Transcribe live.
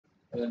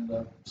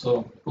And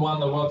so go on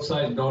the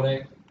website and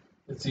donate.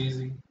 It's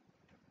easy.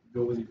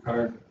 Go with your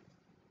card.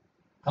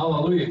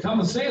 Hallelujah. Come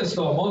and see us,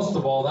 though. Most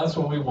of all, that's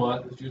what we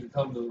want, is you to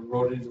come to the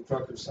Road Angel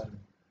Trucker Center.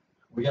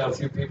 We got a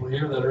few people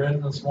here that are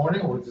in this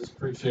morning. We just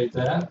appreciate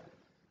that.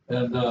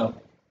 And we're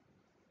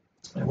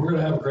going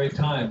to have a great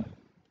time.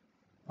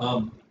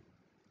 I'm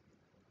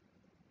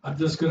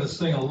just going to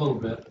sing a little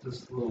bit,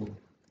 just a little.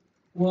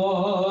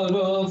 What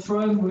a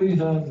friend we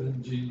have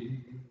in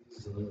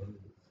Jesus,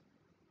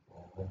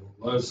 all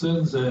our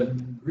sins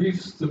and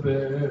griefs to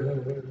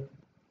bear.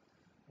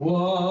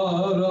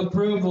 What a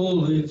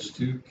privilege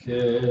to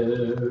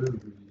carry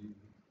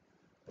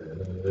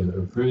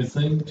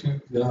everything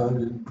to God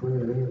in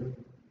prayer.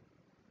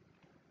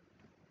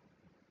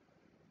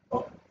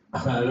 Oh,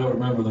 I don't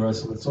remember the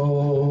rest of it. So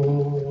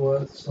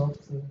what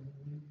something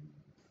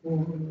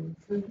for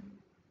faith.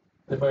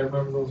 Anybody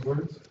remember those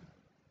words?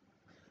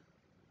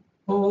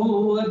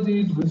 Oh, what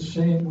needless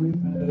shame we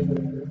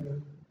bear,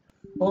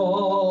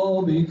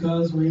 all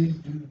because we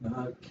do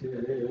not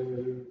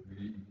carry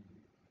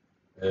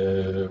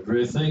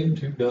everything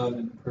to God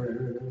in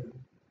prayer.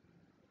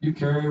 You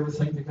carry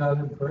everything to God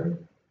in prayer?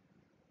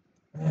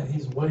 Man,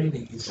 he's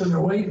waiting. He's sitting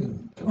there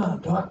waiting. Come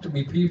on, talk to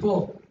me,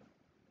 people.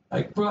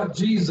 I brought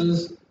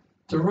Jesus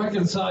to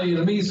reconcile you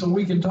to me so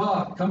we can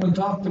talk. Come and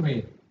talk to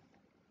me.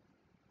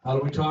 How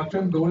do we talk to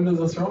him? Go into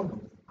the throne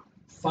room.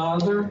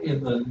 Father,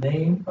 in the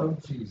name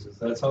of Jesus.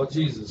 That's how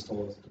Jesus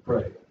told us to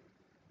pray.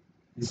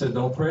 He said,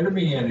 don't pray to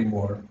me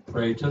anymore.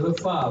 Pray to the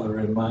Father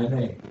in my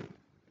name.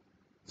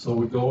 So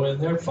we go in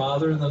there,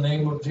 Father, in the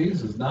name of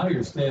Jesus. Now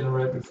you're standing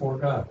right before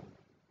God.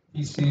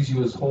 He sees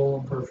you as whole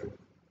and perfect.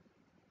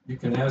 You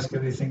can ask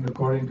anything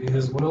according to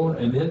his will,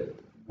 and it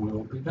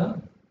will be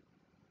done.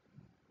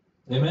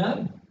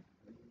 Amen?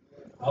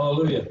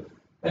 Hallelujah.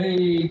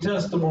 Any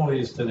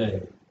testimonies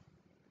today?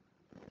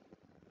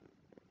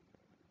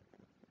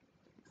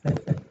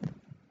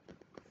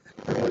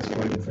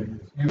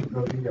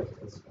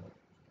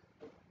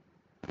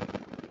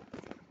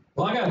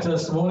 Well, I got a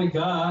testimony.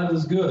 God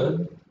is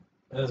good,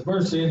 and his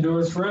mercy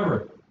endures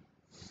forever.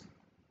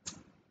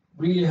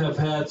 We have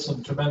had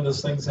some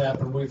tremendous things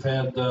happen. We've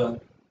had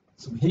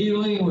some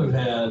healing. We've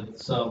had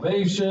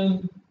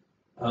salvation.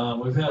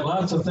 We've had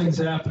lots of things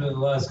happen in the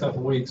last couple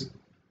of weeks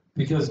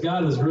because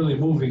God is really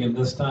moving in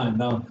this time.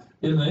 Now,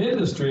 in the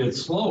industry,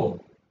 it's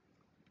slow,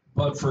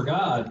 but for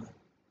God,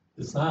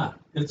 it's not.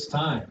 It's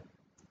time.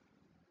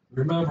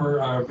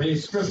 Remember, our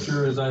base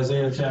scripture is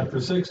Isaiah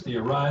chapter 60.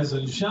 Arise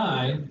and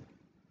shine,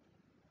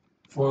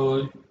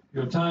 for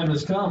your time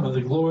has come, and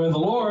the glory of the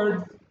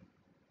Lord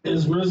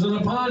is risen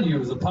upon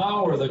you. The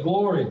power, the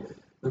glory,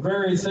 the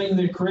very thing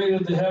that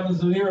created the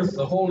heavens and the earth,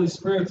 the Holy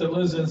Spirit that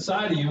lives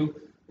inside of you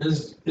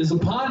is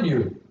upon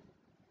you.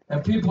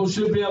 And people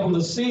should be able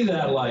to see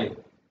that light,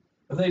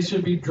 and they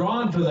should be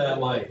drawn to that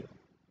light.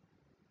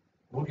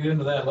 We'll get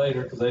into that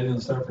later because I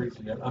didn't start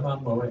preaching yet. I'm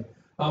on my way.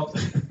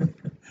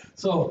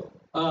 So,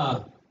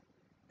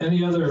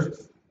 any other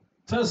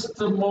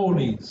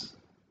testimonies?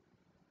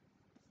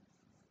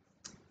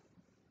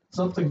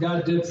 Something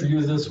God did for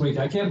you this week.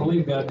 I can't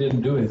believe God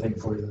didn't do anything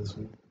for you this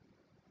week.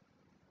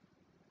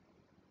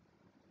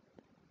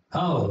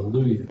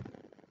 Hallelujah.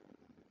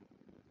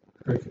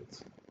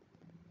 Crickets.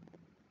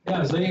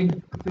 Yeah,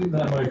 Zane, leave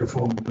that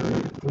microphone,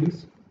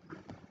 please.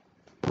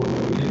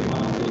 We'll get him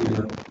on the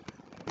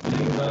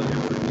names on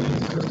here for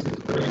Jesus. He's a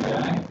great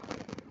guy.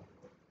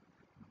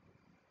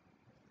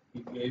 He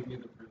gave me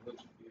the privilege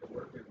to be at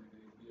work every day,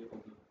 to be able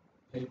to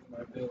pay for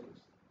my bills.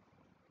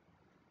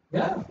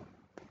 Yeah,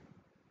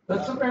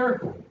 that's a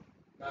miracle.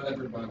 Not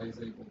everybody's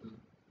able to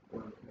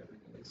work every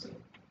day, so.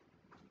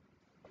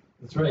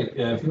 That's right.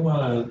 Yeah, if you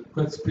want to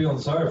quit feeling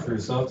sorry for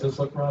yourself, just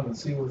look around and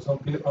see where some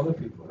other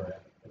people are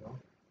at. You know.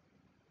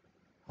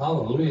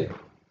 Hallelujah.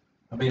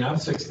 I mean, I'm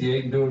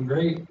 68 and doing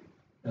great,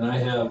 and I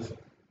have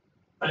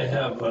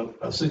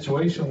a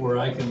situation where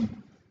I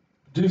can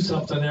do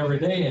something every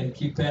day and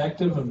keep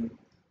active and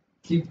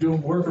keep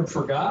working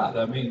for God.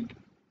 I mean,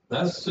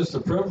 that's just a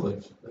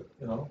privilege,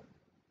 you know.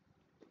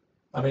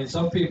 I mean,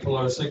 some people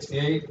are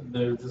 68 and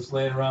they're just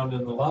laying around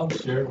in the lounge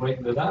chair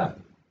waiting to die.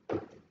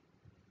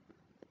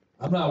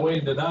 I'm not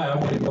waiting to die. I'm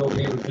waiting to go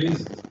be with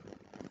Jesus.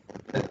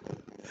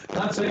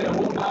 Not saying I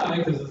won't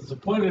die, because it's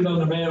appointed on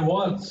the man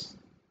once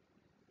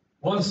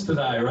to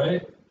die,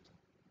 right?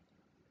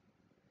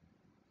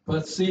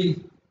 But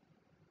see,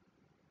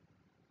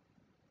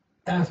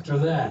 after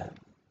that,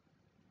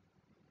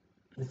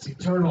 it's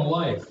eternal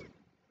life.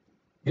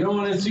 You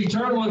know, and it's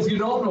eternal if you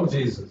don't know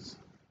Jesus.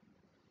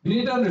 You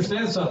need to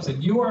understand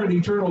something. You are an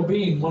eternal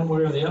being one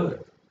way or the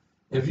other.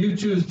 If you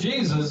choose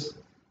Jesus,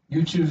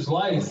 you choose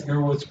life.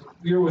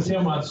 You're with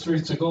him on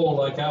streets of gold,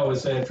 like I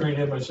always say. I trade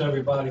in my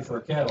Chevy body for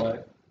a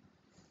Cadillac.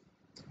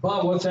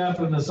 But what's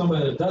happening to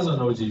somebody that doesn't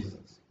know Jesus?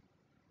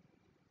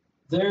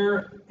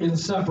 They're in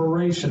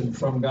separation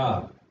from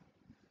God.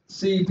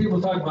 See, people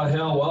talk about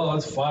hell. Well,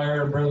 it's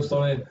fire and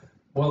brimstone.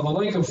 Well, the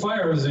lake of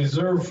fire is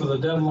reserved for the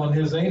devil and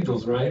his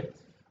angels, right?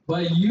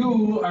 But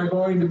you are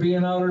going to be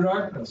in outer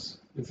darkness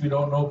if you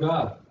don't know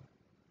God.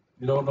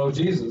 You don't know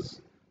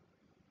Jesus.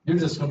 You're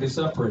just going to be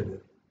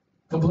separated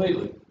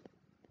completely.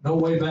 No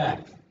way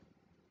back.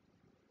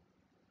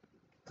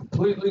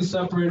 Completely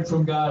separated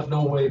from God,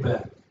 no way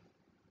back.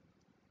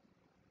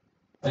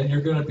 And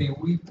you're going to be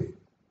weeping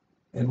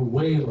and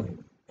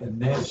wailing and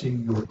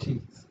gnashing your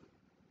teeth.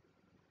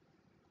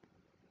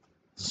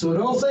 So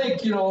don't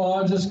think,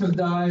 I'm just going to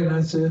die and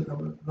that's it.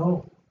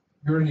 No,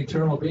 you're an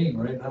eternal being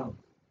right now.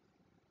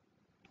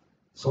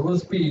 So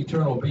let's be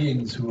eternal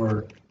beings who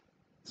are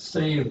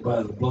saved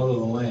by the blood of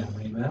the Lamb.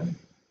 Amen?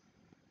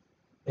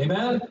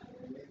 Amen?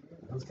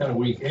 That's kind of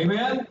weak.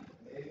 Amen?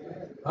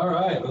 Amen. All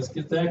right, let's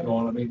get that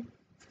going. I mean,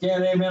 if you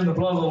can't amen the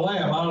blood of the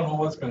Lamb, I don't know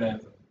what's going to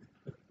happen.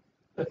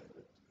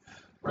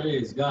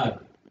 Praise God.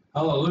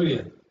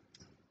 Hallelujah.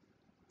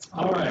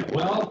 All right,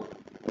 well,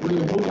 we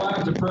will move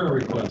on to prayer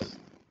requests.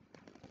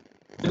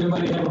 Does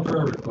anybody have a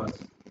prayer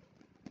request?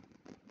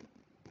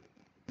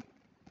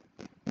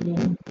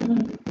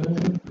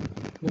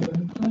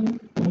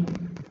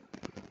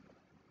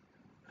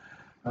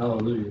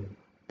 Hallelujah.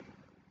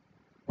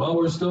 Well,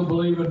 we're still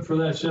believing for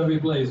that Chevy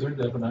Blazer,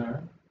 Deb and I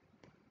are.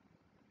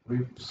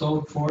 We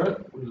sold for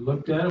it, we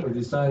looked at it, we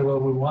decided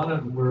what we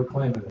wanted, and we're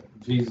claiming it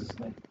in Jesus'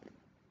 name.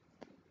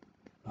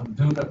 I'm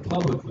doing it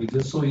publicly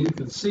just so you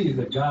can see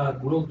that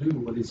God will do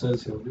what he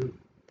says he'll do.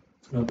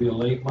 It's going to be a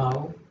late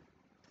model,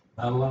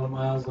 not a lot of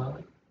miles on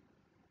it,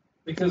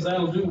 because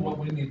that'll do what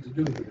we need to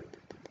do here.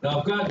 Now,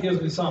 if God gives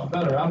me something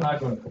better, I'm not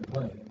going to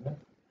complain. Amen?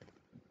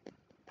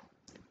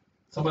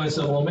 Somebody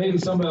said, well, maybe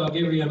somebody will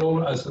give you an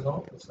old. I said,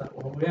 no, that's not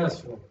what we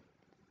asked for.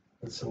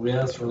 I said, we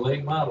asked for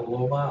late model,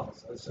 low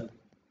miles. I said,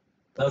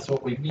 that's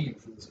what we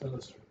need for this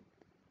ministry.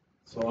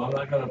 So I'm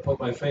not going to put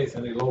my faith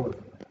any lower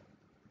than that.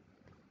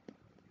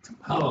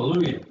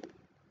 Hallelujah.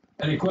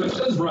 Any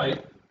questions?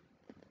 Right.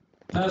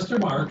 Pastor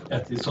Mark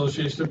at the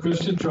Association of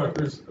Christian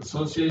Truckers,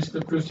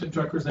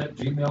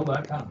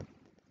 associationofchristiantruckers@gmail.com.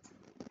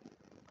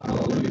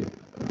 Hallelujah.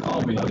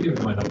 Call me. I'll give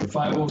you my number,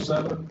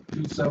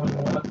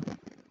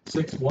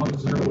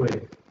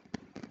 507-271-6108.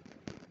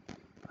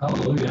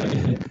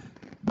 Hallelujah.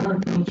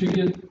 Mark, don't you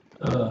get,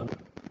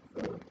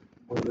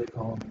 what do they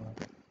call them?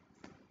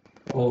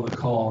 All the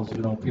calls,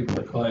 people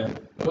that call you.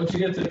 Don't you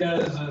get the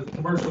guys,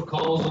 commercial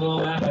calls and all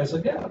that? And I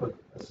said, yeah, but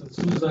as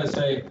soon as I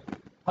say,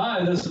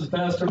 hi, this is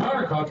Pastor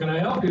Mark, how can I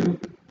help you?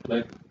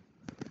 Like,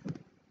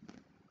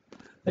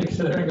 they're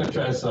going to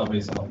try to sell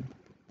me something.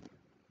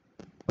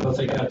 But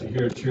they got to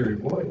hear a cheery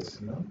voice,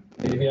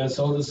 Maybe I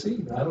sowed the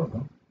seed, I don't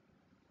know.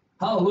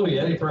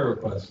 Hallelujah. Any prayer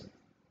requests?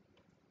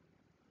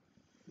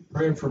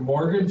 Praying for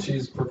Morgan,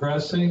 she's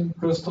progressing.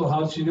 Crystal,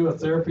 how'd she do at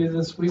therapy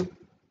this week?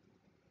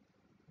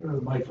 Go to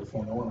the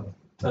microphone, I want to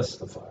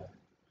testify.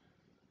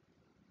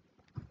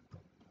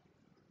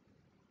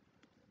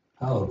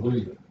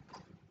 Hallelujah.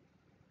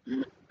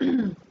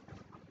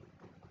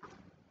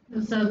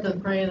 Just have to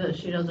pray that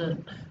she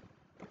doesn't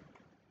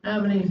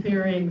have any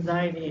fear or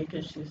anxiety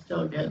because she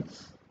still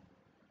gets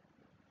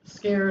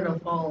scared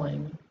of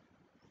falling.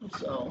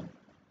 So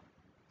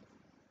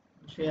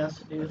she has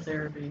to do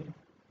therapy.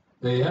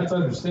 Yeah, you have to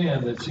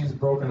understand that she's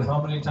broken,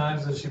 how many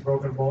times has she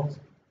broken bones?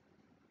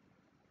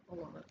 A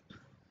lot.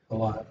 A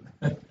lot.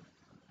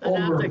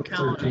 Over Over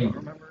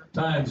 13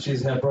 times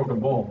she's had broken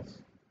bones.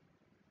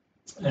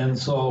 And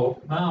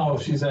so now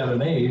she's at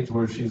an age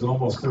where she's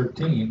almost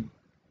 13,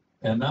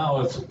 and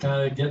now it's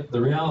kind of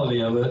the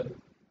reality of it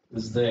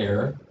is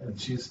there, and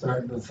she's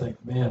starting to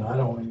think, man, I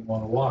don't even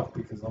want to walk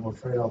because I'm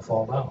afraid I'll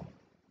fall down.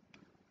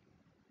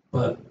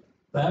 But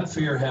that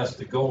fear has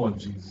to go in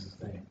Jesus'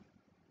 name.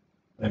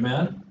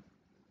 Amen?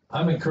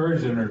 I'm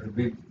encouraging her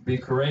to be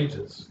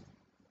courageous,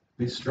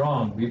 be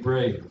strong, be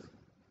brave,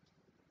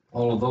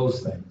 all of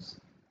those things.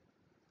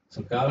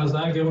 So God has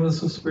not given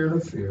us a spirit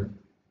of fear.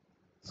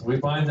 So we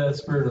bind that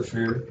spirit of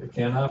fear. It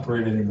can't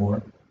operate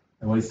anymore.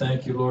 And we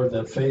thank you, Lord,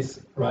 that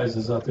faith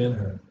rises up in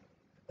her,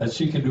 that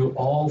she can do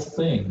all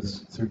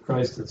things through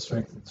Christ that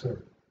strengthens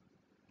her.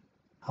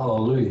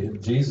 Hallelujah, in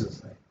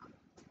Jesus' name.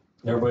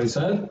 Everybody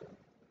said?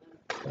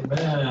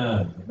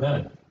 Amen.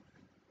 Amen.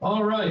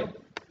 All right.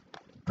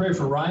 Pray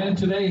for Ryan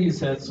today. He's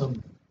had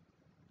some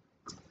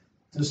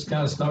just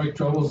kind of stomach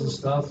troubles and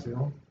stuff,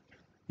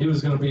 He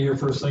was going to be here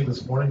first thing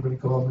this morning, but he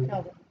called me.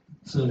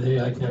 Said, hey,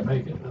 I can't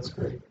make it. That's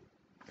great.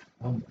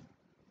 I'm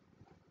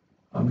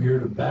here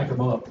to back him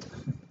up.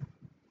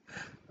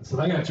 I said,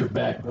 I got your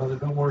back, brother.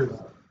 Don't worry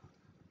about it.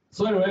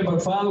 So anyway,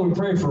 but Father, we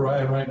pray for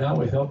Ryan right now.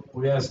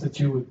 We ask that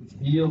you would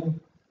heal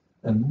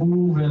and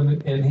move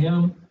in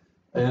him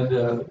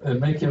and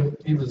make him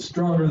even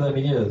stronger than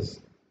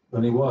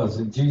he was,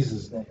 in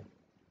Jesus' name.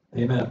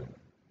 Amen.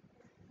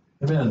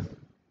 Amen.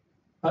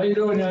 How you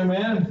doing, young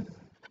man?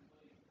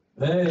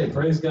 Hey,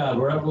 praise God.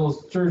 We're having a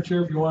little church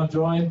here if you want to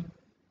join,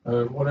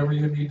 or whatever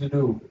you need to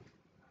do.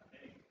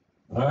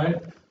 All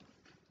right?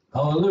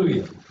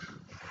 Hallelujah.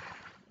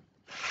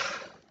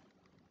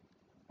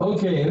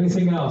 Okay,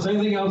 anything else?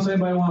 Anything else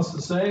anybody wants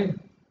to say?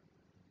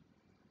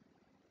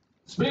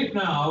 Speak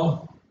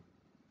now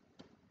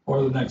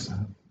or the next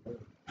time.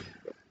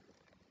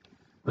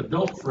 But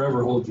don't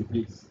forever hold your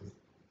peace.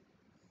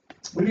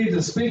 We need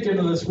to speak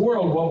into this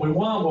world what we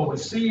want, what we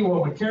see,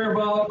 what we care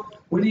about.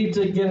 We need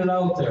to get it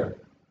out there.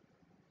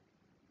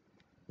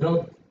 You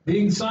know,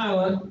 being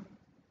silent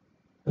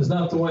is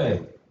not the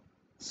way.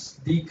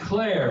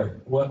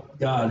 Declare what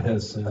God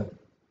has said.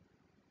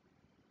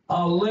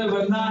 I'll live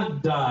and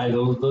not die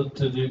I'll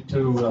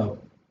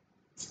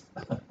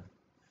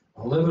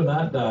live and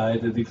not die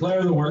to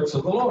declare the works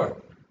of the Lord.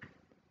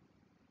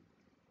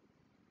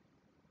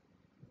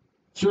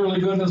 Surely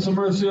goodness and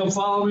mercy will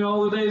follow me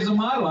all the days of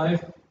my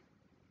life.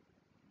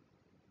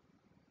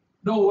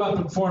 No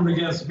weapon formed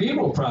against me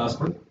will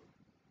prosper.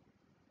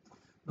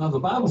 Now, the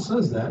Bible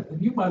says that,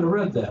 and you might have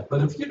read that.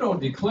 But if you don't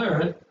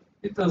declare it,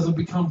 it doesn't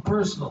become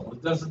personal.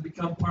 It doesn't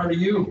become part of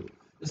you.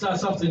 It's not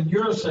something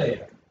you're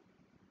saying.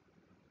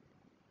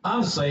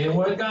 I'm saying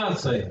what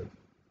God's saying.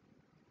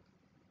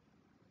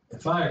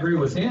 If I agree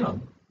with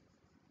Him,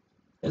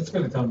 it's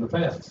going to come to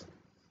pass.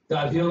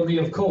 God healed me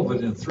of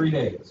COVID in 3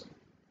 days.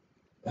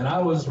 And I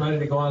was ready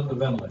to go on the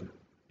ventilator.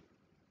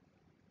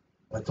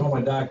 I told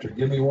my doctor,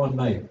 give me one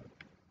night.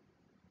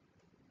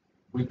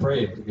 We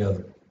prayed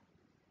together.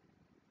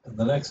 And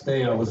the next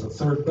day I was a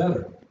third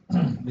better.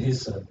 He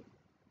said,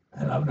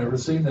 and I've never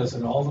seen this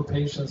in all the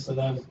patients that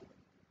I've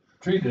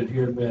treated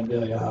here at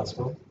Vandalia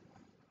Hospital.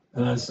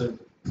 And I said,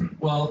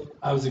 well,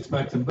 I was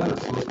expecting better,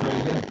 so let's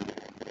pray again.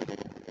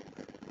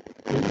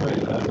 We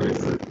prayed. I prayed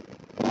for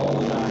all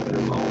the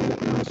doctors, all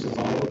the nurses,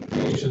 all the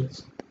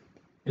patients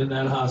in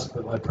that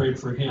hospital. I prayed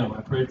for him.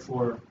 I prayed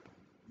for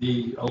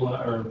the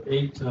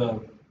 8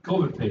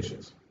 COVID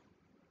patients.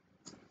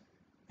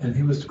 And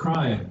he was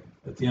crying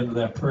at the end of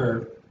that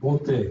prayer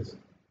both days.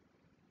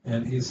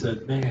 And he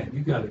said, man,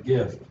 you got a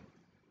gift.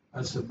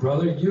 I said,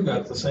 brother, you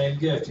got the same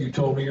gift. You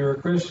told me you're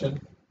a Christian.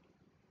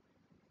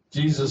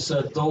 Jesus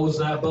said, those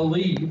that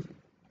believe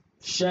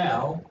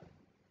shall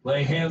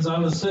lay hands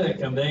on the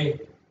sick and they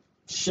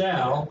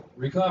shall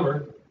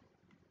recover.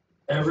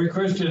 Every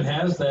Christian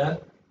has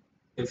that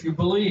if you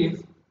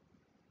believe,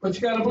 but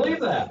you got to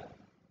believe that.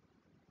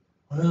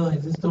 Well, I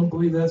just don't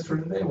believe that's for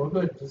today. Well,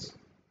 good. Just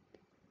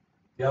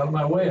get out of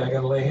my way. I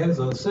got to lay hands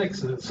on the sick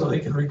so they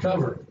can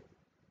recover.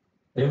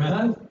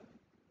 Amen?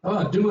 How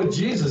about do what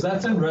Jesus?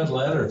 That's in red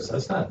letters.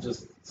 That's not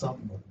just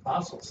something the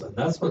apostle said.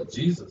 That's what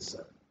Jesus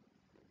said.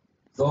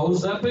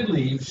 Those that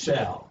believe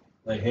shall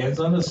lay hands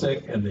on the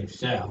sick and they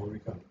shall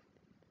recover.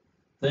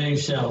 They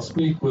shall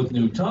speak with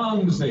new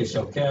tongues. They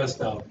shall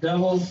cast out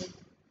devils.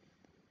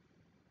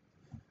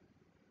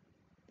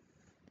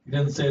 He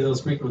didn't say they'll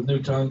speak with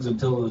new tongues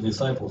until the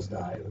disciples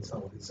die. That's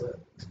not what he said.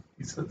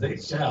 He said they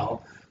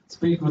shall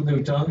speak with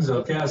new tongues.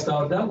 They'll cast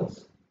out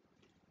devils.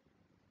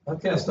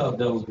 I've cast out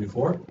devils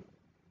before.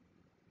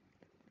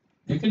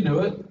 You can do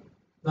it.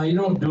 Now, you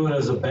don't do it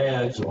as a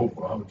badge. Oh,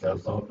 I'm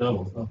cast out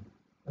devils. No,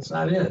 that's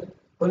not it.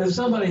 But if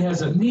somebody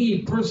has a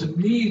person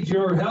needs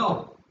your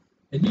help,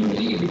 and you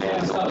need to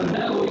cast out a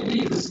devil, you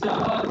need to step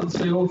up and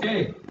say,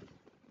 okay,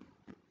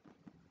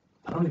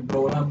 I don't even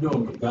know what I'm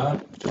doing, but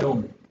God, show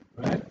me,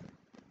 right?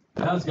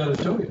 God's got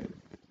to show you.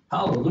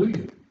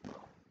 Hallelujah.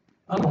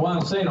 I don't know why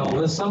I'm saying all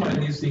this. Somebody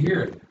needs to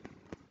hear it.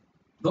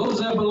 Those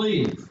that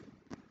believe,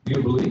 do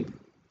you believe?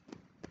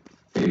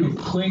 Do you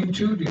cling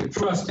to? Do you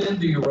trust in?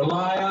 Do you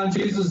rely on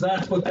Jesus?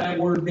 That's what that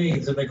word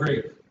means in the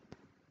Greek.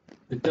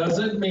 It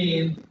doesn't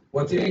mean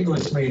what the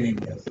English meaning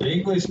is. The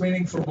English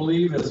meaning for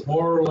believe is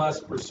more or less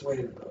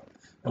persuaded of.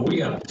 And we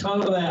got a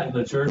ton of that in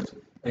the church,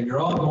 and you're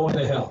all going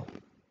to hell.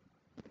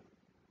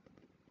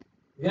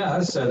 Yeah,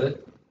 I said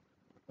it.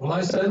 Well,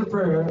 I said a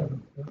prayer.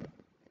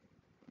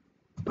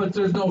 But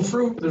there's no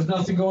fruit. There's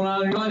nothing going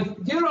on in your life.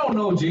 You don't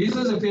know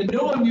Jesus. If you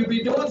knew him, you'd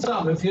be doing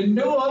something. If you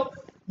knew him,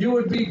 you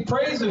would be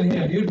praising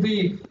him. You'd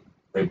be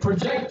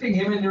projecting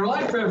him in your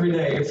life every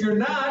day. If you're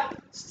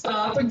not,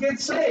 stop and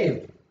get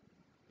saved.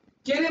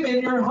 Get him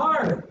in your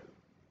heart.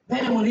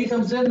 Man, when he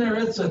comes in there,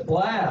 it's a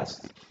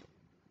blast.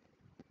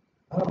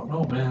 I don't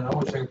know, man. I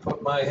wish I could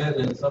put my head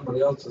in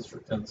somebody else's for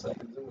 10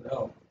 seconds. It would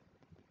help.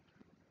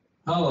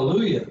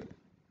 Hallelujah.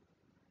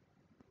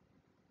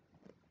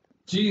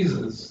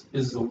 Jesus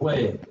is the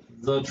way,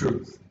 the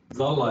truth,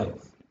 the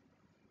life.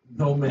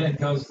 No man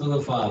comes to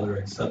the Father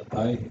except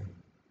by him.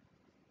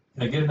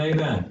 Can I get an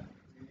amen?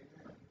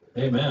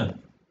 Amen.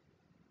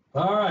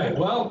 All right,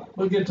 well,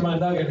 we'll get to my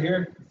nugget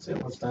here. Let's see how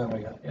much time I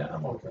got. Yeah,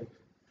 I'm okay.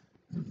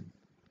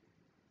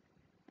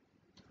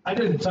 I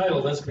didn't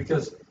title this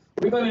because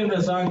we've been in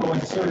this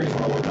ongoing series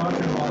where we're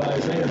talking about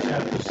Isaiah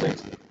chapter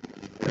 60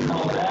 and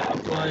how that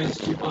applies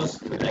to us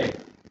today.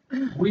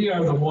 We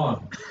are the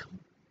one.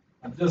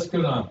 I'm just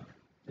going to,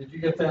 did you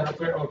get that up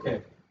there?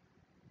 Okay.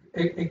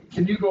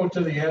 Can you go to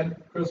the end,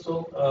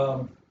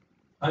 Crystal?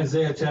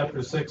 Isaiah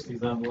chapter 60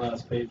 is on the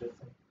last page, I think.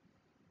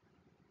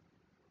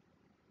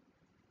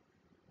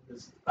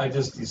 I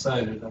just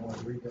decided I want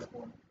to read that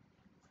one.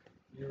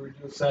 You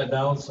sat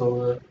down,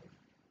 so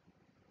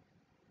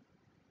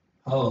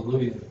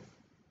hallelujah.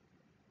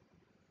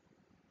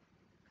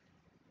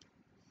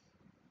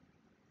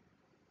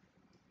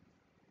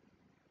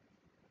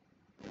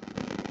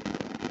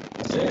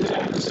 Isaiah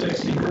chapter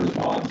 60, verse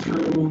 1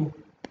 through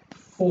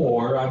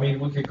 4. I mean,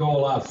 we could go a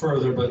lot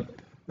further, but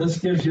This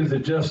gives you the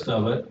gist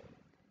of it.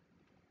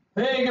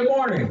 Hey, good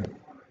morning.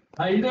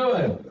 How you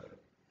doing?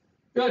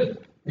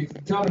 Good. You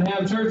can come and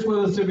have church with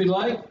us if you'd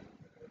like.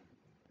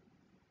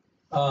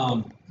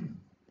 But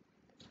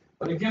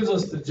it gives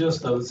us the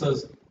gist of it. It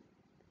says,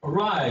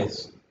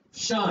 arise,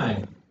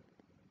 shine.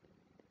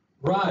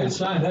 Rise,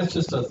 shine. That's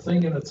just a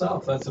thing in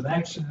itself. That's an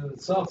action in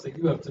itself that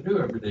you have to do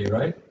every day,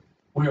 right?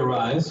 We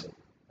arise.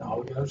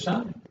 Now we got to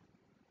shine.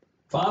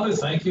 Father,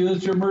 thank you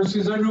that your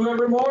mercies are new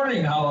every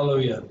morning.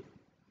 Hallelujah.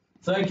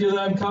 Thank you that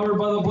I'm covered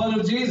by the blood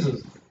of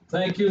Jesus.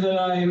 Thank you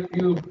that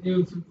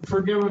you've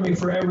forgiven me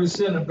for every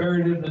sin and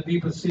buried it in the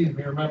deepest sea to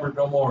be remembered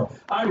no more.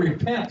 I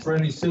repent for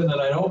any sin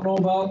that I don't know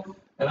about,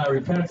 and I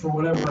repent for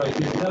whatever I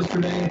did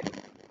yesterday.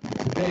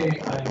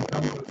 Today, I am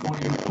coming before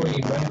you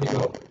clean, ready to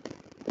go.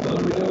 What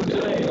are we doing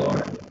today,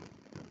 Lord?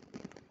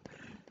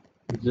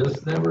 You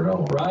just never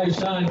know. Rise,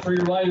 shine, for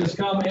your light has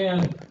come,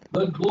 and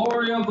the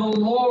glory of the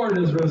Lord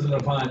is risen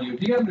upon you.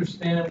 Do you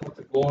understand what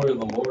the glory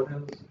of the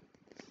Lord is?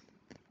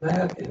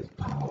 That is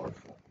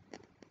powerful.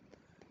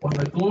 When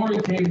the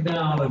glory came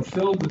down and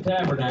filled the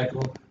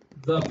tabernacle,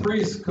 the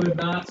priests could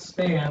not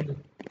stand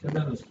to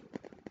minister.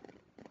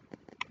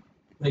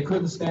 They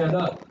couldn't stand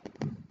up.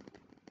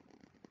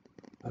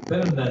 I've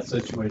been in that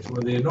situation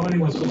where the anointing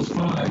was so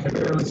strong I could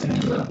barely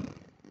stand up.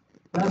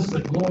 That's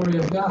the glory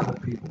of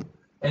God, people.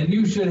 And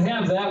you should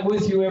have that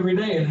with you every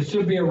day, and it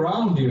should be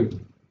around you.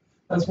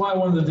 That's why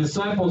when the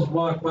disciples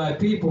walked by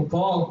people,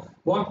 Paul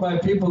walked by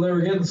people, they were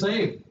getting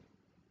saved.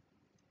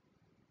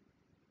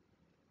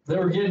 They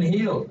were getting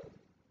healed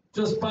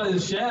just by the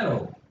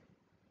shadow.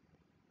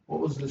 What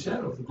was the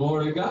shadow? The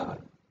glory of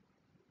God.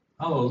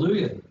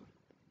 Hallelujah.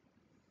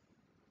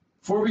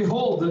 For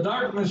behold, the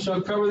darkness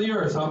shall cover the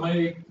earth. How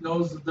many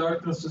knows the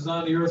darkness is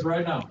on the earth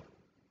right now?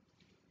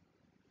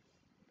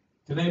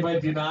 Can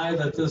anybody deny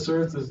that this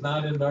earth is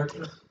not in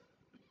darkness?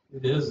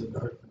 It is in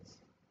darkness.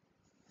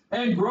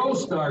 And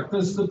gross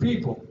darkness the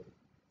people.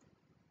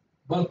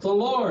 But the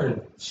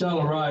Lord shall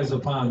arise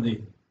upon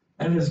thee,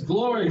 and his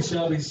glory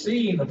shall be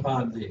seen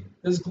upon thee.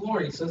 His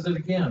glory, he says it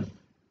again.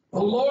 The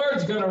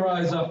Lord's going to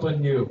rise up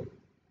on you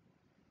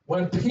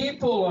when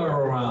people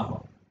are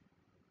around.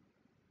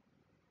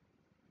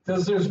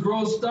 Because there's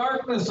gross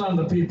darkness on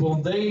the people,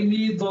 and they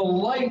need the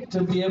light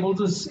to be able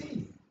to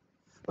see.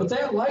 But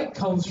that light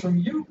comes from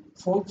you,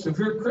 folks. If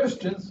you're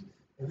Christians,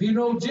 if you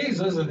know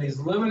Jesus and he's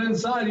living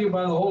inside of you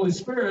by the Holy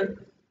Spirit,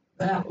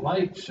 that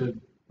light should,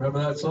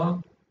 remember that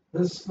song?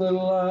 This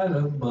little light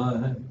of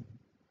mine,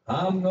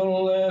 I'm going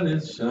to let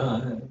it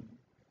shine.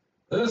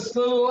 This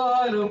little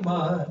light of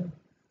mine,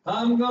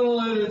 I'm going to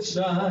let it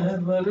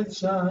shine, let it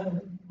shine,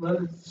 let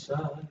it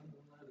shine,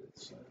 let it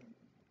shine.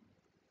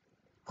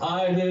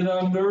 Hide it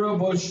under a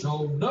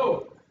bushel,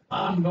 no,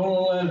 I'm going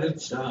to let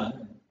it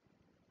shine.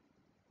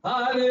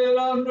 Hide it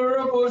under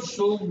a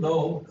bushel,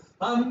 no,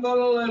 I'm going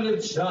to let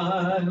it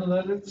shine,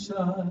 let it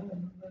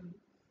shine.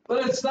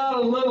 But it's not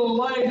a little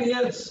light,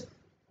 it's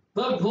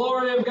the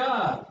glory of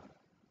God.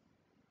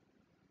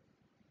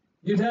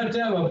 You'd have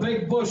to have a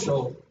big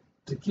bushel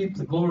to keep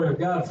the glory of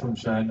God from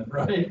shining,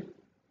 right?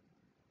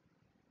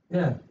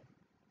 Yeah.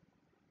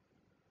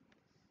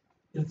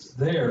 It's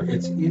there,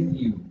 it's in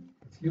you.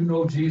 If you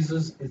know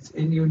Jesus, it's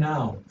in you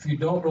now. If you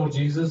don't know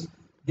Jesus,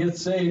 get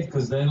saved,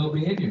 because then it'll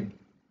be in you.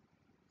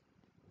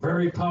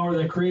 Very power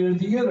that created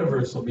the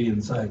universe will be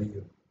inside of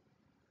you.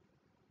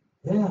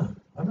 Yeah,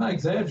 I'm not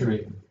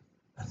exaggerating.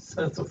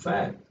 That's a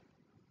fact.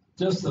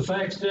 Just the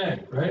facts,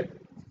 Jack, right?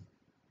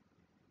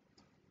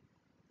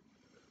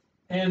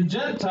 And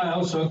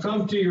Gentiles shall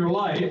come to your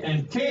light,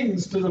 and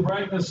kings to the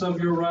brightness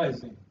of your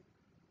rising.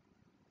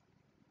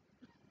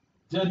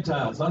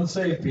 Gentiles,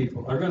 unsaved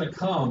people, are going to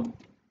come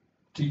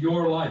to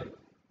your light.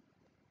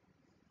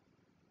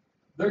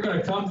 They're going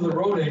to come to the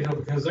road angel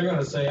because they're going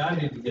to say, I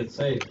need to get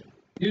saved.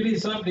 You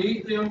need something to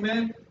eat, young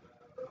man?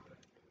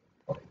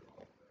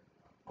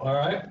 All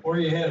right, where are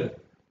you headed?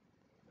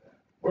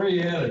 Where are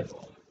you headed?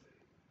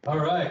 All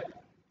right.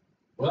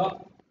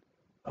 Well,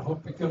 I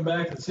hope you come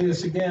back and see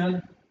us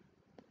again.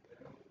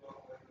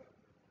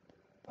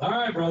 All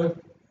right, brother.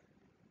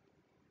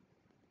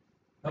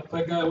 Help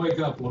that guy wake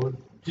up, Lord.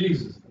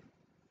 Jesus.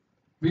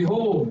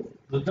 Behold,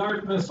 the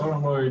darkness, I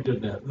don't know where he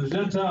did that. The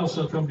Gentiles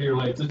shall come to your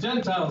light. The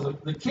Gentiles,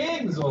 the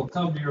kings will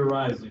come to your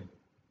rising.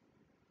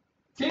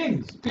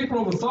 Kings,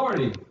 people of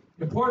authority,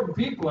 important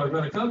people are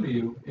going to come to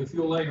you if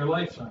you'll let your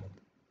light shine.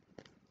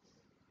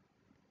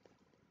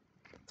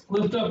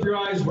 Lift up your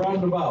eyes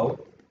round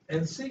about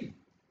and see.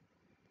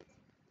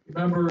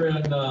 Remember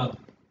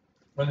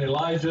when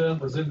Elijah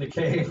was in the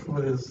cave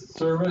with his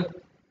servant,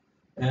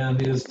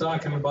 and he was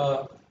talking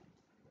about,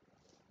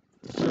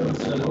 the servant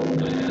said, oh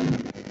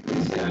man,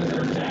 these guys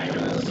are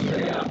attacking us, and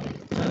they got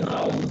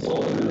 10,000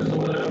 soldiers or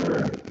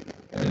whatever.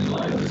 And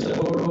Elijah said,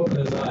 Lord,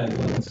 open his eyes,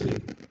 let him see.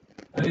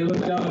 And he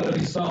looked out and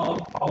he saw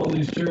all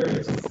these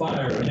chariots of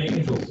fire and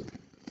angels,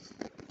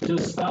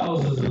 just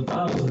thousands and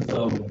thousands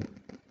of them.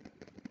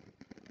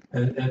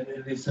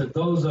 And he said,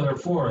 those that are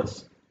for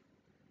us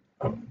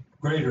are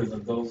greater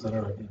than those that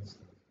are against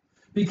us.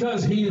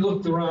 Because he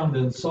looked around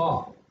and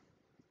saw.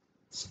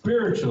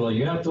 Spiritually,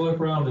 you have to look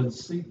around and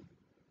see.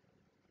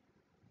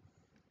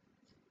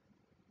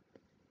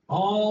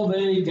 All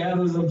they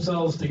gather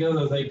themselves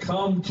together, they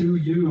come to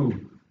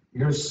you.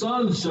 Your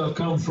sons shall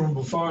come from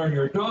afar, and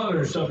your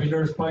daughters shall be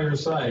nursed by your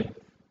side.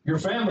 Your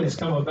family's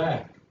coming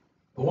back.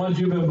 The ones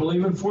you've been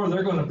believing for,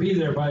 they're going to be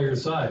there by your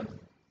side.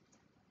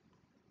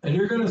 And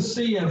you're going to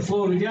see and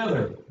flow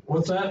together.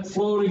 What's that?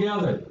 Flow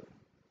together.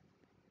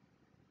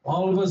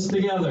 All of us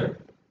together.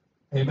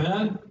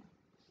 Amen?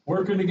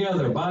 Working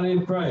together, body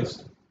of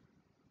Christ.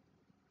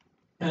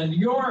 And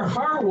your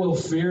heart will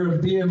fear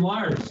and be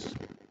enlarged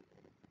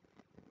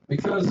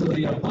because of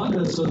the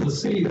abundance of the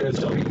seed that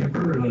shall be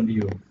converted unto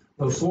you.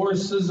 The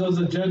forces of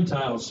the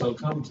Gentiles shall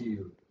come to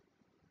you.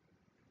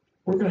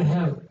 You're going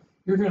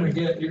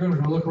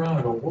to look around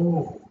and go,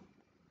 whoa,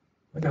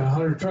 I got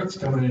 100 trucks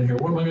coming in here.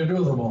 What am I going to do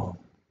with them all?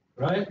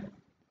 Right?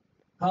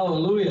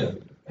 Hallelujah.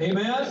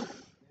 Amen?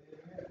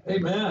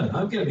 Amen.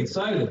 I'm getting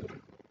excited.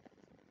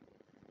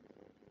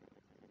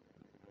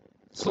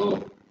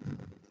 So,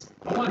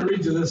 I want to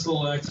read you this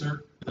little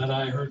excerpt that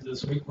I heard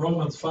this week.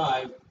 Romans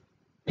 5,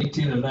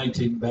 18 and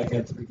 19, back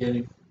at the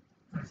beginning.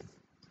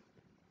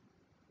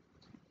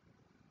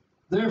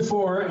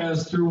 Therefore,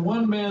 as through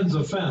one man's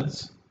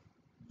offense,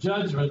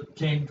 judgment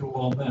came to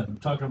all men. I'm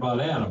talking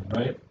about Adam,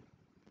 right?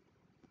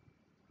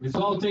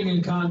 Resulting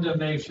in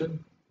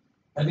condemnation.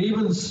 And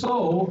even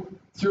so,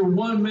 through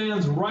one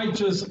man's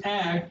righteous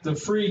act, the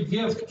free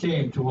gift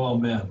came to all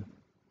men.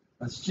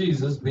 That's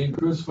Jesus being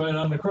crucified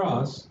on the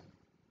cross.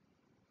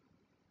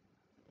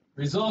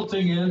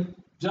 Resulting in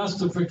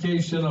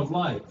justification of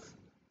life.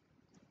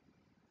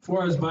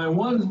 For as by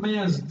one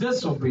man's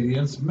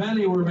disobedience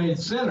many were made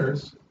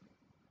sinners,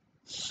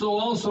 so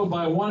also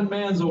by one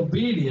man's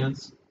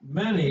obedience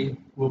many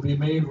will be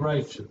made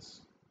righteous.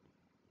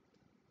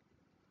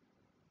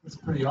 That's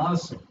pretty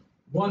awesome.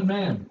 One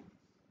man,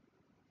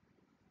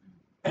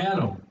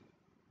 Adam,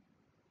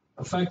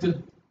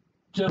 affected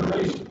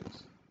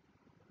generations.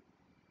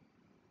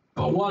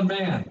 But one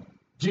man,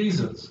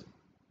 Jesus,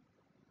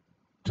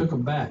 took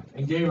him back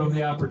and gave him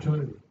the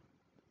opportunity.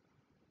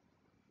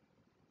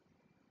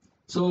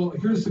 So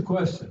here's the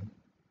question.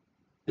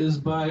 Is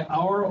by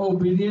our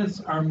obedience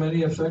are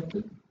many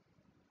affected?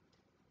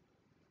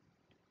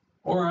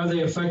 Or are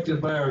they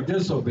affected by our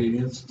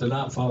disobedience to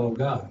not follow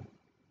God?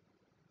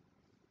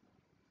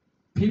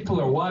 People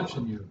are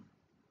watching you.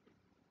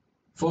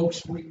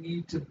 Folks, we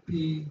need to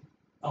be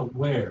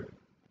aware.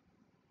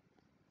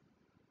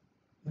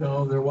 You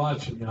know, they're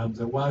watching you.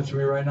 They're watching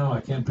me right now.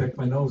 I can't pick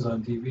my nose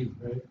on TV,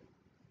 right?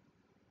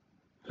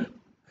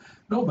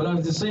 No, but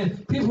I'm just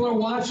saying, people are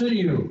watching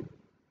you.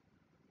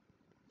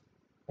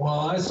 Well,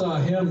 I saw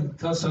him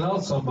cussing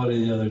out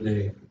somebody the other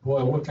day.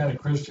 Boy, what kind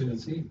of Christian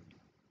is he?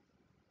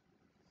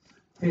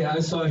 Hey, I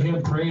saw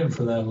him praying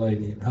for that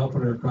lady and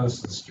helping her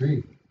across the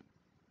street.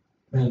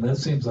 Man, that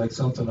seems like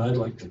something I'd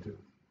like to do.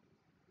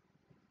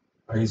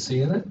 Are you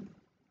seeing it?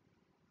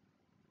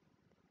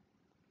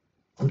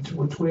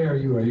 Which way are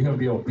you? Are you going to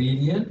be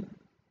obedient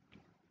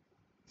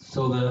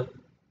so that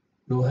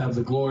you'll have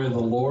the glory of the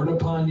Lord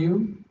upon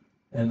you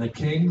and the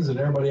kings and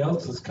everybody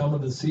else is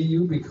coming to see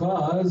you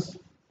because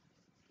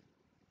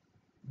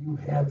you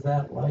have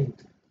that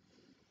light?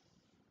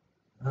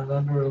 Not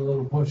under a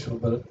little bushel,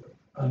 but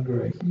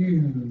under a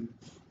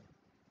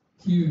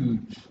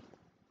huge,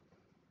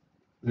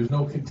 there's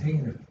no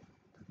container.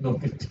 No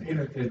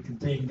container can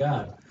contain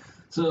God.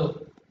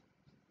 So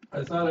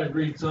I thought I'd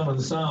read some of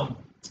the Psalm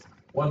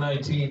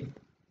 119,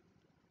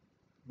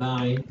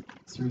 9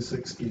 through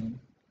 16.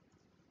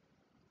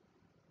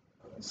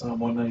 Psalm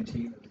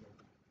 119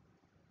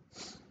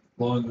 is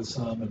the longest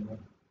psalm in the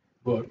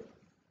book.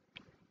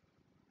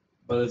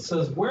 But it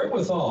says,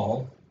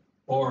 wherewithal,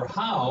 or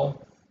how,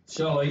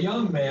 shall a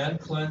young man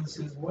cleanse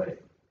his way?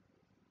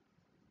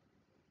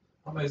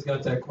 Somebody's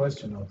got that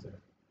question out there.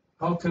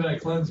 How can I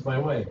cleanse my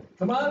way?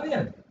 Come on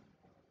in.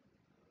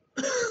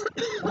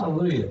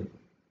 Hallelujah.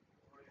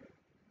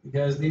 You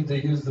guys need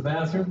to use the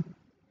bathroom?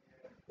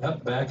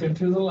 Yep, back and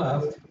to the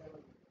left.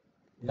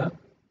 Yep.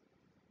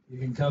 You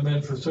can come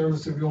in for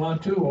service if you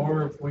want to,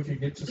 or if we can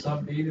get you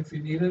something to eat if you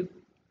need it.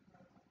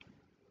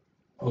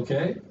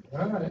 Okay?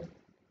 All right.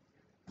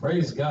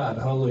 Praise God.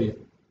 Hallelujah.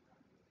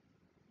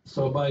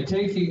 So by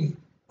taking,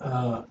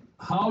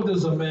 how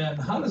does a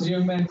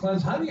young man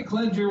cleanse? How do you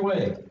cleanse your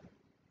way?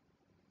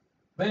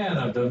 Man,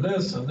 I've done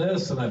this,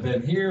 and I've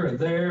been here and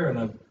there, and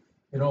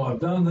I've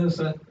done this.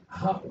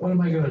 What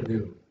am I going to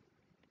do?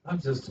 I'm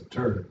just a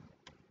turd.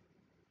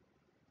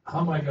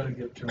 How am I going to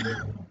get turned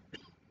around?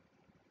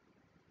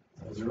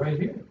 That's right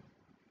here.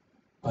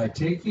 By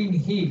taking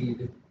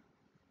heed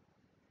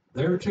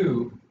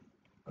thereto,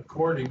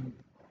 according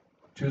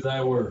to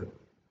thy word.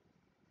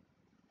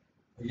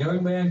 A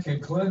young man can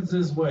cleanse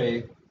his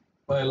way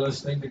by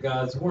listening to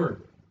God's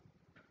word.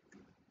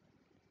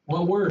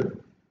 What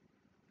word?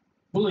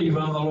 Believe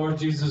on the Lord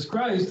Jesus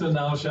Christ and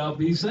thou shalt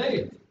be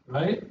saved,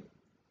 right?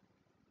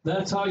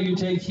 That's how you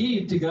take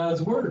heed to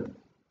God's word.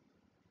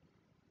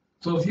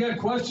 So if you got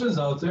questions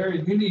out there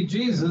and you need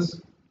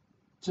Jesus,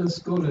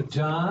 just go to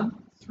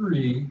John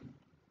 3,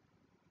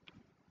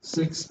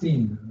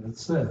 16, and it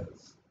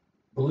says,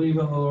 believe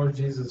on the Lord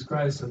Jesus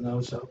Christ and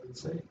thou shalt be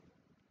saved.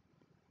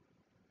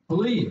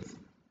 Believe,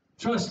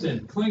 trust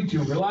in, cling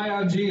to, rely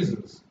on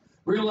Jesus.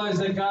 Realize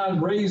that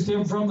God raised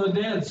him from the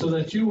dead so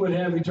that you would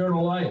have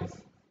eternal life.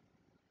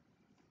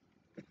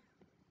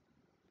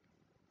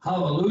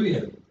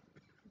 Hallelujah.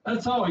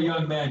 That's how a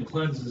young man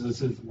cleanses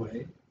his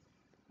way.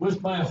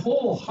 With my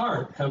whole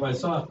heart have I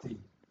sought thee.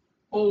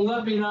 Oh,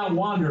 let me not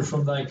wander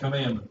from thy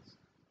commandments.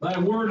 Thy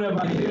word have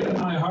I hid in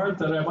my heart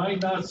that I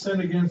might not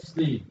sin against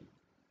thee.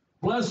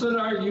 Blessed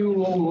art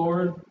you, O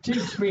Lord.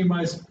 Teach me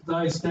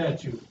thy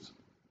statutes.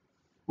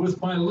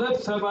 With my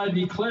lips have I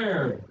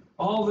declared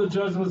all the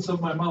judgments of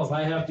my mouth.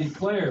 I have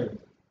declared.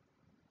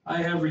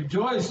 I have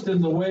rejoiced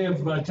in the way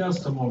of my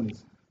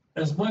testimonies,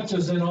 as much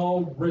as in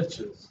all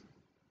riches.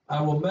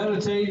 I will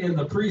meditate in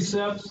the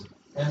precepts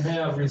and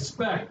have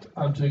respect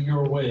unto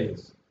your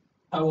ways.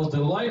 I will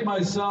delight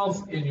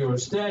myself in your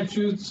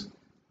statutes.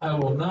 I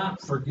will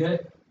not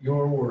forget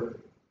your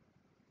word.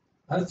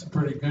 That's a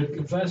pretty good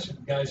confession.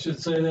 Guys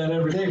should say that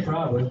every day,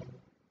 probably.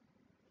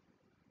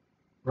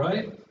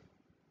 Right?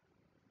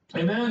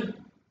 Amen?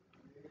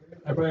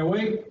 Everybody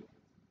awake?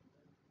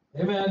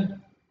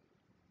 Amen.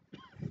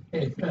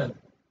 Amen.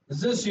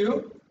 Is this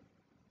you?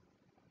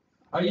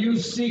 Are you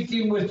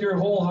seeking with your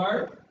whole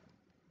heart?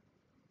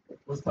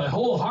 With my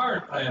whole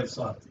heart I have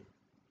sought thee.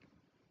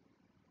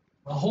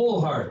 My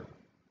whole heart.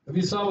 Have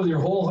you sought with your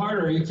whole heart,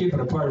 or are you keeping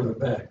a part of it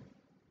back?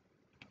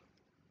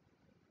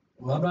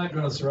 Well, I'm not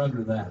going to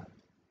surrender that.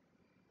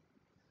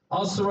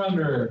 I'll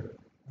surrender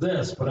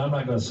this, but I'm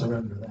not going to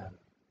surrender that.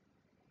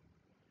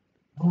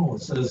 No,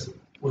 it says,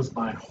 with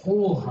my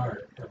whole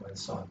heart have I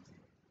sought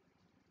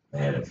thee.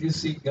 Man, if you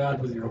seek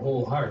God with your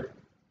whole heart,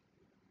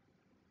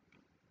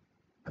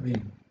 I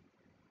mean,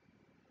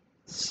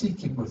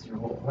 seek him with your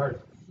whole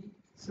heart. He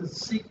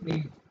says, seek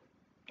me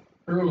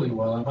early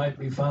while I might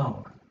be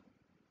found.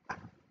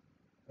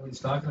 What he's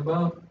talking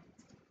about?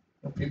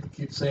 People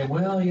keep saying,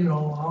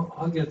 well,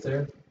 I'll get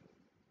there.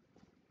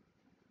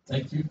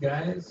 Thank you,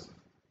 guys.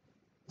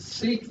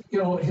 Seek,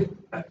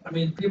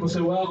 people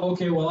say, well,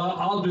 okay, well,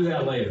 I'll do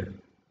that later.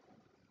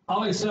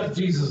 I'll accept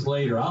Jesus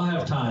later. I'll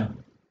have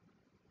time.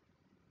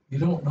 You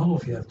don't know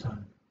if you have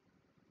time.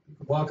 You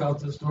could walk out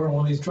this door and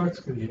one of these trucks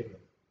could hit you.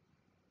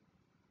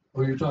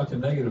 Or you're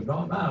talking negative.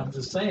 No, I'm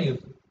just saying,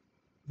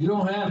 you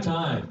don't have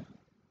time.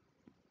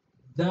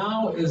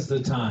 Now is the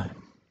time.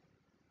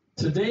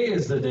 Today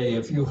is the day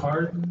if you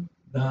harden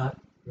not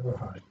your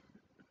heart.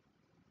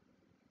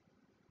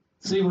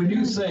 See, when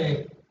you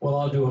say, well,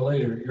 I'll do it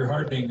later, you're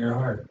hardening your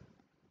heart.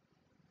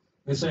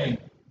 You're saying,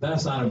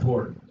 that's not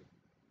important.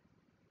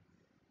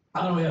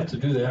 I don't have to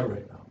do that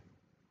right now.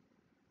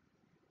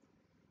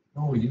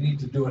 No, you need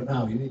to do it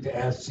now. You need to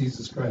ask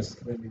Jesus Christ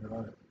to come into your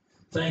heart.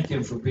 Thank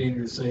him for being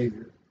your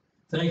Savior.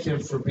 Thank him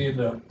for being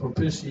the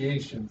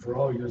propitiation for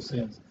all your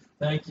sins.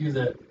 Thank you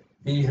that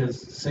he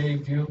has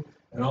saved you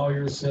and all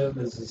your sin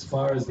is as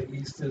far as the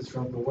east is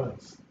from the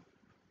west.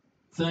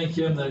 Thank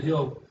him that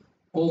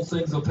old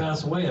things will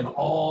pass away and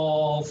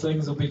all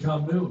things will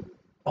become new.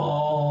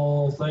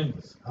 All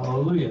things.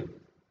 Hallelujah.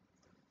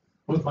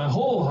 With my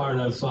whole heart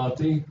I've sought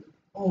thee.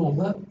 Oh,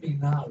 let me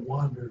not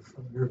wander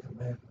from your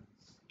commandments.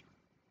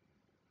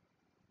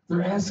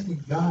 They're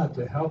asking God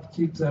to help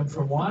keep them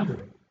from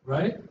wandering,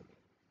 right?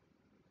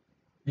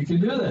 You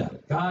can do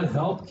that. God,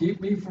 help keep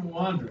me from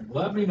wandering.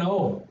 Let me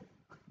know.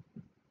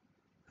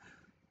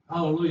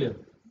 Hallelujah.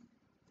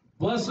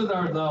 Blessed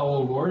art thou,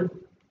 O Lord.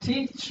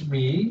 Teach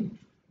me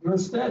your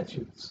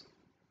statutes.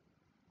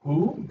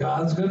 Who?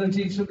 God's going to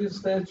teach them his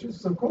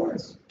statutes? Of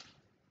course.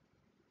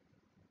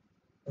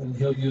 And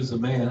he'll use a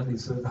man. He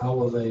said, how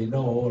will they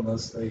know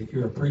unless they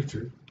hear a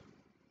preacher?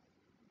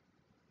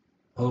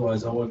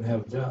 Otherwise, I wouldn't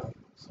have a job.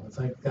 So I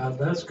thank God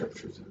that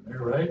scripture's in there,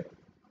 right?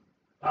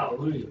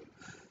 Hallelujah.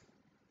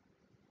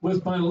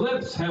 With my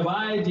lips have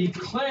I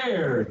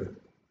declared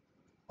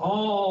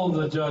all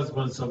the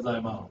judgments of thy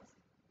mouth.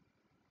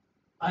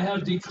 I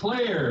have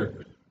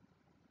declared.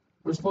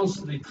 We're supposed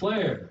to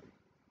declare.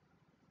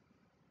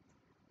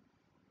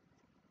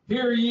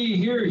 Hear ye,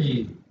 hear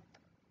ye.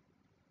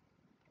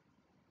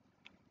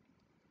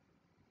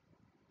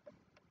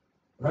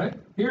 Right?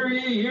 Hear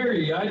ye, hear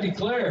ye. I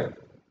declare.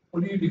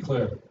 What do you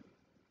declare?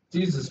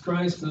 Jesus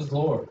Christ is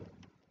Lord.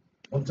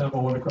 One time I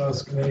went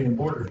across the Canadian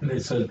border and they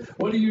said,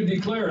 what do you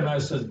declare? And I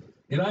said,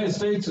 the United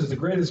States is the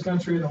greatest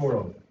country in the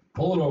world.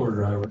 Pull it over,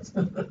 drivers.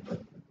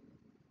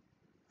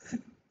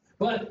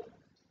 But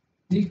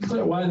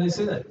declare, why do they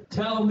say that?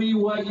 Tell me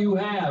what you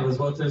have is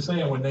what they're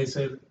saying when they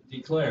say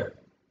declare.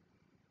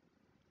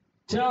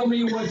 Tell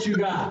me what you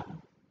got.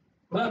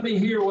 Let me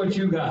hear what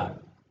you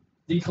got.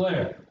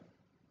 Declare.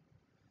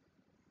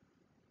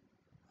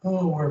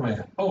 Oh, where am I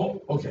at?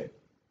 Oh, okay.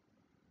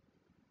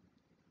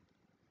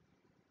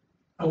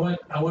 I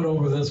went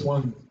over this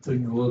one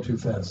thing a little too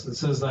fast. It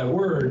says, thy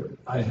word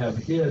I have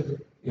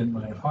hid in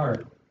my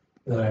heart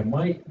that I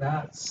might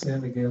not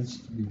sin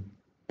against you.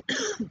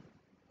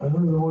 I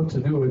don't know what to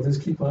do. I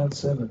just keep on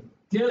sinning.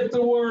 Get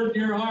the word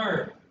in your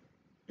heart.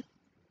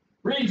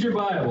 Read your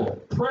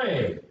Bible.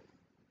 Pray.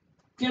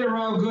 Get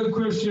around good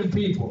Christian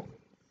people.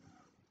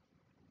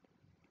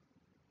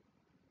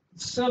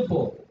 It's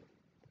simple.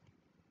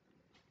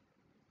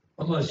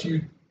 Unless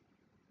you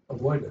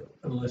avoid it,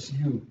 unless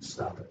you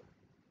stop it.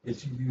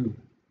 It's you.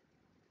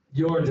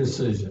 Your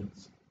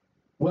decisions.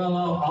 Well,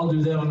 I'll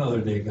do that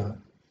another day,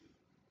 God.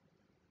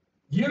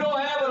 You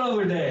don't have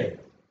another day.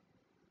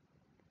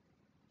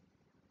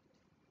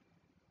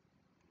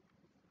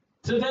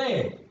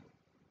 Today.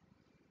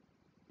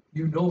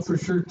 You know for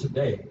sure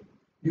today.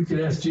 You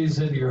can ask Jesus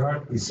into your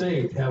heart to be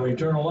saved, have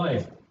eternal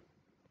life,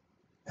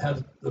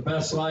 have the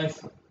best life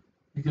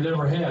you could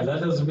ever have.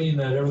 That doesn't mean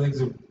that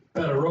everything's a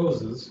bed of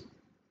roses,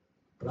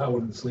 but I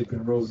wouldn't sleep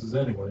in roses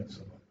anyway.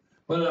 So.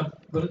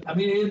 But I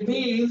mean, it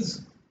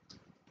means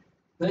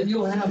that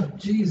you'll have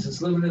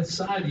Jesus living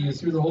inside of you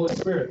through the Holy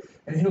Spirit,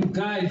 and He'll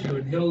guide you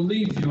and He'll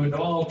lead you into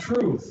all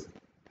truth,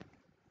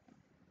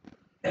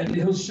 and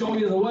He'll show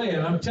you the way.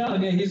 And I'm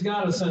telling you, He's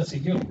got a sense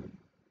of humor.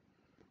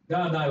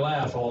 God and I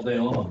laugh all day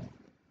long.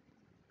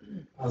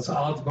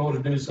 I'll go to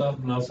do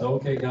something, and I'll say,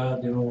 "Okay,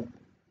 God, you know,"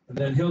 and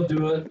then He'll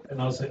do it,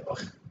 and I'll say,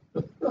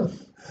 "Oh,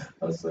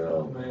 I'll say,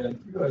 oh man,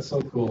 you are so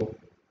cool.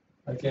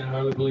 I can't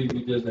hardly believe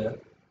you did that."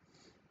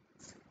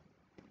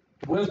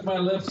 With my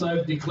lips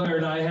I've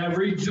declared, I have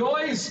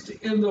rejoiced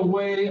in the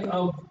way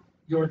of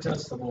your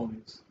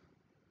testimonies,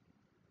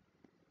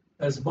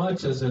 as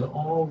much as in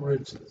all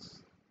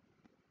riches.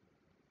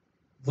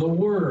 The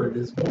word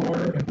is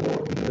more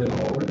important than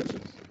all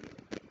riches.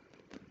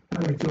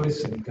 I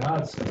rejoice in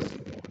God's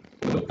testimony,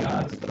 what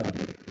God's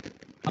done,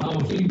 how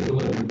He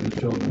delivered the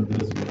children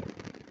of Israel,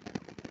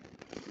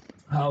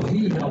 how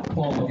He helped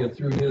Paul get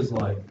through his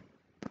life,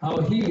 how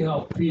He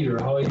helped Peter,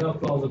 how He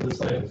helped all the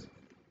disciples.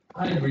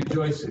 I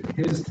rejoice in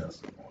His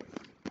testimony.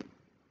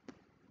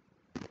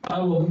 I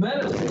will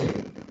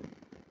meditate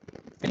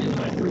in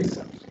my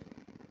precepts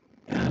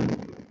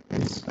and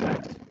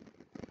respect.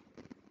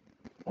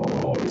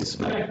 Oh,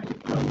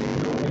 respect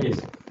unto your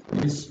ways.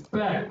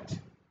 Respect.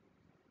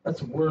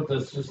 That's a word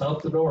that's just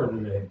out the door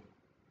today.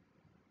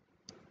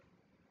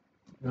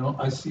 You know,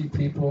 I see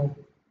people,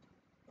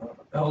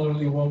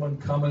 elderly woman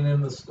coming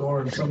in the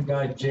store and some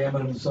guy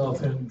jamming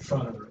himself in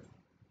front of her.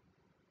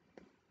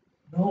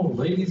 No,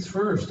 ladies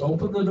first.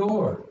 Open the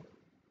door.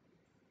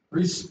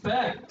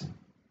 Respect.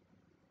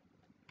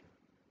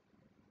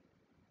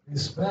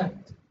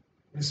 Respect.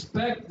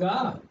 Respect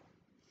God.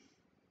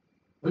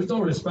 There's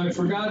no respect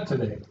for God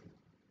today.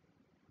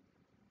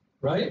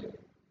 Right?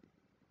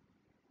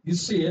 You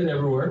see it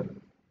everywhere.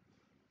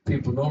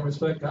 People don't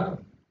respect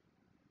God.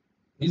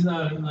 He's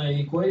not in the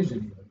equation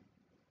even.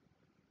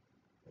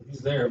 He's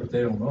there, but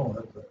they don't know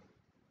it.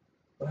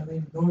 But I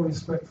mean, no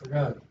respect for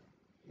God.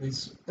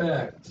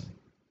 Respect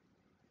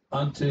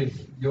unto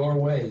your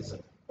ways.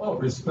 Oh,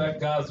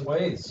 respect God's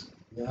ways.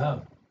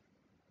 Yeah.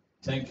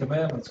 10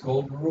 Commandments,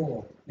 golden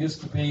rule.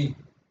 Used to be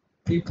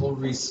people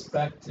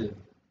respected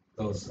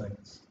those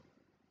things.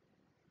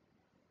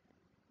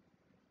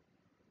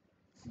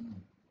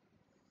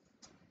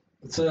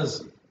 It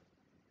says,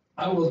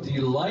 I will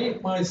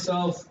delight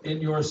myself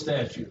in your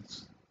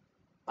statutes.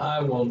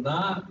 I will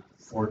not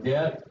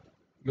forget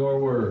your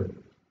word.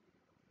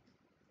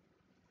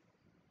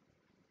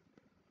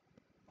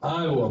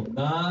 I will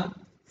not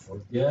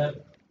forget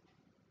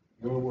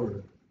your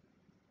word.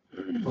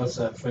 Bless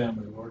that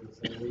family, Lord, as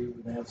they leave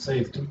and have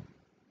safety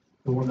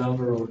going down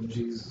the road in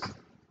Jesus.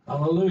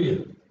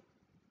 Hallelujah.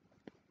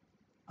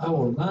 I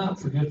will not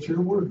forget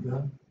your word,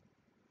 God.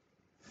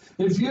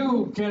 If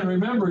you can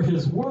remember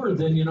His word,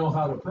 then you know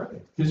how to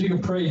pray. Because you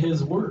can pray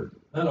His word.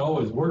 That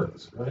always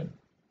works, right?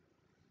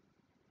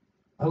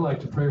 I like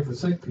to pray for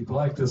sick people.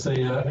 I like to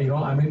say,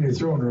 I'm in your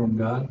throne room,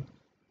 God,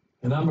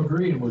 and I'm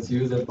agreeing with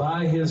you that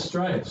by His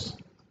stripes,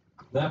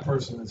 that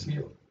person is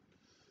healed.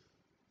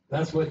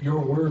 That's what your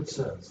word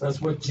says.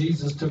 That's what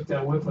Jesus took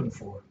that whipping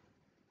for.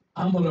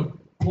 I'm going to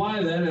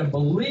apply that and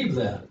believe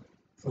that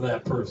for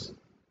that person.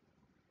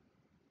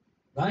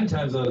 9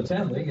 times out of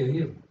 10, they get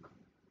healed.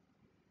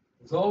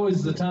 It's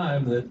always the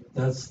time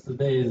that's the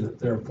day that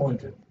they're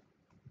appointed.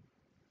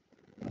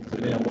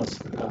 Today I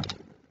must forgot.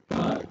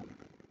 But,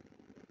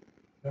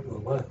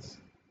 nevertheless,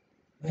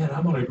 man,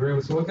 I'm going to agree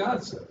with what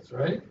God says,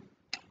 right?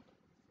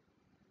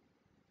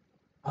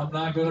 I'm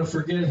not going to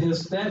forget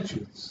His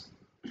statutes.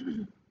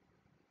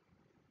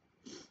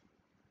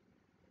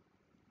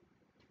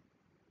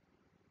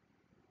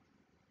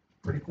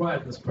 Pretty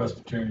quiet in this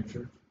Presbyterian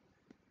church.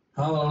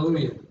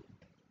 Hallelujah.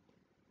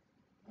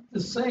 I'm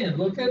just saying,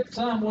 look at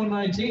Psalm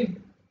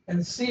 119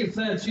 and see if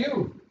that's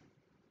you.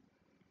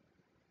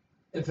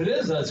 If it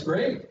is, that's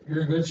great.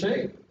 You're in good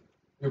shape.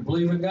 You're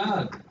believing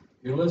God.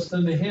 You're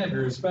listening to Him.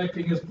 You're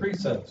respecting His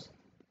precepts.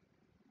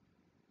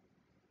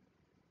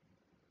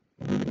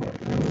 I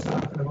was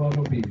talking about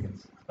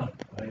obedience. I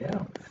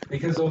am.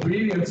 Because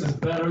obedience is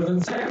better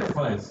than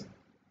sacrifice.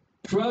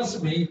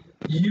 Trust me,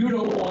 you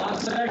don't want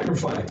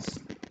sacrifice.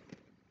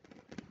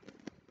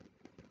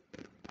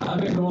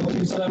 I've been going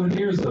through 7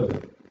 years of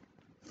it.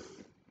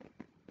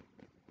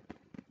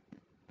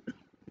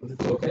 But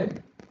it's okay.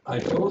 I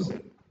chose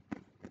it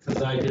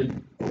because I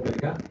didn't obey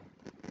God.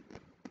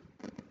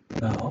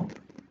 Now,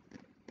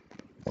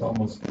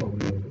 almost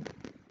totally of it.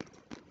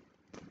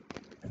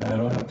 And I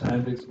don't have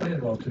time to explain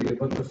it all to you,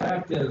 but the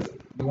fact is,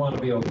 you want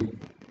to be obedient.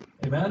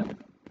 Amen?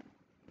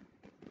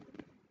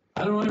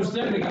 I don't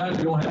understand it, God.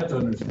 You don't have to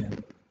understand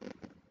it.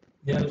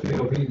 You have to be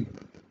obedient.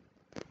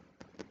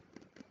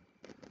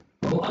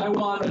 Well, I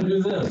want to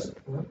do this.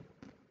 Well,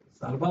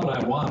 it's not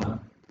about I want to.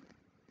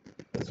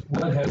 It's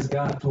what has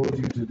God told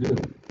you to do.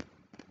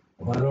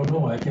 Well, I don't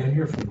know. I can't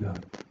hear from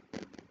God.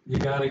 You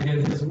got to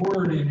get His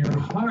word in your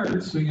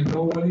heart so you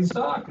know when He's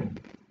talking.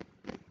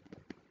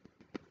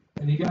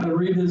 And you got to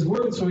read His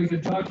word so He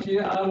can talk to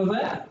you out of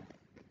that.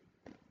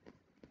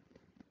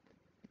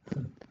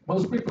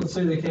 Most people that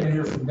say they can't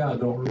hear from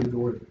God don't read the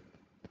word.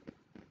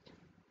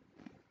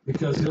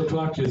 Because He'll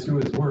talk to you through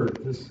His word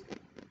just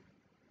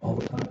all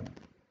the time.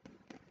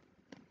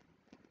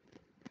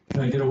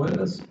 Can I get a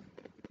witness?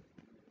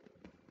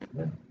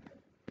 Yeah.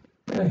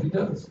 Yeah, He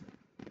does.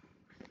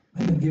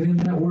 Man, get in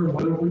that word.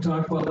 What did we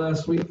talk about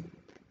last week?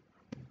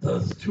 The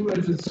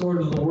two-edged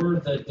sword of the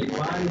word that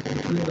divides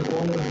between the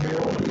bone and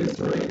marrow and gets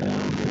right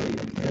down to the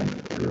intent.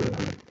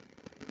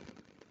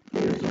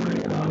 Gets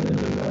right down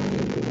into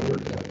the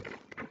word.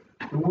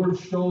 The word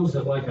shows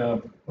it like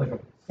a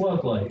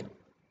floodlight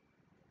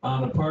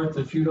on a part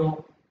that you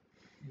don't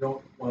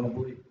want to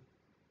believe.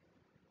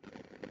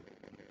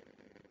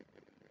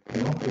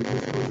 You know, it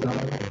just goes down.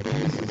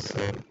 Jesus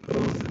said,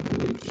 "Those that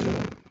believe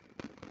shall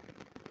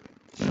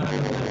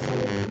shine that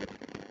light."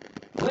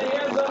 Lay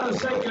hands on the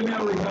sick and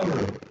they'll recover.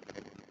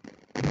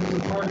 There's a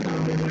part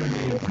down in there,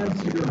 the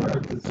intensity of your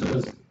heart that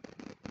says,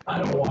 "I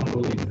don't want to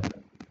believe that.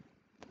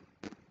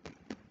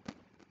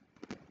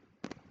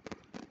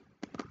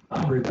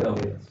 I'm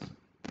rebellious.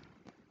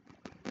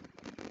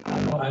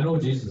 I know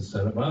Jesus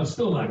said it, but I'm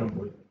still not going to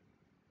believe it."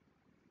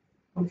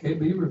 Okay,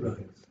 be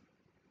rebellious.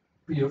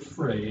 Be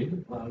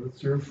afraid. A lot of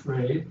us are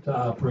afraid to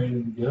operate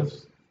in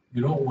gifts.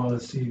 You don't want to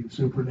see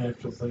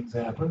supernatural things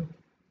happen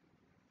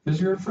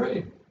because you're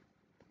afraid.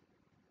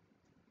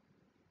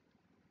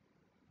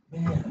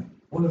 Man,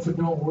 what if it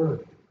don't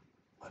work?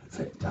 What if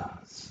it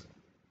does?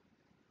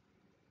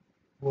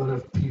 What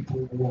if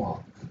people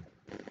walk?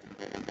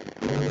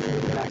 What if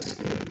they're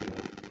backsliding?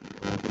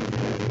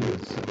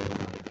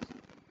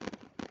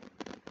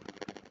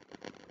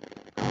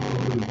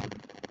 Hallelujah.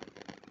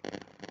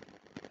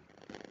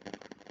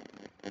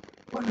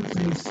 What if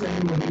they say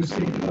when you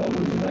say, "Oh,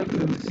 would you like to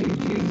see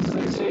Jesus?"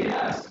 They say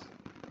yes.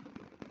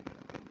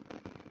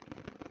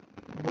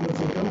 What if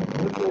they don't?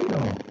 What if they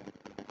don't?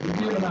 You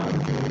give an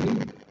opportunity.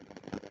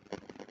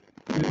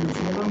 You can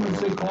phone them and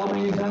say, "Call me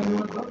anytime you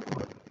want to talk to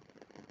it."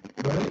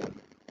 Right?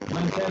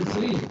 Plant that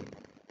seed.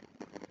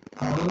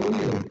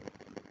 Hallelujah.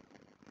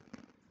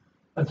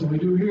 That's what we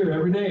do here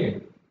every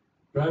day.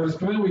 Drivers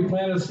come in, we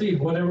plant a seed.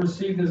 Whatever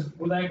seed is,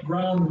 that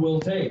ground will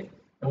take.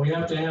 And we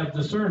have to have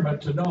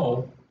discernment to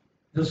know.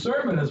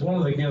 Discernment is one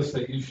of the gifts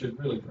that you should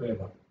really pray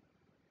about.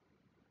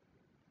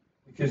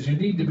 Because you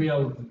need to be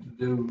able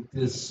to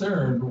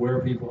discern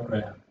where people are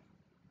at.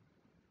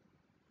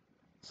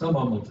 Some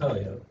of them will tell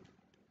you.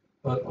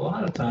 But a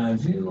lot of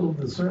times you need a little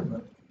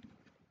discernment.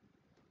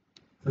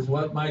 Because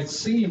what might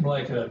seem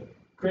like a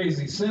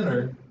crazy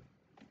sinner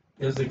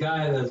is the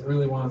guy that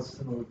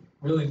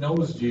really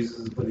knows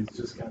Jesus, but he's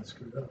just kind of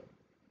screwed up.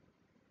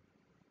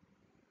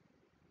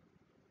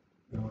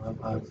 You know,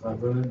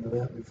 I've run into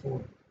that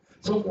before.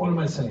 So what am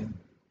I saying?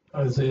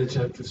 Isaiah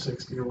chapter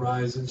 60,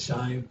 "Arise and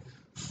shine,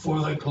 for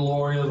the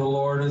glory of the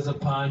Lord is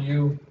upon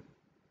you."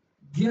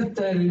 Get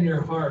that in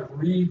your heart.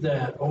 Read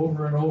that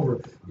over and over.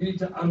 You need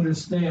to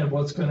understand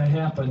what's going to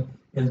happen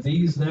in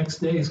these next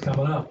days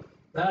coming up.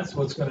 That's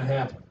what's going to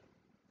happen.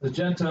 The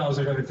Gentiles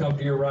are going to come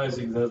to your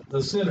rising.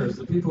 The sinners,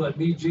 the people that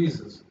need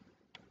Jesus,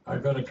 are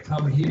going to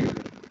come here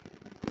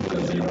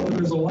because they know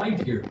there's a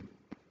light here.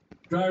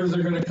 Drivers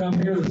are going to come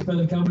here that's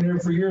been coming here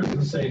for years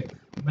and say,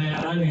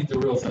 "Man, I need the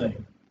real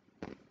thing.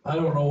 I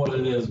don't know what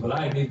it is, but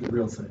I need the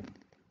real thing."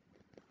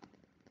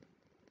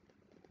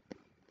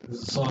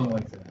 There's a song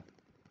like that.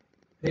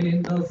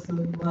 Ain't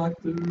nothing like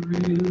the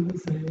real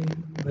thing,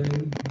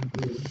 baby.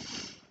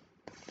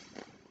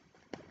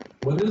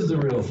 What is the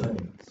real thing?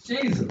 It's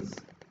Jesus.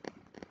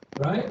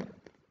 Right?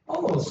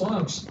 All those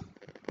songs,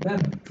 men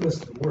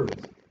twist the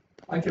words.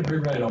 I can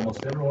rewrite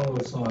almost every one of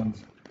those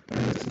songs, and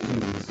it's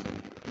Jesus.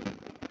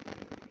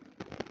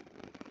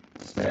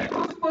 Take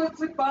those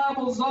books and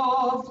Bibles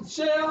off the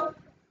shelf.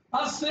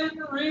 I sit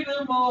and read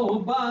them all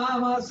by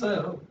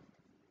myself.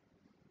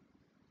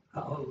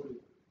 Hallelujah.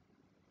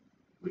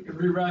 We can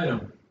rewrite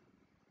them.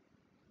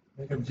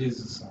 Make them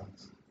Jesus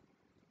songs.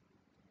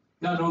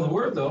 You gotta know the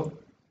word, though.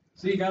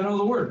 See, you gotta know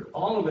the word.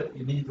 All of it,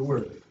 you need the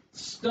word.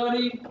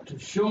 Study to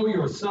show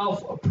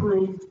yourself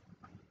approved,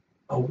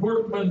 a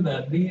workman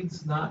that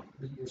needs not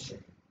be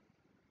ashamed.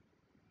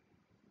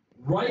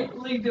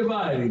 Rightly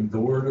dividing the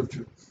word of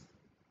truth.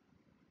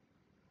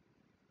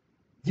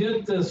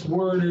 Get this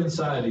word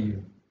inside of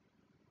you.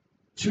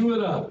 Chew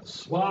it up.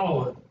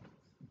 Swallow it.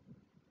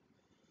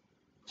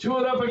 Chew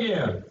it up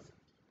again.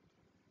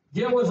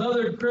 Get with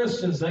other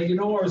Christians that you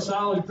know are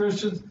solid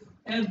Christians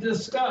and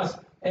discuss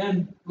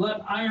and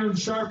let iron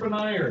sharpen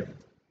iron.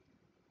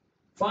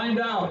 Find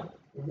out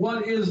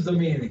what is the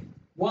meaning.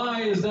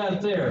 Why is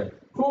that there?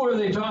 Who are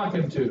they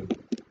talking to?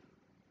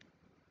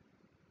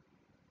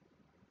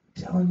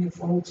 I'm telling you,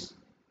 folks,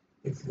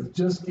 if you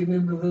just get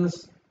into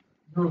this,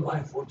 your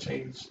life will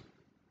change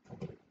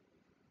completely.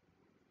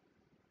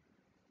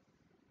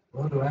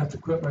 Well, do I have to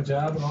quit my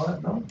job and all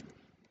that? No.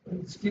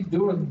 Just keep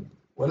doing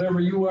whatever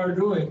you are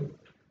doing.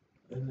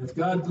 And if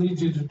God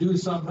leads you to do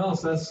something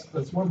else,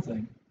 that's one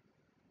thing.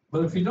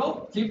 But if you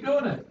don't, keep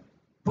doing it.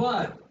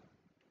 But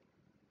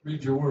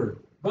read your word.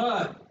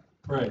 But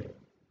pray.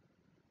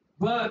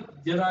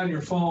 But get on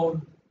your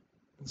phone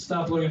and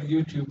stop looking at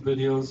YouTube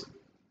videos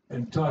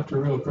and talk to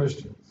real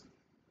Christians.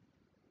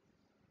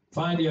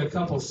 Find you a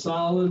couple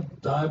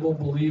solid,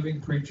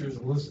 Bible-believing preachers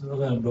and listen to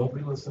them. Don't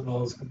be listening to all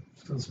this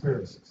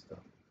conspiracy stuff.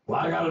 Well,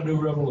 I got a new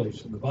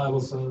revelation. The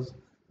Bible says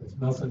there's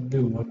nothing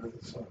new under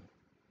the sun.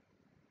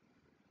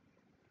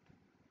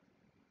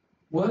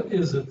 What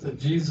is it that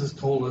Jesus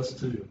told us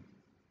to do?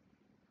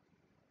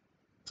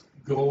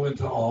 Go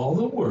into all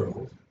the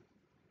world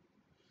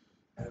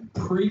and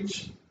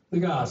preach the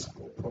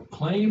gospel,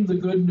 proclaim the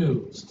good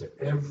news to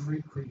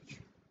every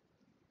creature.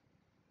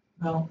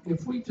 Now,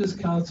 if we just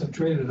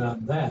concentrated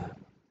on that,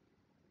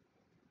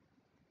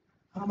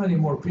 how many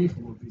more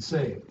people would be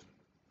saved?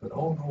 But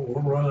oh no,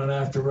 we're running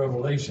after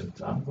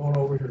revelations. I'm going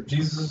over here.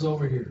 Jesus is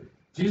over here.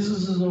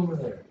 Jesus is over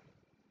there.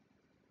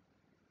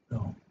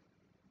 No.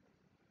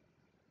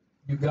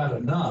 You got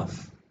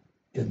enough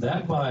in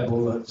that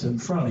Bible that's in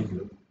front of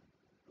you.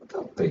 Look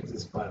how big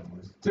this Bible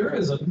is. There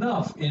is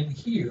enough in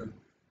here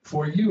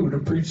for you to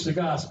preach the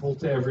gospel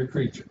to every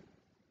creature.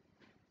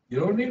 You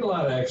don't need a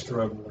lot of extra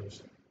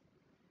revelation.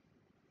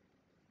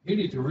 You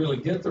need to really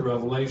get the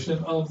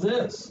revelation of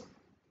this.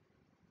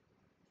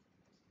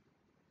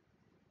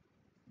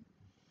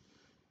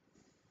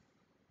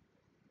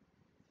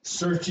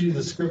 Search ye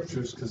the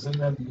scriptures, because in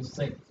them you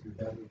think you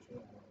have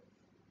eternal life.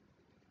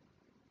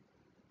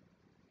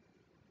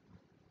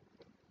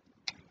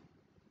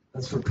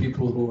 That's for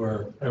people who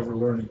are ever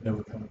learning,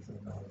 never coming to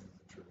the knowledge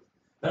of the truth.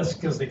 That's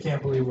because they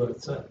can't believe what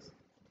it says.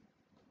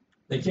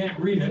 They can't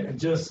read it and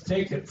just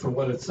take it for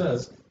what it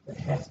says. They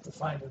have to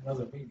find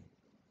another meaning.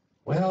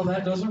 Well,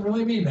 that doesn't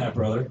really mean that,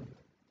 brother.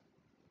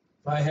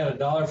 If I had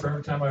 $1 for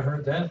every time I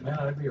heard that, man,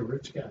 I'd be a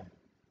rich guy.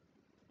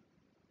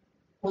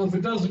 Well, if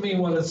it doesn't mean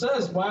what it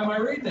says, why am I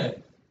reading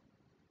it?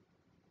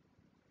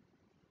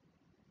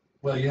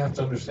 Well, you have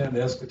to understand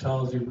the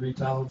eschatology,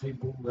 retology,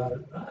 boom, got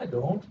it. I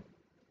don't.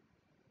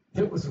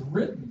 It was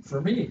written for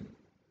me.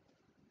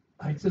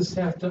 I just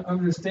have to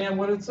understand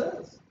what it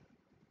says.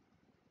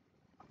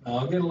 Now,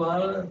 I'll get a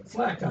lot of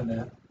flack on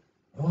that.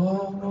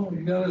 Oh, no,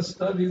 you got to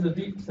study the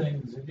deep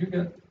things. And you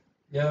got,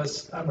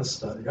 yes, I'm a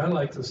studier. I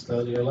like to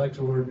study. I like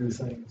to learn new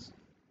things.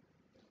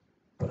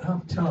 But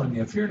I'm telling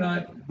you, if you're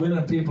not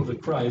winning people to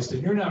Christ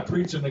and you're not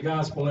preaching the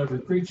gospel to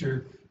every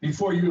creature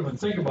before you even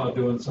think about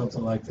doing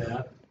something like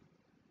that,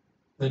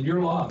 then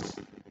you're lost.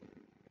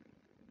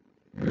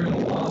 You're in a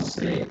lost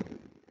state.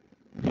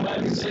 You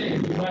might be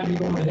saved, you might be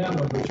going to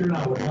heaven, but you're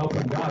not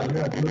helping God.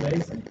 You're not doing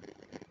anything.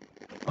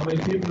 How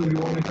many people do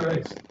you want to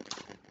Christ?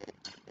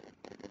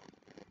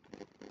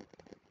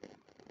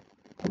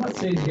 I'm not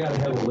saying you got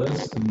to have a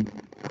list and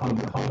how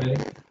many.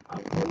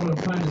 What I'm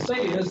trying to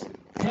say is,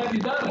 have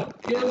you done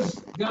it? Is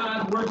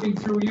God working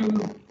through you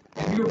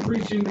and you're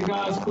preaching the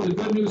gospel? The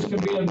good news can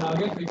be a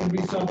nugget. It can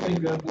be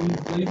something that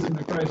leads them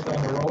to Christ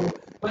on the road.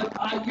 But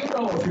you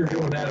know if you're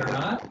doing that or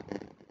not.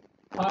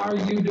 Are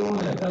you doing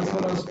it? That's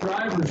what us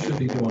drivers should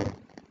be doing.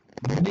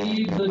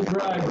 Need the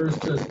drivers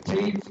to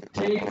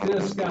take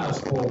this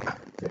gospel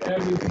to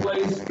every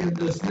place in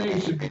this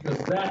nation, because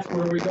that's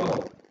where we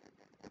go.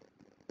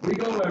 We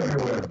go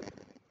everywhere.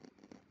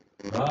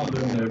 I've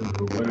been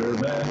everywhere,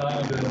 man,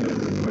 I've been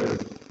everywhere.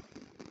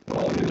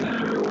 Well, if you've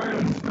been everywhere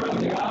and spread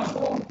the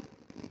gospel,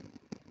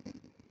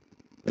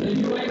 then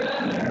you ain't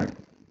been there.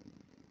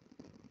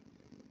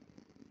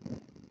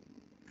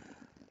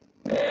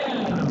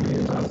 Man, I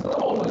mean,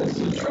 it's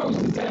the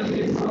truth. It's got to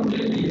be from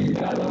you. You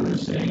got to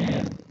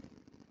understand.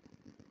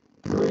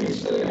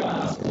 Preach the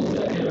gospel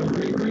to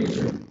every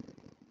creature.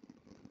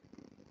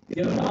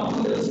 Get enough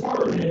of this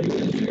word in you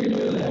that you can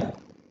do that.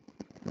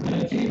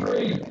 And keep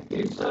reading,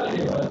 keep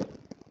studying it.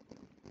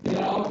 Get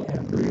out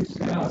and preach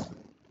the gospel.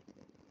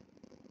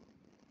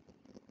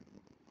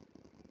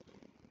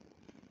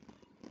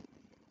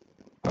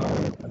 All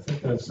right, I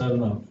think I've said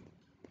enough.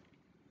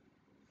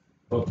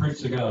 But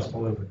preach the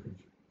gospel every creature.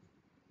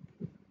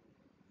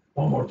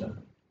 One more time.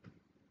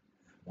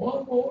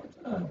 One more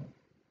time.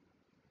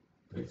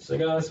 Preach the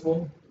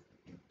gospel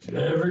to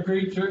every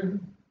creature.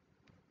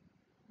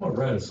 I'm going to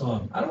write a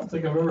song. I don't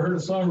think I've ever heard a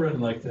song written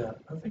like that.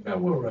 I think I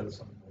will write a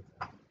song like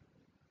that.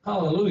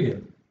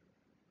 Hallelujah.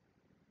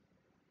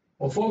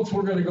 Well, folks,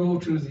 we're going to go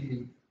to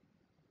the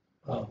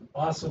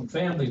awesome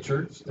family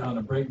church down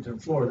in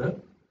Bradenton, Florida.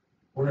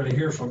 We're going to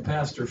hear from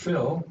Pastor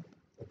Phil,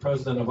 the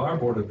president of our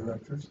board of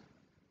directors,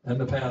 and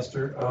the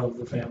pastor of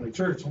the family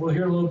church. We'll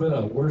hear a little bit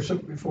of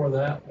worship before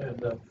that,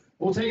 and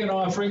we'll take an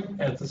offering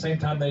at the same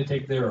time they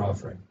take their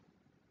offering.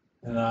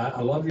 And I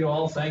love you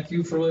all. Thank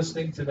you for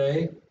listening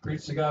today.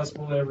 Preach the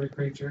gospel to every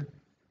creature.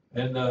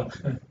 And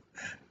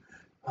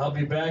I'll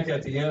be back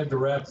at the end to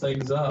wrap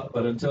things up.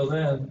 But until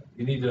then,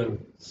 you need to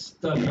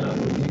study up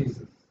with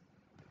Jesus.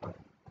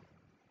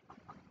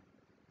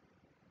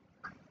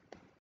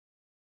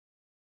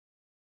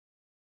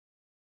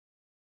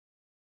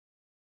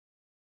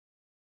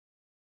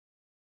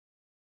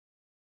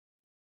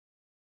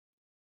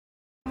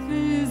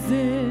 Is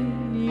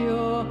in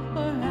your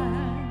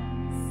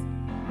hands,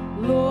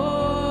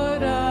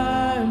 Lord,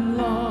 I'm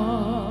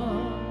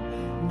longing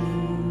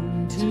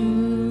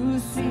to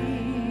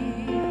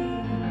see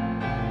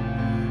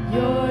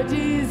your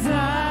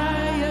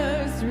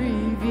desires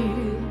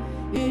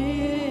revealed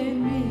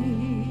in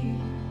me.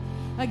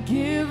 I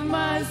give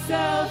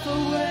myself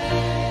away.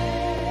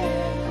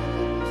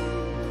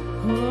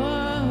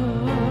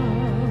 Oh,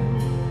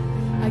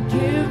 I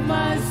give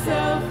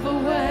myself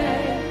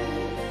away.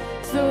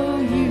 So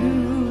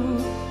you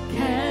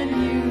can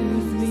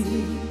use me.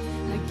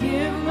 I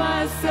give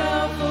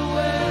myself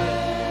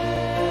away.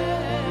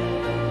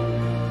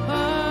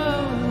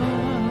 Oh,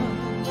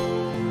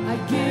 I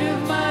give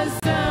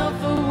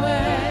myself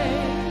away.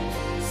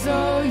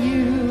 So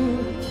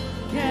you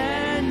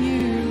can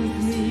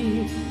use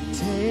me.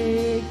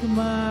 Take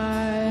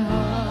my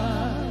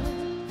heart,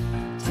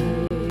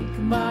 take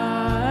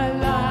my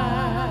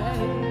life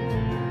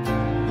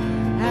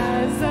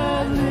as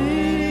a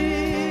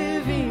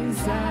living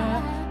sacrifice.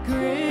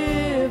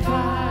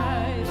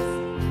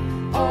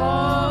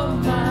 All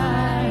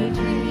my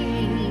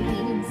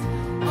dreams,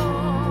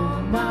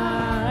 all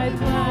my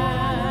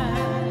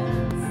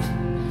plans,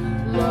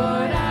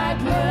 Lord, I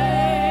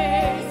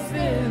place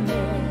them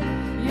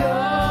in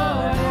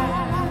your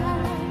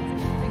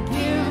hands. I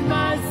give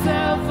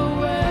myself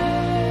away.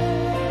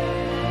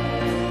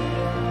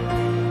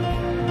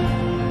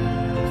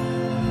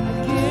 I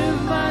give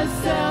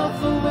myself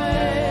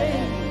away.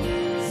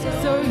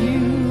 So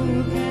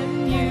you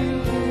can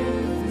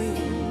use me.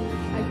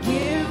 I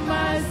give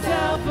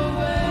myself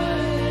away.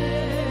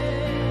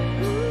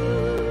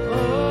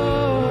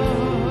 Oh,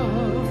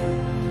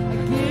 I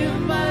give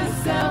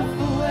myself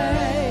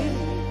away.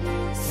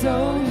 So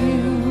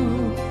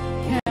you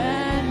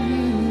can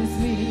use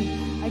me.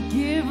 I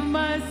give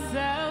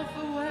myself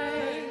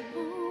away.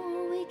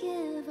 Oh, we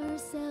give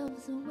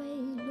ourselves away,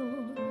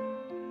 Lord.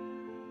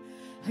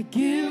 I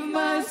give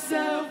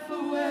myself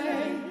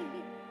away.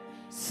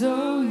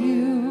 So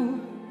you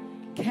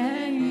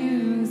can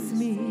use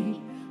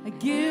me. I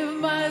give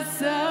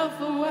myself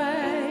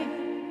away.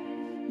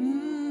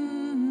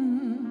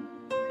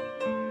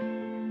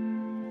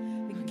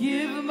 I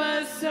give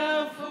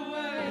myself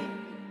away.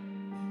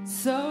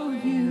 So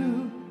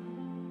you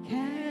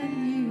can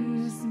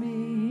use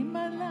me.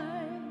 My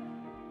life.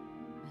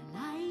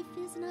 My life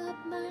is not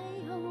my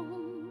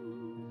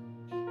own.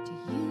 To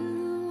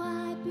you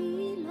I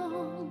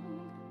belong.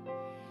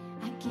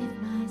 I give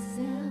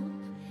myself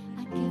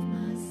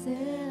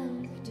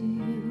to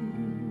you.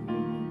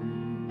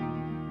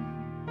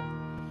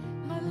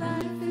 My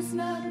life is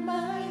not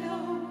my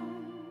own.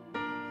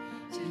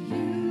 To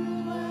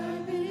you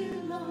I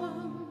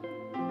belong.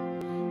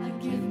 I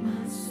give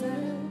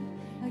myself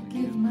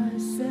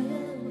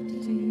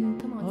to you.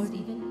 Come on,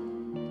 Stephen.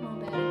 Come on,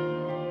 baby.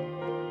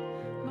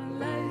 My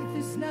life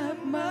is not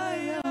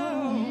my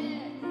own.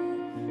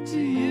 To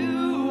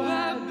you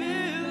I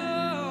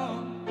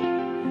belong.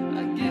 I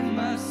give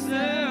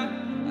myself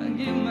to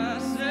you.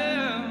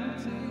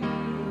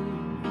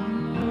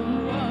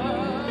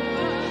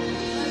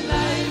 My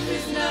life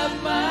is not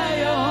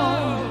my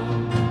own.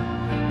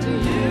 To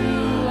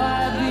you I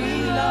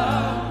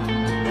belong.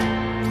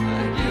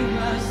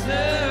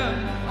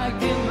 I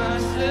give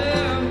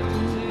myself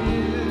to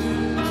you.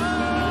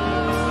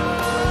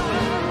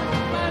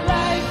 My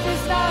life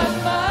is not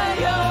my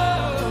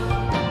own.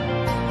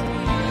 To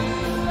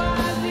you I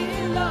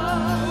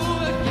belong.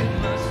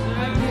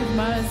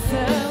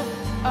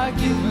 I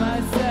give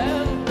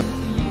myself to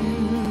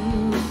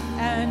you.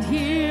 And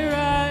here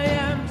I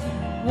am to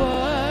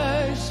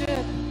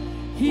worship.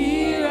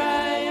 Here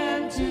I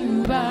am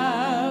to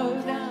bow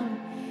down.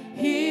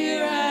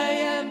 Here I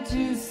am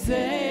to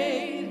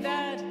say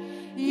that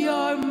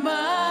you're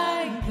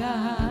my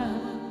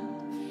God.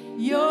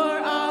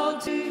 You're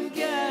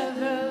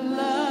altogether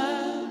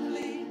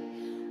lovely,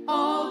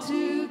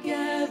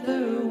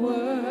 altogether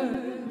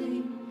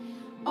worthy,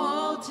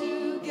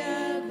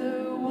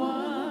 altogether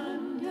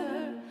wonderful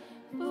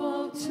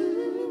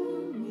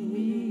to me.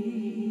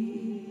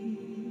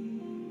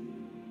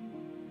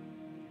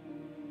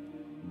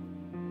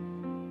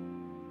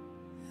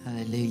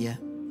 Hallelujah.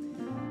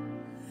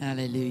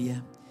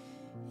 Hallelujah.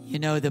 You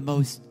know, the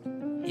most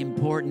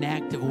important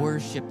act of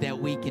worship that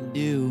we can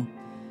do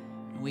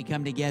when we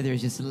come together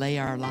is just lay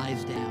our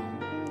lives down.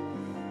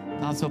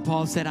 Apostle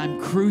Paul said, I'm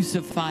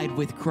crucified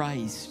with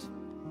Christ.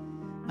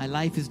 My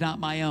life is not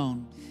my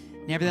own.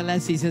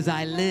 Nevertheless, he says,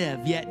 I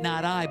live, yet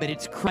not I, but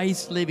it's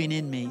Christ living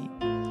in me.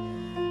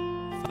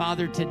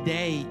 Father,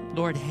 today,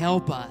 Lord,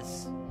 help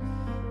us.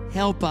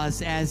 Help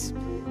us as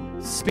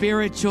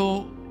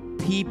spiritual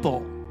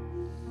people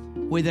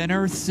with an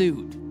earth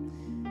suit.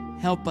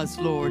 Help us,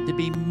 Lord, to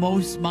be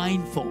most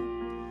mindful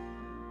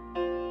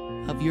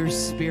of your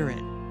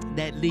Spirit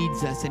that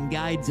leads us and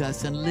guides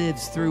us and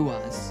lives through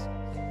us.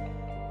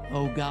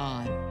 Oh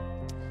God,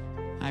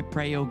 I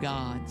pray, oh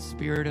God,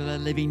 Spirit of the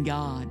living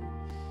God,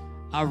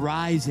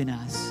 arise in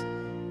us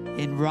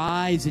and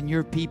rise in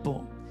your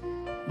people.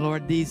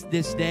 Lord,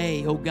 this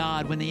day, oh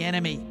God, when the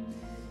enemy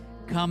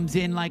comes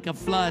in like a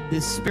flood,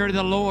 the Spirit of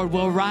the Lord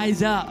will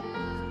rise up,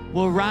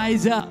 will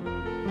rise up,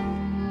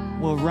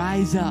 will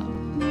rise up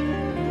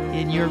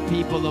in your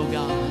people, oh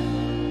God.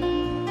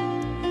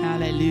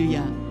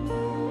 Hallelujah.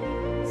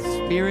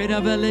 Spirit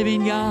of the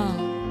living God,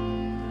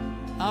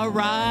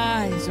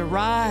 arise,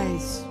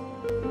 arise,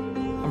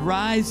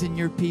 arise in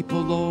your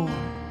people, Lord.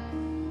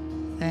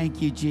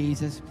 Thank you,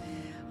 Jesus.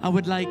 I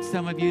would like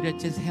some of you to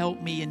just help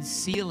me in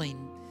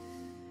sealing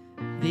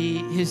the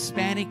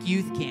Hispanic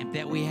youth camp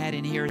that we had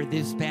in here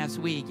this past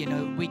week. You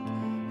know,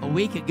 a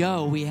week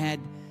ago, we had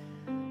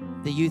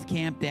the youth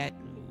camp that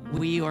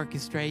we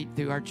orchestrate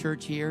through our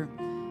church here,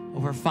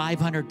 over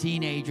 500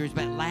 teenagers.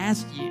 But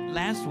last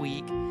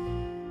week,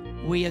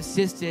 we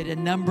assisted a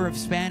number of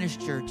Spanish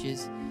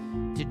churches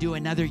to do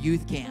another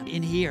youth camp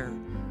in here.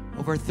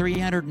 Over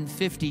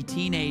 350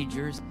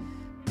 teenagers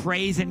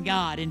praising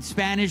God in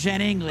Spanish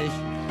and English,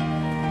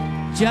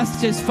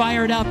 just as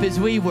fired up as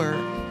we were.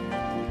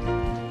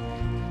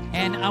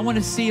 And I want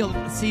to seal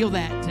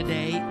that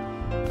today.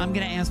 I'm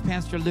going to ask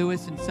Pastor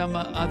Lewis and some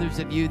others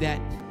of you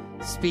that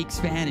speak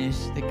Spanish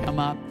to come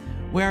up.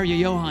 Where are you,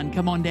 Johan?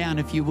 Come on down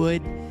if you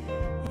would.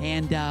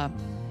 And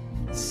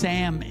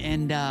Sam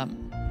and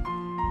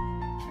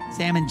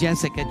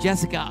Jessica.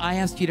 Jessica, I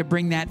asked you to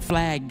bring that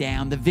flag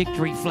down, the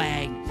victory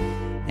flag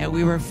that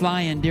we were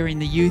flying during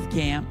the youth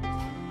camp.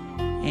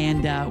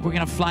 And we're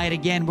going to fly it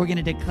again. We're going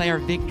to declare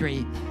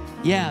victory.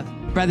 Yeah,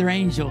 Brother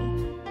Angel.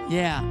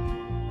 Yeah,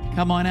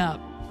 come on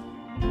up.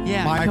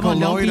 Yeah, Michael, come on,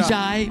 don't be Loida,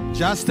 shy.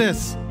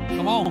 Justice,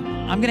 come on.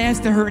 I'm going to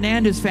ask the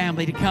Hernandez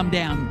family to come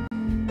down,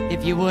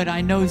 if you would.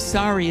 I know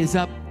Sari is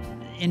up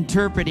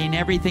interpreting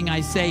everything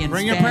I say in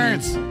Bring Spanish. your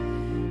parents.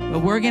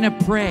 But we're going to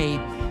pray.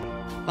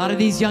 A lot of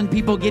these young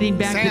people getting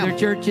back to their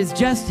churches.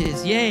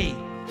 Justice, yay.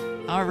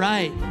 All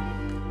right.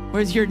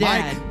 Where's your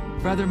dad?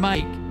 Mike. Brother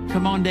Mike,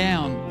 come on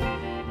down.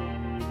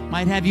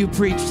 Might have you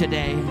preach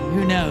today.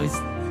 Who knows?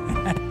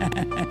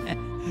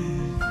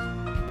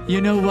 You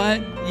know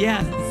what?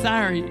 Yeah,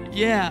 sorry.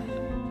 Yeah.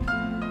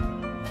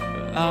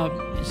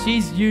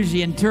 She's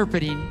usually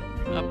interpreting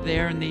up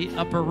there in the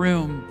upper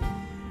room.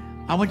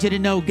 I want you to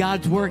know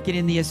God's working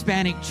in the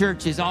Hispanic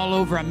churches all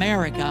over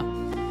America.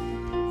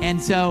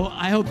 And so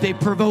I hope they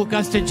provoke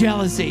us to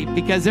jealousy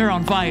because they're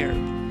on fire.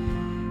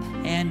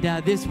 And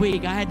this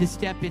week I had to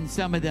step in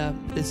some of the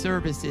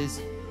services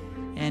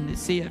and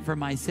see it for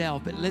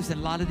myself. But listen,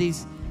 a lot of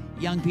these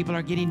young people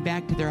are getting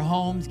back to their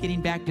homes,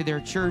 getting back to their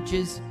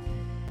churches.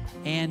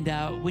 And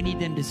we need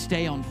them to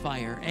stay on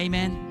fire.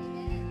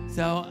 Amen?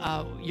 So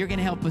you're going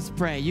to help us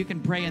pray. You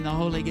can pray in the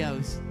Holy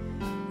Ghost.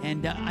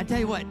 And I tell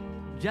you what,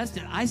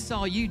 Justin, I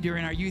saw you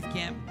during our youth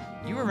camp.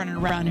 You were running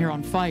around here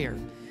on fire.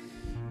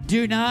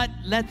 Do not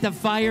let the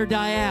fire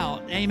die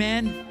out.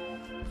 Amen?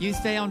 You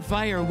stay on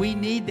fire. We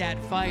need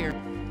that fire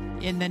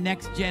in the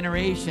next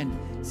generation.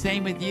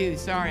 Same with you.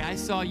 Sorry, I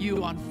saw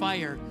you on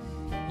fire.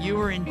 You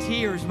were in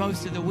tears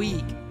most of the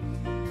week,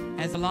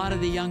 as a lot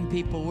of the young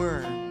people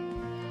were.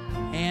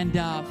 And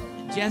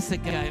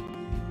Jessica,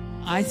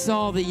 I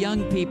saw the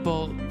young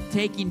people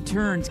taking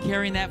turns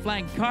carrying that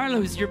flag.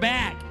 Carlos, you're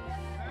back.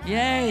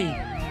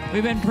 Yay.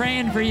 We've been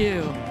praying for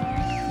you.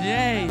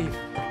 Yay.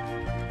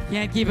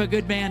 Can't keep a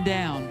good man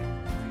down.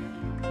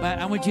 But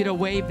I want you to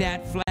wave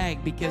that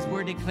flag because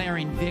we're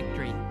declaring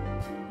victory.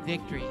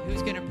 Victory.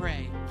 Who's going to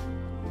pray?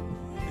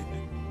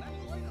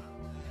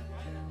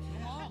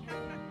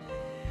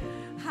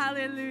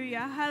 Hallelujah.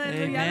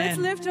 Hallelujah. Amen. Let's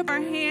lift up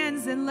our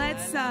hands and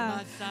let's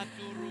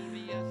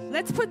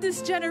put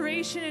this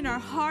generation in our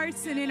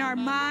hearts and in our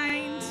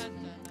mind.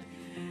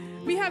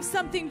 We have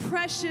something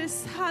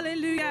precious,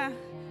 hallelujah,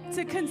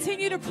 to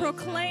continue to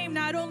proclaim,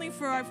 not only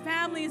for our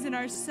families and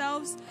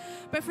ourselves,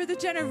 but for the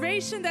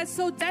generation that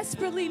so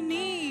desperately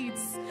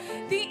needs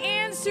the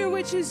answer,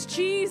 which is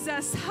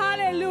Jesus.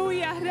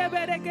 Hallelujah.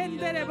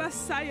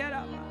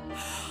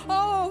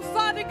 Oh,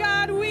 Father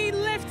God, we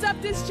lift up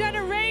this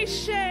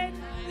generation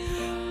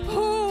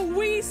who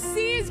we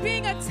see is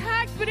being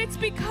attacked, but it's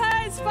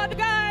because, Father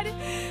God,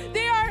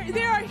 they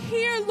are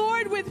here,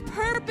 Lord, with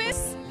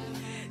purpose.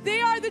 They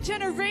are the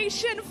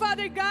generation,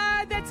 Father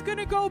God, that's going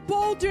to go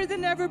bolder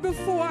than ever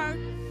before.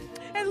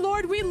 And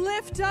Lord, we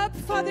lift up,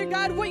 Father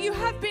God, what you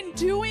have been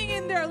doing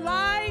in their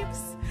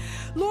lives.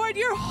 Lord,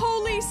 your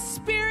Holy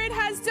Spirit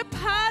has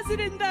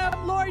deposited in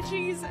them, Lord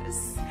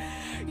Jesus.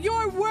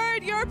 Your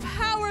word, your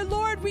power,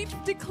 Lord, we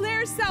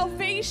declare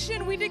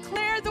salvation. We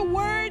declare the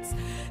words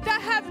that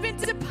have been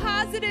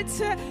deposited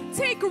to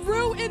take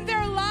root in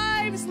their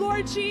lives,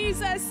 Lord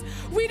Jesus.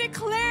 We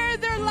declare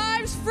their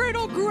lives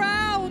fertile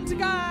ground,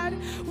 God.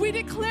 We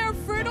declare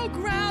fertile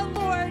ground,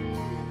 Lord.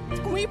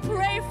 We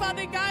pray,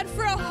 Father God,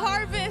 for a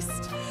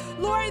harvest,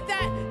 Lord,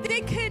 that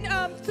they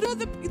can,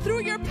 through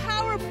your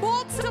power,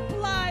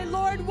 multiply,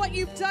 Lord, what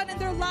you've done in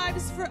their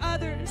lives for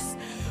others.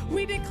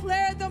 We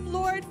declare them,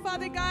 Lord,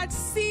 Father God,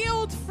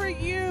 sealed for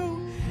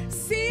you,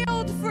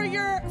 sealed for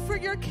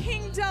your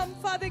kingdom,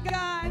 Father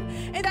God,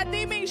 and that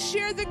they may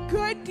share the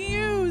good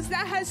news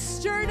that has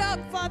stirred up,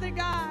 Father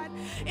God,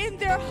 in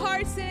their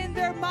hearts and in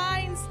their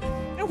minds.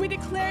 And we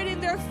declare it in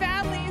their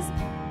families.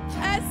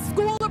 As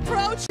school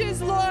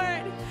approaches,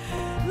 Lord,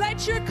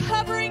 let your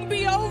covering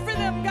be over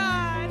them,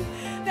 God,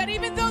 that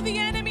even though the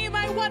enemy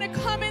might want to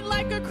come in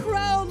like a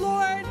crow,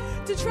 Lord,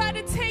 to try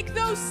to take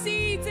those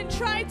seeds and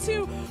try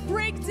to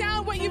break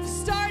down what you've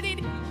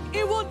started,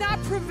 it will not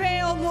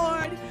prevail,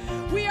 Lord.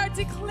 We are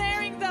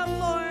declaring them,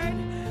 Lord,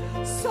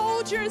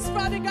 soldiers,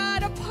 Father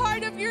God, a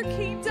part of your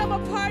kingdom, a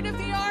part of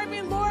the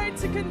army, Lord,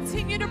 to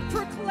continue to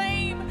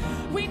proclaim.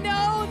 We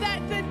know that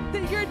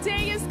your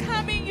day is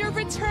coming, your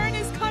return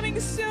is coming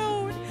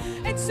soon.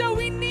 And so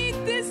we need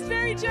this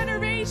very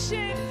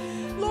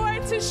generation,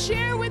 Lord, to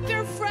share with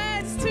their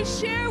friends, to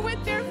share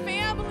with their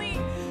family,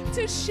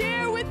 to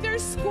share with their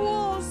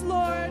schools,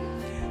 Lord.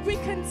 We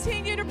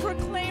continue to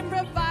proclaim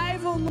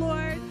revival,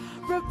 Lord.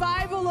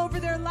 Revival over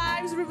their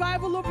lives,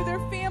 revival over their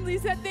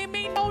families, that they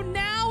may know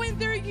now in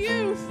their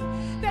youth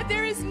that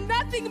there is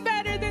nothing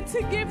better than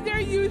to give their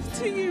youth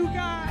to you,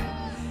 God.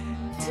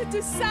 To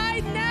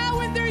decide now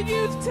in their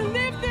youth to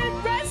live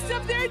the rest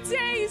of their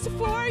days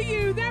for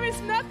you. There is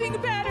nothing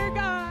better,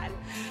 God.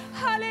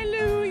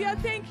 Hallelujah.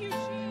 Thank you,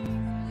 Jesus.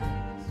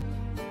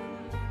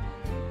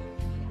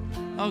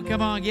 Oh,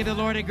 come on, give the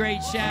Lord a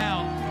great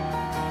shout.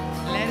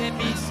 Let it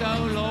be so,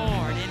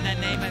 Lord, in the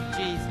name of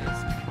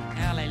Jesus.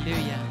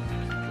 Hallelujah.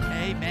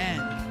 Amen.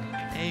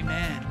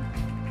 Amen.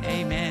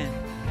 Amen.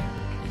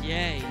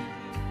 Yay.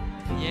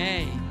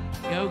 Yay.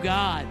 Go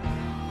God.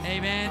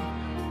 Amen.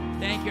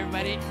 Thank you,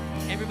 everybody.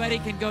 Everybody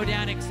can go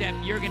down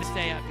except you're going to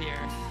stay up here.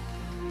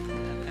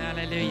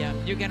 Hallelujah.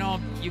 You can all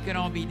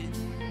be.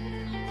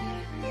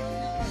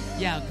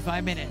 Yeah,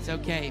 5 minutes.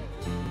 Okay.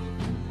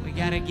 We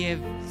got to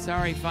give,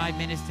 5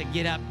 minutes to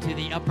get up to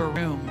the upper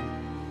room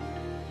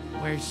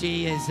where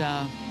she is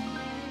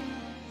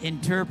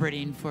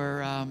interpreting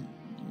for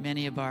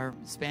many of our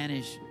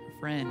Spanish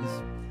friends.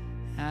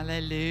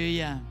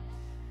 Hallelujah.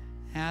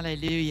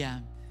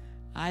 Hallelujah.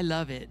 I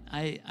love it.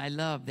 I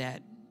love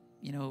that,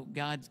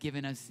 God's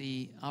given us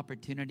the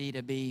opportunity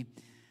to be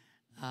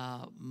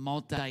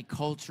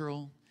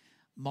multicultural,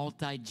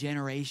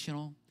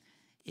 multi-generational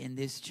in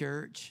this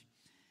church,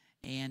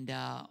 and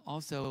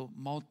also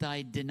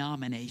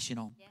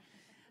multi-denominational. Yeah.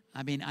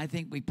 I mean, I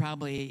think we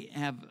probably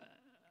have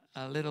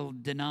a little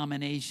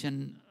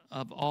denomination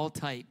of all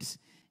types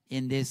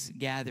in this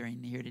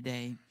gathering here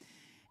today.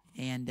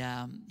 And,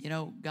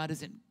 God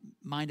doesn't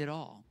mind at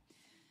all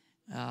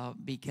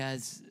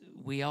because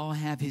we all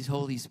have his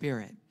Holy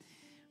Spirit.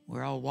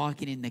 We're all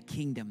walking in the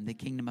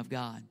kingdom of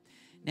God.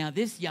 Now,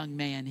 this young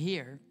man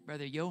here,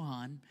 Brother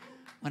Johan,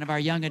 one of our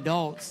young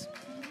adults,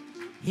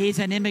 he's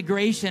an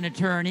immigration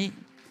attorney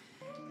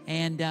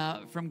and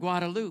from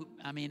Guadeloupe.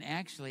 I mean,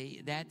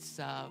 actually, that's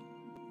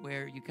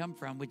where you come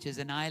from, which is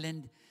an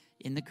island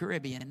in the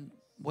Caribbean,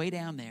 way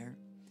down there,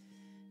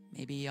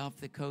 maybe off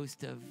the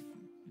coast of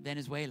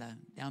Venezuela.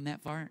 Down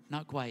that far?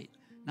 Not quite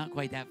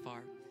that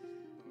far.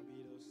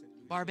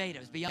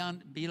 Barbados,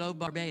 below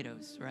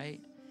Barbados,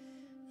 right?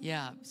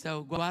 Yeah,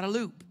 so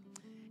Guadeloupe,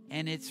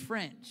 and it's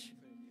French,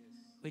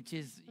 which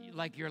is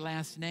like your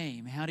last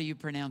name. How do you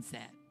pronounce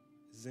that?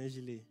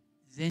 Zingeli.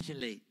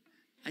 Zingeli.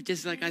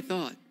 Just like I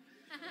thought.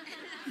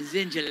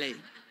 Zingeli.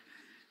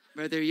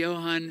 Brother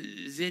Johan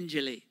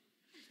Zingeli.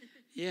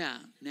 Yeah,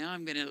 now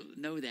I'm going to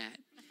know that.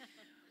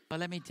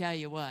 But let me tell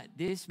you what,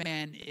 this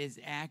man is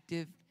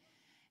active,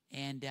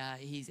 and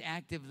he's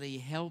actively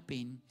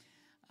helping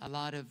a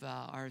lot of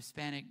our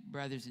Hispanic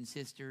brothers and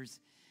sisters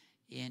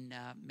in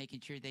making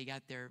sure they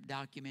got their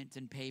documents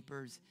and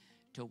papers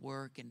to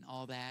work and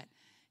all that.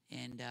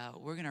 And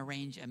we're going to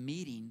arrange a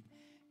meeting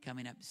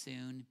coming up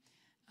soon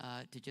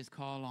to just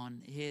call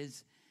on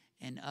his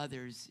and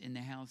others in the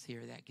house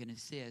here that can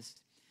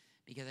assist,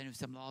 because I know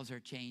some laws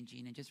are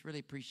changing, and just really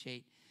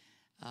appreciate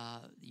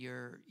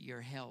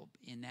your help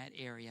in that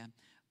area.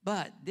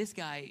 But this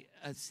guy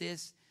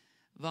assists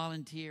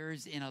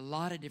volunteers in a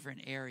lot of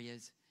different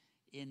areas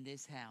in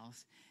this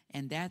house,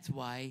 and that's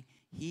why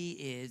he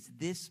is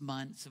this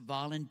month's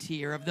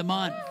Volunteer of the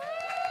Month.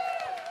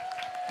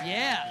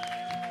 Yeah.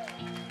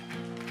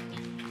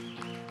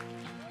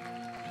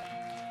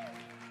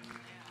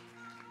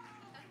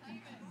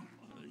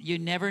 You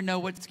never know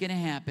what's going to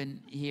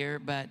happen here,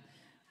 but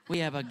we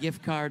have a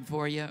gift card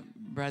for you,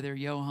 Brother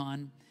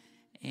Johan,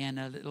 and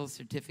a little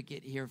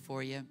certificate here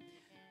for you.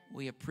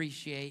 We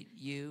appreciate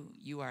you.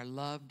 You are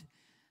loved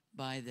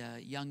by the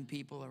young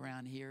people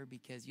around here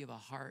because you have a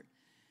heart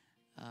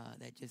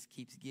that just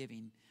keeps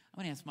giving. I'm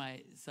going to ask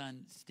my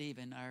son,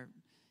 Stephen, our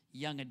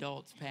young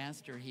adults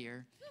pastor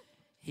here.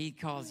 He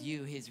calls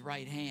you his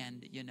right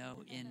hand, in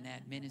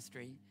that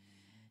ministry.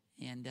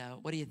 And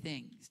what do you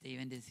think,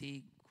 Stephen? Does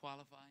he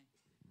qualify?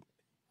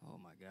 Oh,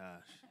 my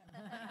gosh.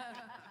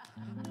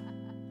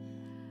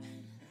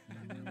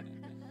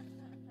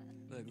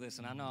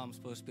 Listen, I know I'm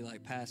supposed to be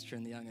like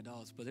pastoring the young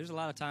adults, but there's a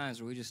lot of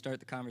times where we just start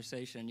the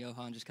conversation and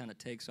Johan just kind of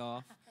takes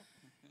off,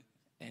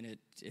 and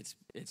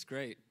it's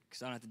great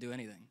because I don't have to do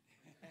anything.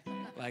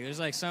 Like,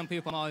 there's like some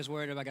people I'm always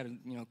worried about, I got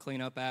to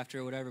clean up after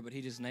or whatever, but he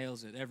just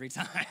nails it every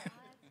time.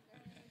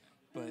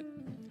 But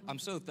I'm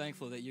so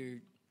thankful that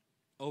you're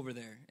over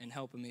there and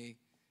helping me,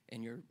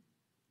 and you're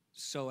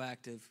so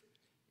active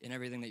in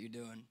everything that you're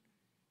doing.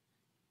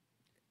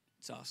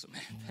 It's awesome,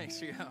 man. Thanks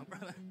for your help,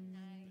 brother.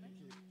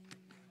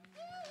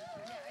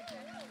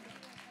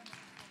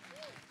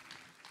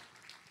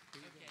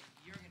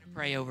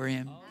 Pray over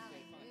him.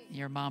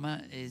 Your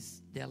mama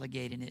is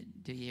delegating it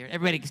to you.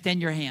 Everybody extend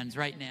your hands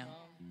right now.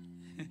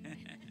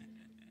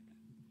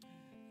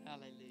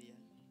 Hallelujah.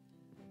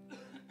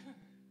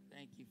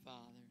 Thank you, Father.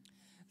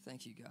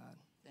 Thank you, God.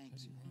 Thank you,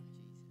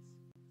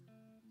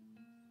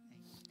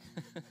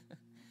 Jesus.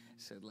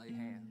 Said lay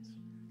hands.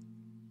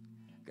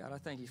 God, I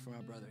thank you for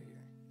my brother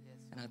here.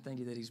 And I thank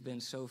you that he's been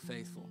so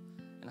faithful.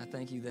 And I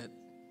thank you that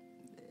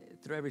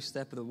through every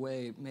step of the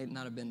way, it may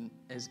not have been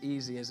as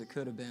easy as it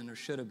could have been or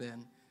should have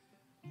been,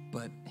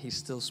 but he's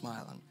still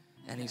smiling,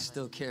 and he's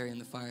still carrying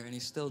the fire, and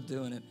he's still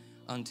doing it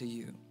unto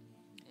you.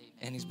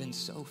 And he's been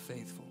so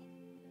faithful.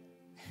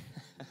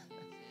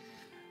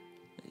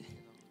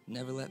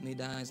 Never let me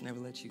down, he's never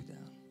let you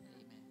down.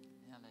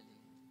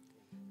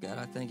 God,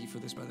 I thank you for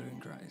this brother in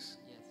Christ.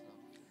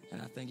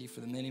 And I thank you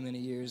for the many, many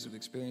years of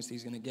experience that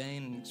he's going to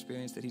gain and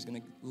experience that he's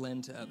going to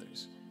lend to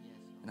others.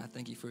 And I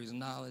thank you for his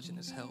knowledge and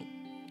his help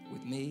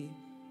with me,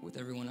 with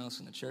everyone else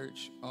in the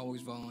church,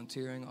 always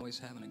volunteering, always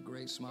having a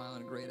great smile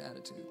and a great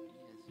attitude.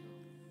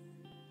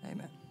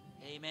 Amen.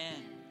 Amen.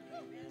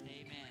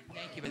 Amen.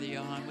 Thank you, Brother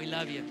Johan. We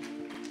love you.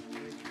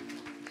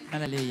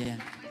 Hallelujah.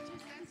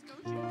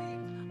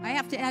 I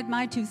have to add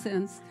my 2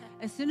 cents.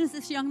 As soon as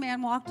this young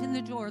man walked in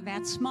the door,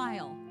 that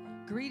smile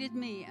greeted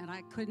me, and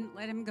I couldn't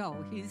let him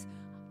go. He's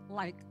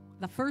like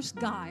the first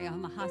guy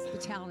on the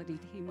hospitality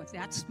team with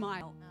that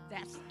smile.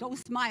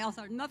 Those smiles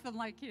are nothing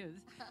like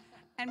his.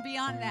 And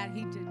beyond that,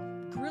 he did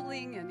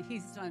grilling, and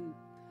he's done,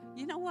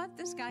 you know what?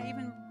 This guy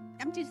even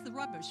empties the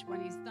rubbish when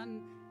he's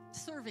done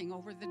serving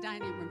over the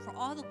dining room for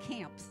all the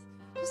camps.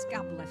 Just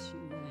God bless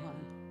you, Johan.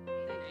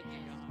 Thank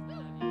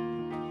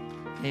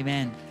you.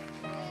 Amen.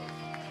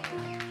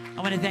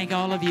 I want to thank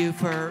all of you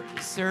for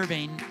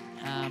serving.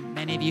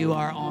 Many of you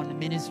are on the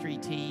ministry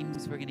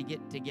teams. We're going to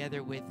get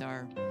together with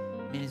our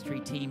ministry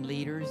team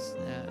leaders,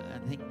 I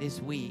think this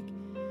week,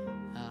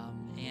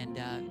 and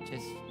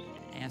just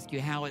ask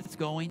you how it's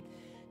going.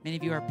 Many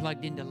of you are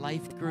plugged into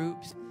life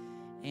groups,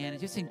 and I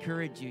just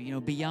encourage you,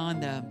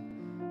 beyond the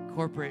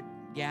corporate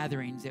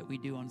gatherings that we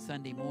do on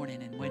Sunday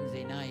morning and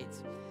Wednesday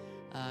nights,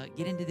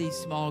 get into these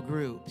small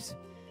groups,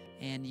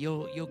 and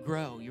you'll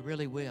grow. You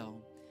really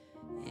will,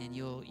 and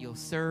you'll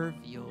serve,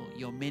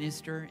 you'll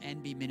minister,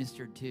 and be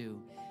ministered to.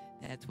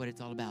 That's what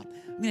it's all about.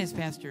 I'm going to ask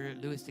Pastor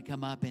Lewis to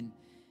come up and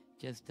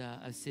just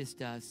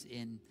assist us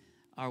in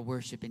our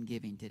worship and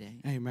giving today.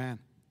 Amen.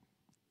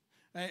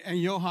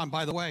 And Johan,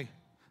 by the way,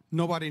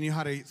 nobody knew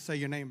how to say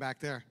your name back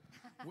there.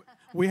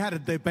 We had a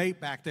debate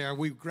back there.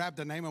 We grabbed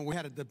the name and we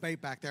had a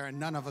debate back there, and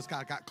none of us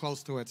got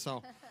close to it.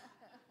 So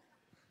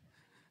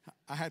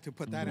I had to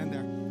put that in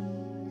there.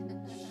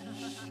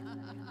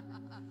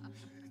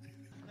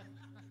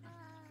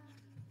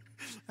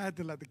 I had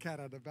to let the cat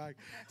out of the bag.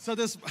 So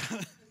this...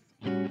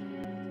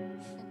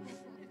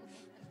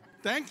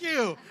 Thank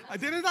you. I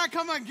didn't I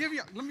come and give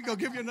you, let me go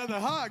give you another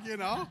hug,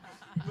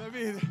 Let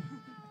me,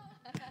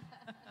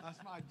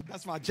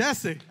 that's my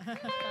Jesse.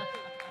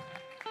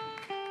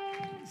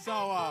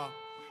 So,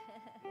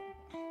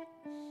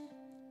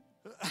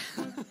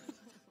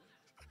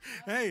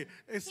 hey,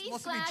 it's he's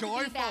supposed to be glad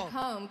joyful. To be back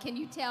home. Can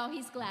you tell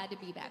he's glad to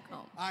be back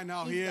home? I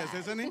know he is,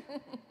 isn't he?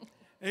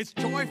 It's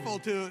joyful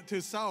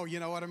to sow,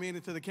 you know what I mean,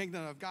 into the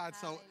kingdom of God.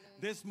 So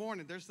this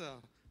morning, there's a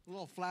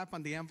little flap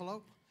on the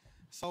envelope.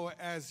 So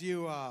as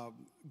you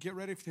get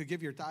ready to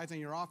give your tithes and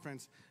your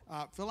offerings,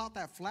 fill out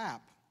that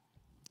flap.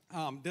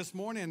 This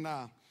morning,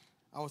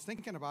 I was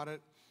thinking about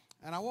it,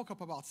 and I woke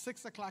up about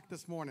 6 o'clock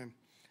this morning.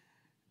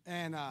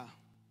 And I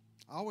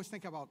always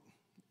think about,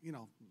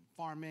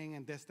 farming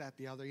and this, that,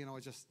 the other,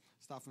 it's just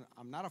stuff.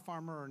 I'm not a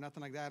farmer or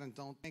nothing like that, and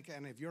don't think.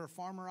 And if you're a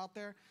farmer out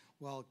there,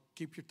 well,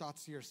 keep your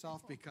thoughts to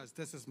yourself, because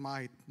this is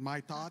my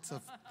thoughts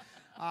of.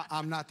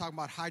 I'm not talking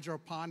about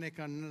hydroponic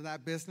and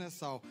that business.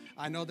 So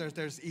I know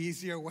there's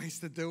easier ways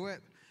to do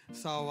it.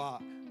 So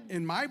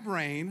in my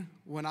brain,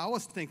 when I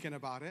was thinking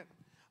about it,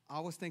 I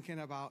was thinking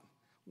about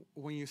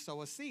when you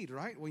sow a seed,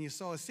 right? When you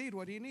sow a seed,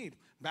 what do you need?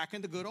 Back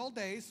in the good old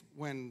days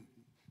when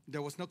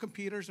there was no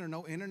computers or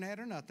no internet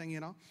or nothing,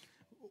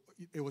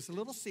 it was a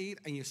little seed,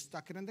 and you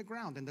stuck it in the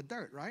ground, in the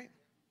dirt, right?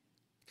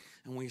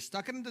 And when you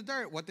stuck it in the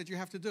dirt, what did you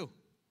have to do?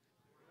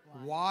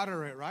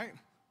 Water it, right?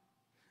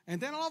 And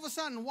then all of a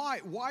sudden,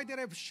 why did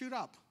it shoot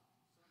up?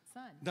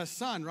 Sun. The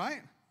sun,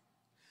 right?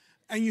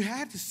 And you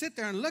had to sit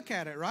there and look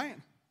at it, right?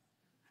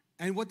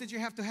 And what did you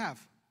have to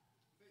have?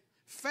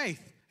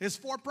 Faith. It's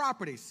 4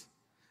 properties.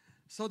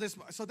 So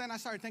then I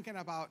started thinking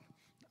about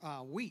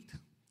wheat.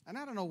 And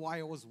I don't know why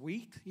it was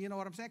wheat. You know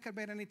what I'm saying? It could have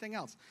been anything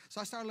else.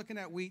 So I started looking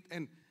at wheat,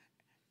 and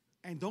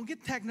don't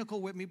get technical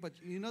with me, but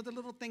you know the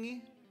little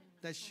thingy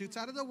that shoots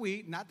out of the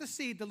wheat, not the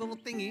seed, the little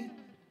thingy,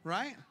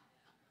 right?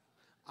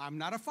 I'm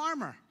not a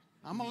farmer.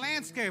 I'm a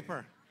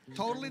landscaper.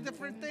 Totally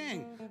different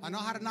thing. I know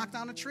how to knock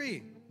down a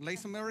tree, lay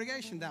some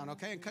irrigation down,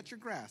 okay, and cut your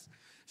grass.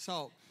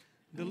 So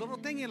the little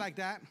thingy like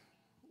that,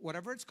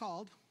 whatever it's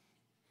called,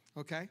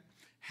 okay,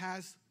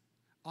 has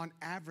on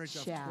average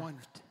of 20.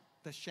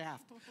 The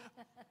shaft.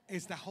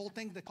 Is the whole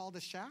thing called the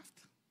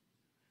shaft?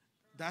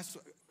 That's.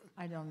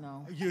 I don't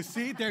know. You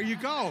see, there you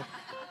go.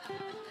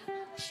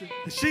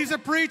 She's a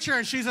preacher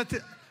and she's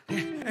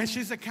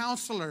a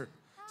counselor.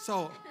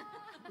 So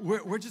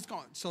we're just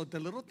going. So the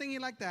little thingy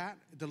like that,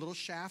 the little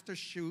shaft or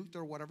shoot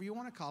or whatever you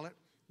want to call it,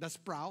 the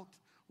sprout,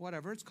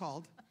 whatever it's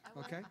called,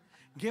 okay,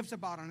 gives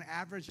about an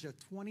average of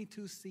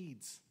 22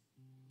 seeds.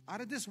 Out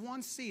of this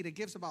one seed, it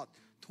gives about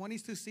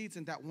 22 seeds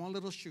in that one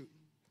little shoot.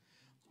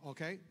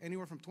 Okay,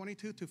 anywhere from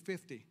 22 to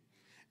 50.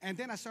 And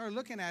then I started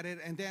looking at it,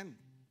 and then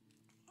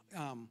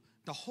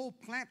the whole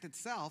plant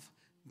itself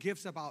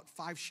gives about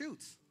 5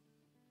 shoots.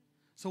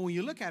 So when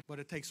you look at it, but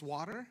it takes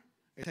water,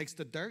 it takes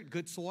the dirt,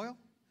 good soil,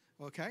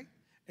 okay?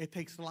 It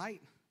takes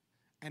light,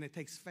 and it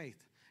takes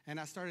faith. And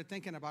I started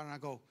thinking about it, and I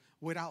go,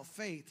 without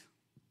faith,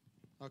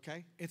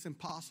 okay, it's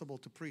impossible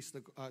to please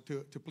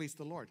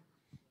the Lord.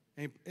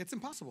 It's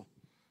impossible,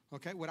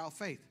 okay, without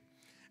faith.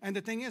 And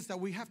the thing is that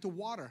we have to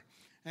water.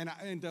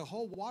 And the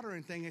whole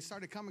watering thing, it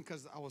started coming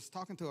because I was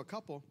talking to a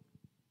couple,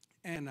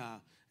 and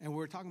we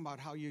were talking about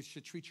how you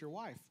should treat your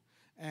wife,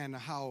 and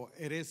how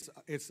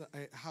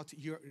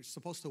you're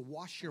supposed to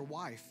wash your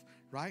wife,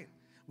 right,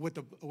 with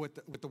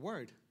the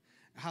word,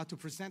 how to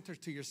present her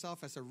to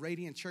yourself as a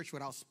radiant church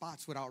without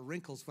spots, without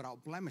wrinkles,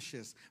 without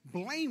blemishes,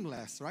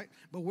 blameless, right?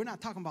 But we're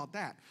not talking about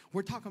that.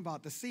 We're talking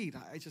about the seed.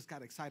 I just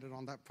got excited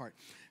on that part.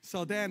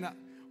 So then,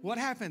 what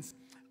happens?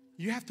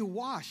 You have to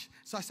wash.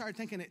 So I started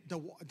thinking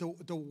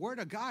the word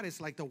of God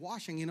is like the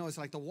washing, you know, it's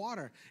like the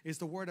water is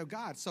the word of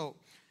God. So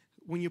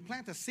when you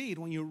plant a seed,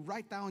 when you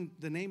write down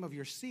the name of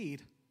your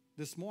seed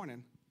this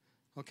morning,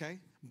 okay,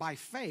 by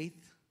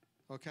faith,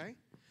 okay,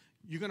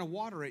 you're going to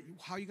water it.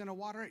 How are you going to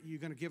water it? You're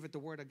going to give it the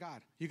word of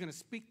God. You're going to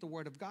speak the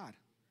word of God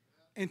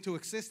into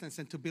existence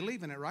and to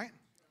believe in it, right?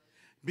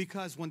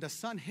 Because when the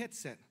sun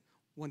hits it,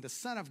 when the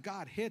Son of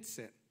God hits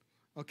it,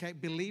 okay,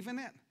 believe in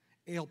it,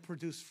 it'll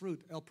produce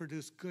fruit. It'll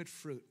produce good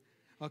fruit.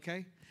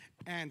 Okay?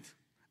 And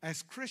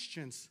as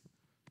Christians,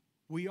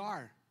 we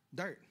are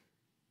dirt.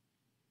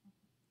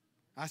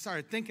 I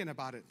started thinking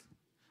about it.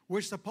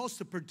 We're supposed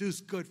to produce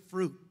good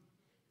fruit.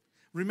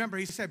 Remember,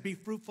 he said, be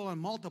fruitful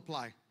and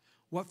multiply.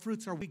 What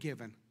fruits are we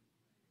given?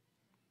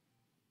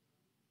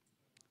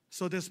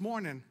 So this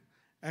morning,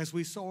 as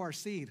we sow our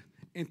seed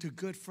into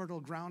good fertile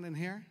ground in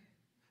here,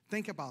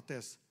 think about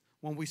this.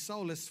 When we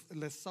sow, let's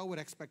sow with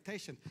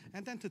expectation.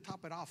 And then to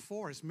top it off,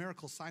 4 is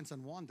miracles, signs,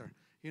 and wonder.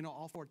 You know,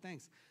 all 4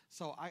 things.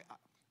 So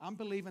I'm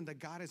believing that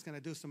God is going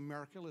to do some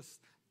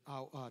miraculous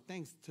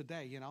things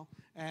today, you know,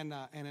 and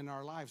in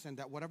our lives. And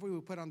that whatever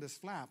we put on this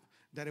flap,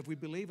 that if we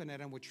believe in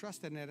it and we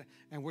trust in it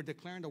and we're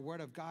declaring the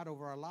word of God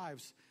over our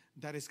lives,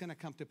 that it's going to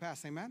come to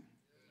pass. Amen?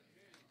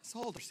 Let's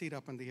hold our seat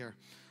up in the air.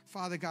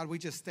 Father God, we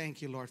just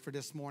thank you, Lord, for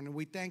this morning.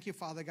 We thank you,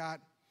 Father God,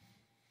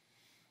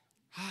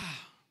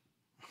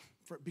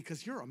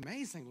 because you're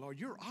amazing, Lord.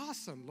 You're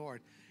awesome,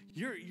 Lord.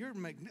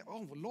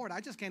 Oh, Lord,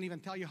 I just can't even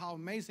tell you how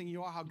amazing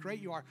you are, how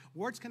great you are.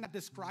 Words cannot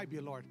describe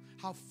you, Lord,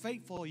 how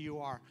faithful you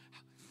are.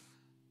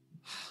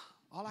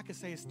 All I can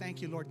say is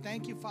thank you, Lord.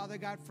 Thank you, Father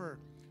God, for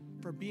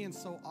being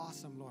so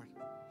awesome, Lord.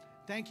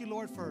 Thank you,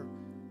 Lord, for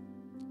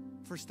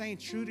staying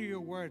true to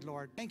your word,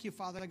 Lord. Thank you,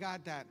 Father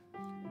God, that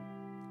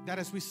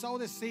as we sow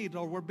this seed,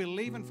 Lord, we're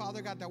believing,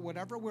 Father God, that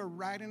whatever we're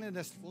writing in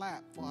this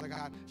flap, Father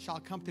God, shall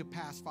come to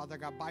pass, Father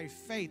God, by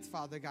faith,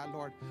 Father God,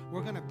 Lord.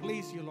 We're going to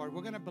please you, Lord.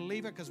 We're going to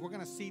believe it because we're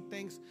going to see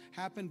things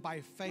happen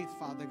by faith,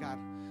 Father God.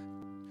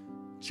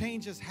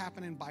 Change is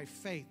happening by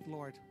faith,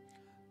 Lord.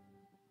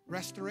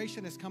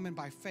 Restoration is coming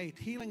by faith.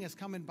 Healing is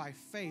coming by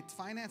faith.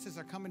 Finances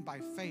are coming by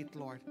faith,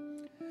 Lord.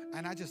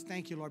 And I just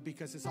thank you, Lord,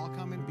 because it's all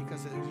coming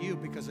because of you,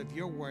 because of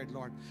your word,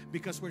 Lord,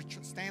 because we're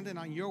standing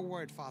on your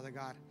word, Father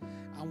God.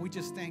 And we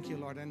just thank you,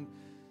 Lord. And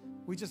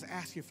we just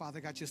ask you,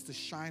 Father God, just to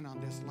shine on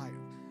this light.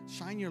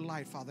 Shine your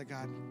light, Father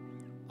God,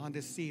 on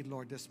this seed,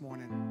 Lord, this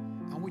morning.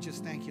 And we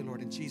just thank you,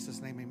 Lord. In Jesus'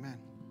 name, amen.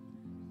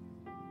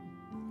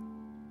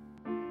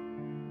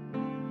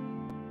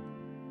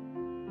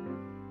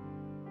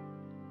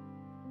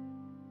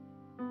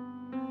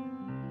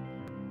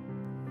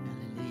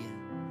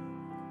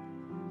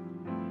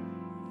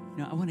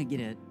 I want to get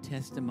a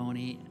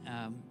testimony.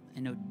 I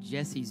know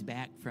Jesse's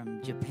back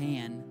from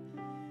Japan,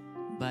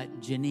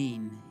 but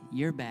Janine,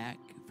 you're back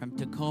from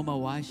Tacoma,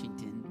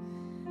 Washington,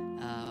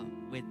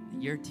 with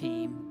your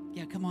team.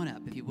 Yeah, come on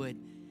up if you would.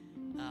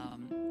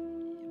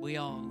 We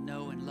all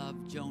know and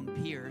love Joan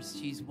Pierce.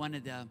 She's one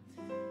of the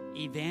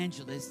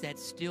evangelists that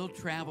still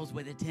travels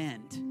with a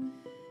tent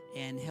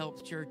and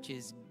helps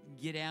churches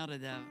get out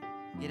of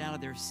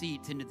their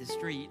seats into the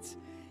streets.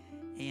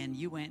 and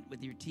you went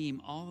with your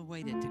team all the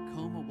way to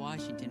Tacoma,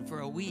 Washington for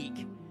a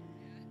week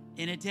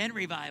in a tent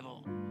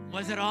revival.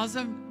 Was it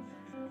awesome?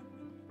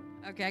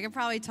 Okay, I could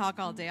probably talk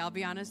all day. I'll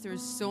be honest,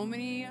 there's so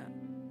many,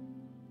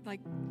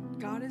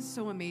 God is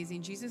so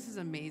amazing. Jesus is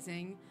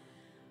amazing.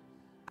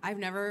 I've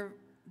never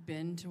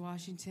been to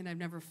Washington. I've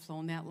never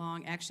flown that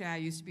long. Actually, I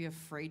used to be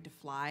afraid to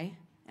fly,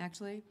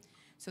 actually.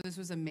 So this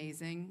was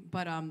amazing.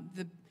 But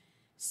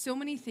so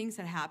many things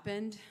that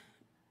happened,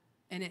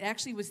 and it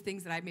actually was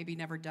things that I've maybe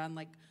never done,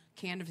 like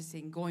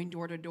canvassing, going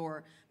door to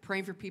door,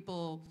 praying for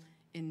people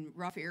in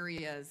rough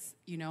areas,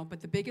 But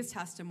the biggest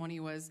testimony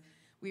was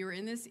we were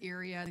in this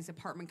area, these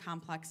apartment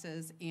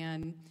complexes,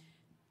 and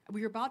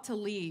we were about to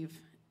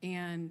leave,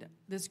 and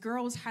this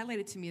girl was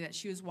highlighted to me that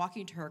she was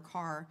walking to her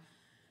car.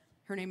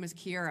 Her name was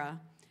Kiara,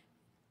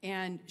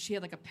 and she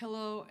had like a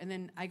pillow, and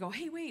then I go,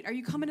 hey, wait, are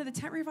you coming to the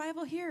tent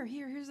revival?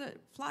 Here's a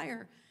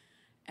flyer.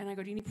 And I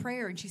go, do you need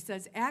prayer? And she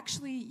says,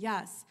 actually,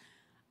 yes,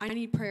 I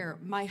need prayer.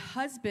 My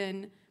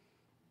husband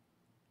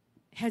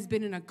has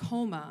been in a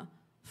coma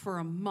for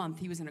a month.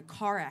 He was in a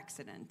car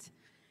accident.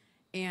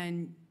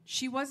 And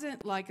she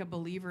wasn't like a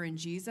believer in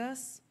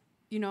Jesus,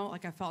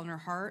 like I felt in her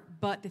heart.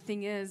 But the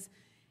thing is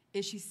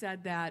she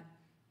said that,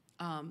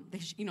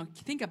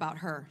 think about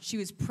her. She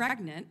was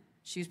pregnant.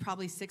 She was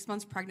probably 6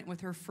 months pregnant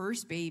with her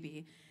first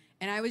baby.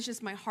 And I was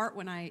just, my heart,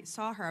 when I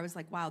saw her, I was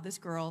like, wow, this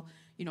girl,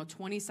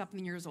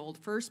 20-something years old,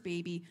 first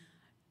baby,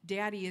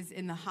 daddy is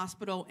in the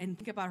hospital, and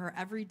think about her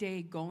every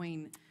day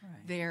going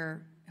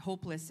there,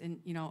 hopeless, and,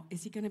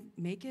 is he going to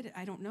make it?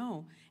 I don't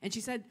know. And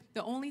she said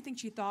the only thing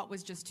she thought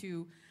was just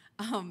to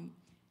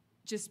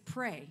just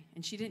pray.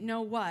 And she didn't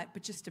know what,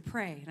 but just to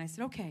pray. And I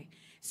said, okay.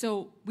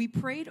 So we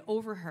prayed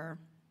over her,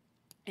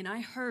 and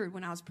I heard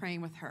when I was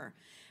praying with her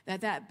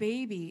that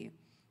baby,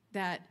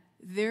 that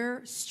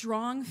their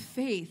strong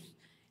faith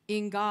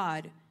in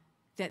God,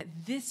 that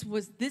this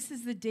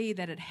is the day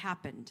that it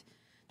happened.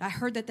 I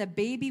heard that the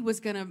baby was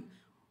going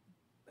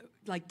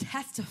to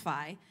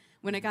testify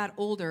when I got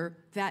older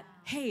that,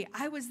 hey,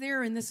 I was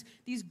there, and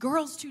these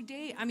girls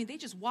today, they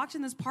just walked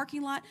in this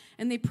parking lot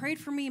and they prayed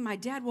for me, and my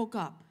dad woke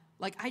up.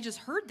 I just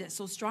heard this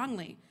so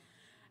strongly.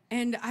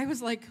 And I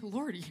was like,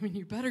 Lord,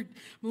 you better,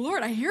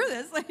 Lord, I hear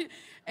this.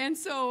 And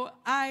so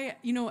I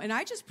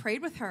just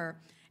prayed with her.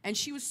 And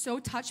she was so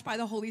touched by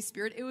the Holy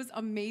Spirit. It was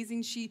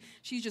amazing. She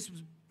just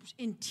was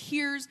in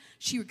tears.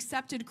 She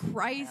accepted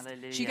Christ.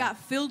 Hallelujah. She got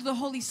filled with the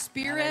Holy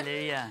Spirit.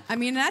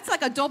 Hallelujah. That's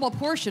like a double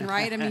portion,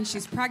 right?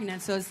 She's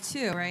pregnant, so it's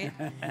two, right?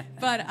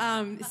 But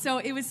so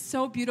it was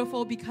so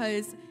beautiful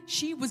because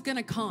she was going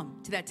to come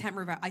to that tent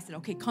revival. I said,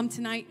 okay, come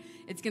tonight.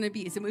 It's going to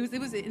be, it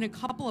was in a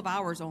couple of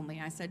hours only.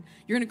 I said,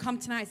 you're going to come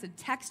tonight. I said,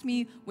 text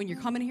me when you're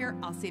coming here.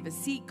 I'll save a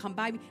seat. Come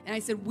by me. And I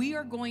said, we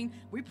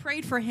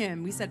prayed for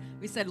him. We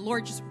said,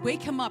 Lord, just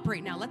wake him up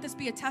right now. Let this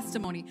be a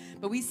testimony.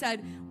 But we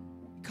said,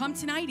 come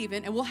tonight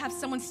even, and we'll have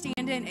someone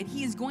stand in, and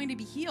he is going to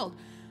be healed.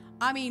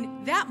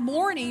 That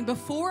morning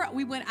before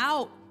we went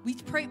out, we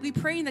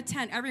pray in the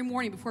tent every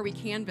morning before we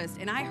canvassed,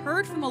 and I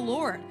heard from the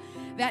Lord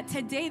that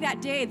today,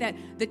 that day, that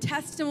the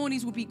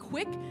testimonies would be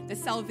quick, the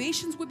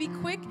salvations would be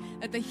quick,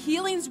 that the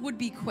healings would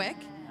be quick.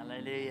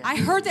 Hallelujah. I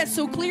heard that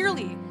so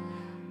clearly.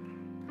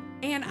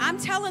 And I'm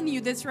telling you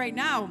this right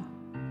now.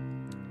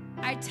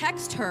 I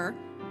text her,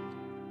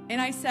 and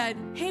I said,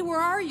 hey,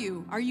 where are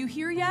you? Are you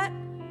here yet?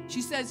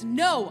 She says,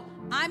 no,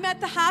 I'm at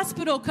the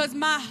hospital because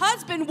my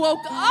husband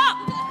woke up.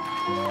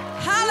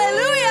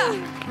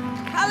 Hallelujah.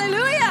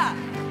 Hallelujah.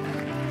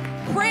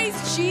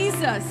 Praise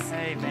Jesus.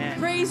 Amen.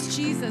 Praise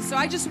Jesus. So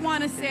I just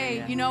want to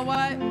say, you know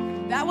what?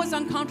 That was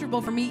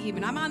uncomfortable for me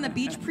even. I'm on the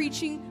beach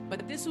preaching,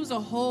 but this was a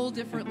whole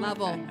different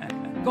level.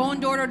 Going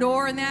door to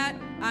door and that,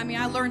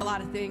 I learned a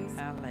lot of things.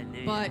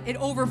 Hallelujah. But it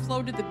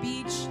overflowed to the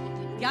beach.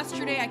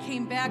 Yesterday I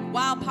came back,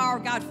 wild power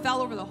of God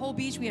fell over the whole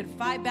beach. We had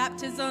 5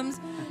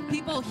 baptisms.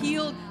 People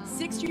healed,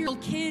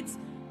 6-year-old kids,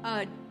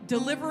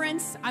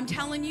 deliverance. I'm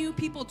telling you,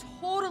 people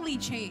totally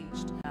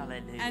changed.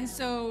 Hallelujah. And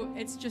so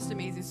it's just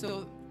amazing.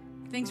 So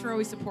thanks for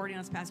always supporting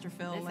us, Pastor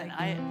Phil. Listen,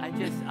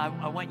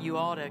 I want you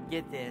all to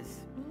get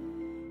this.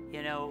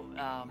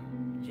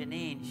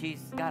 Janine, she's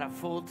got a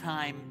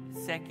full-time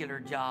secular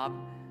job.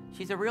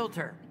 She's a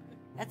realtor.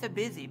 That's a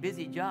busy,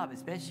 busy job,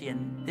 especially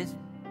in this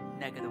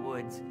neck of the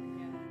woods.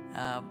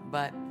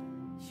 But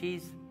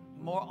she's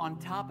more on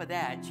top of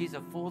that. She's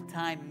a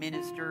full-time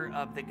minister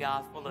of the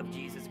gospel of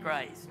Jesus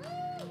Christ.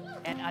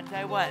 And I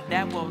tell you what,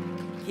 that will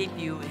keep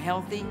you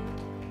healthy,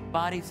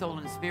 body, soul,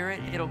 and spirit.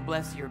 It'll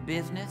bless your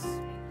business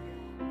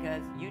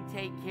because you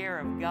take care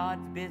of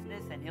God's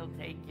business and He'll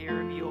take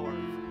care of yours.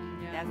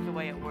 Yeah. That's the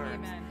way it works.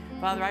 Amen.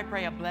 Father, I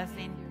pray a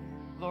blessing,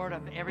 Lord,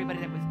 of everybody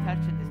that was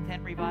touched in this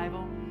tent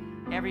revival,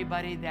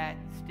 everybody that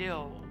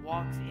still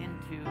walks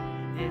into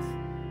this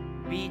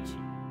beach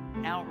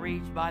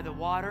outreach by the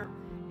water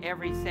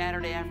every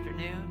Saturday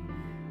afternoon.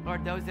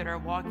 Lord, those that are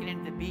walking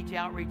into the beach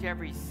outreach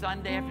every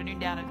Sunday afternoon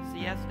down at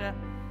Siesta,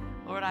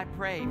 Lord, I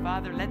pray,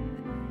 Father,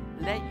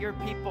 let your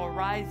people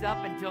rise up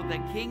until the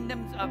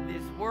kingdoms of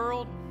this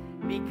world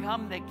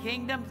become the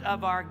kingdoms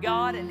of our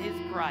God and His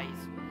Christ.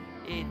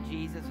 In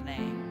Jesus'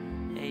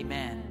 name,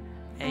 amen.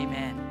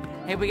 Amen.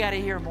 Hey, we got to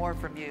hear more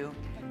from you,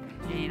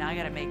 Gene. I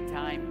got to make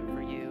time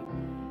for you,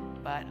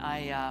 but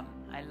I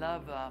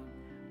love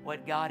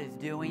what God is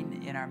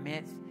doing in our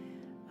midst.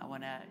 I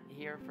want to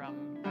hear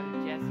from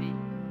Brother Jesse.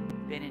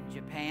 Been in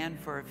Japan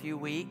for a few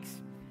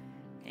weeks,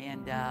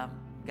 and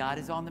God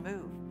is on the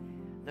move.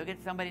 Look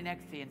at somebody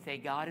next to you and say,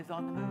 God is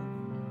on the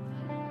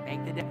move.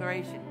 Make the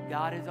declaration,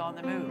 God is on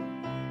the move.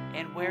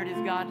 And where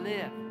does God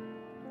live?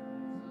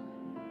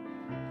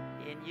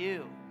 In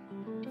you.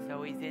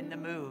 So he's in the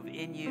move,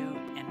 in you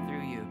and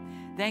through you.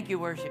 Thank you,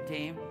 worship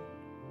team.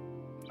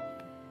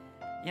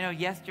 You know,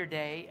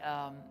 yesterday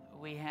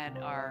we had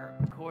our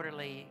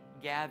quarterly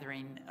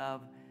gathering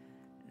of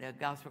the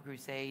Gospel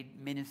Crusade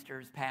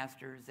ministers,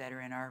 pastors that are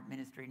in our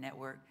ministry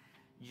network.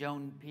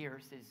 Joan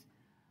Pierce is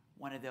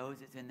one of those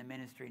that's in the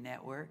ministry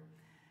network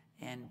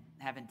and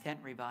having tent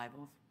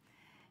revivals.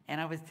 And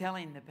I was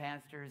telling the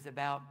pastors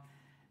about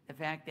the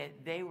fact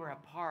that they were a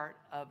part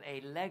of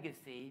a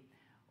legacy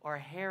or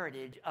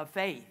heritage of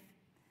faith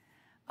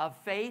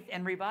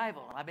and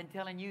revival. I've been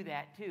telling you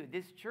that too.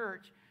 This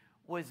church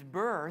was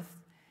birthed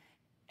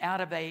out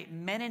of a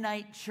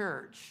Mennonite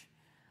church,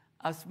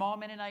 a small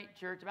Mennonite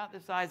church about the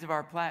size of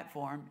our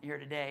platform here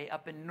today,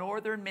 up in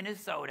northern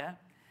Minnesota,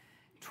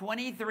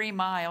 23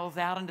 miles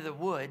out into the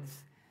woods,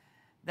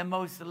 the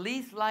most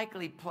least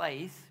likely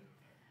place.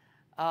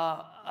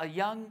 A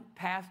young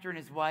pastor and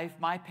his wife,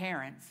 my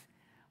parents,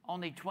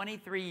 only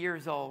 23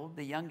 years old,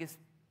 the youngest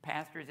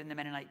pastors in the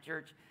Mennonite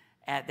church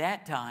at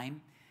that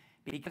time.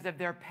 Because of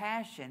their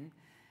passion,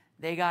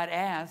 they got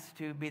asked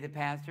to be the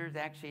pastors.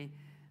 Actually,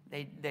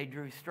 they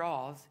drew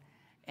straws,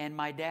 and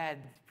my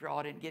dad's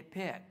straw didn't get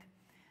picked.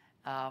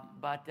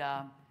 But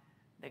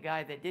the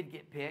guy that did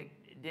get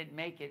picked didn't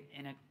make it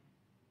in a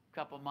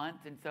couple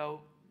months, and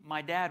so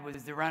my dad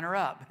was the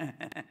runner-up.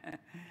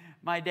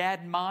 My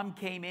dad and mom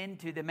came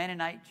into the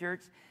Mennonite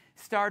church,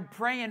 started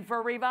praying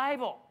for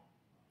revival.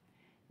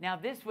 Now,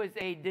 this was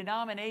a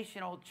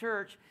denominational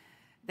church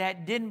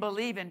that didn't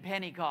believe in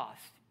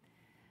Pentecost.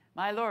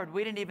 My Lord,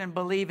 we didn't even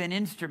believe in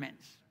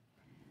instruments.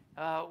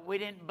 We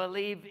didn't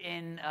believe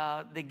in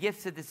the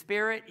gifts of the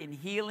Spirit, in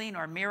healing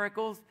or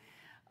miracles.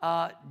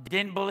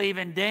 Didn't believe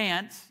in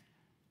dance.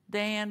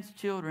 Dance,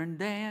 children,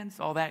 dance.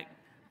 All that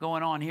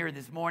going on here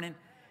this morning.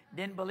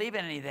 Didn't believe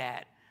in any of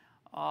that.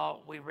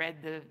 We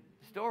read the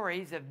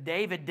stories of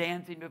David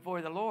dancing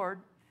before the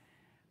Lord,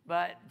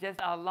 but just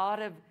a lot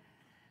of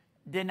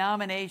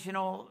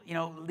denominational,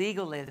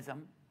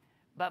 legalism.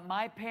 But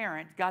my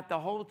parents got the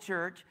whole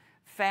church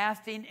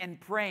fasting and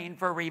praying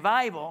for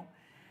revival,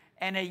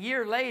 and a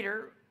year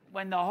later,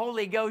 when the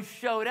Holy Ghost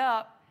showed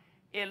up,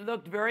 it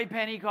looked very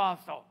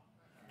Pentecostal.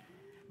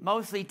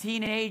 Mostly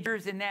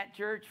teenagers in that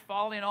church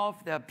falling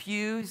off the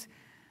pews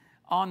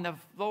on the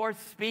floor,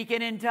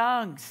 speaking in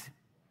tongues,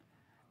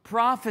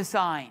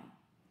 prophesying.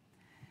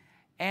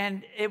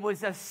 And it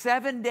was a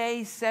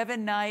 7-day,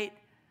 7-night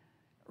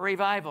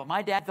revival.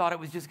 My dad thought it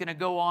was just going to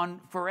go on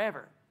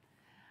forever.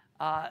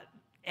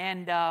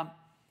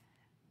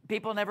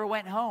 People never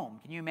went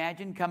home. Can you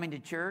imagine coming to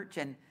church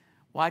and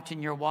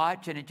watching your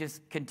watch, and it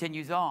just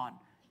continues on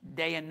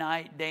day and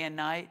night, day and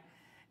night?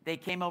 They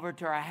came over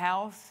to our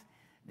house.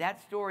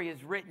 That story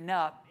is written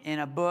up in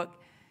a book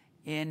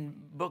in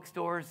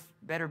bookstores,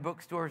 better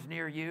bookstores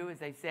near you, as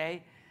they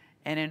say,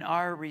 and in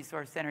our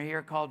resource center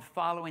here called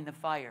Following the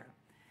Fire.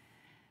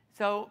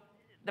 So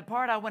the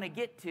part I want to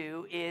get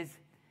to is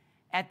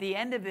at the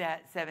end of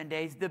that 7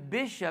 days, the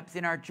bishops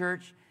in our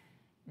church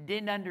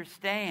didn't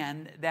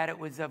understand that it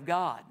was of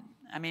God.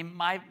 I mean,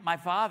 my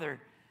father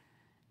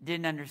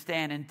didn't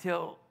understand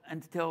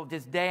until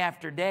just day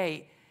after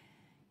day.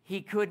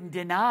 He couldn't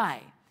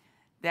deny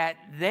that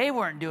they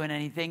weren't doing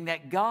anything,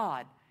 that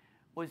God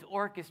was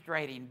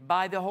orchestrating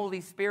by the Holy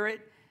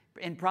Spirit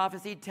in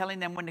prophecy, telling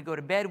them when to go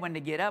to bed, when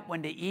to get up,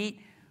 when to eat,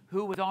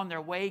 who was on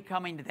their way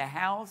coming to the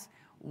house,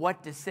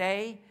 what to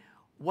say,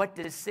 what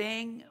to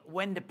sing,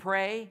 when to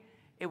pray.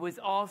 It was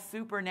all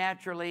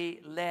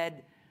supernaturally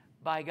led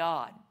by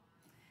God.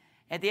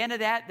 At the end of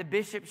that, the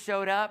bishop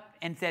showed up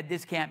and said,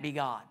 "This can't be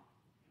God,"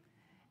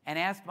 and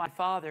asked my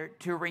father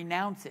to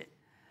renounce it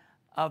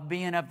of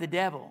being of the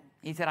devil.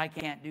 He said, "I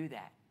can't do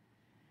that."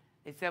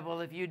 They said, "Well,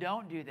 if you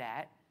don't do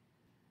that,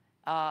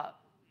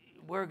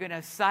 we're going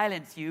to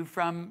silence you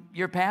from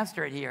your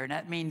pastorate here, and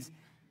that means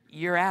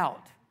you're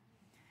out."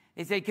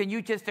 They said, "Can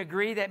you just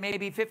agree that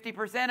maybe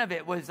 50% of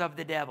it was of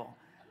the devil?"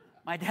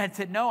 My dad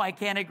said, "No, I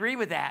can't agree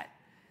with that."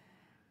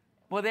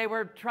 Well, they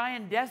were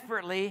trying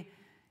desperately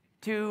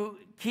to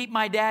keep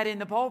my dad in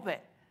the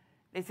pulpit.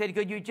 They said,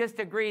 "Could you just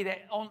agree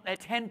that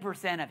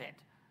 10% of it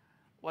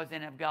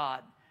wasn't of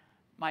God?"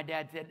 My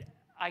dad said,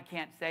 "I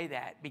can't say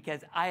that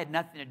because I had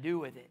nothing to do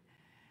with it.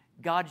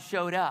 God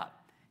showed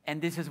up,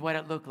 and this is what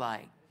it looked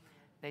like."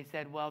 They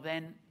said, "Well,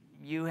 then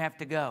you have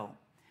to go."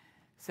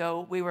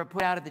 So we were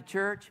put out of the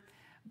church,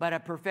 but a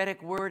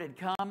prophetic word had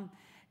come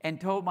and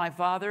told my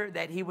father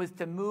that he was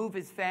to move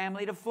his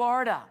family to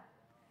Florida.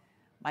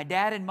 My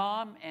dad and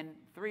mom and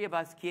 3 of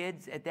us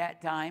kids at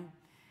that time.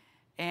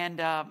 And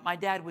my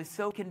dad was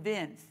so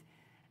convinced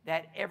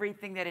that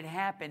everything that had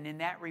happened in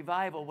that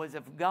revival was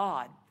of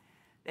God,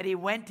 that he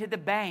went to the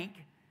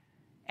bank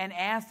and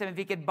asked him if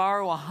he could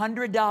borrow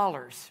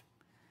 $100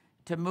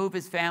 to move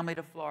his family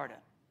to Florida.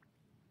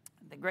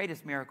 The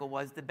greatest miracle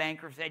was the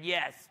banker said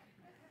yes.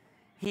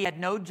 He had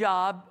no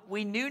job.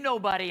 We knew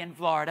nobody in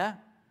Florida.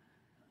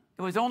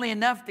 It was only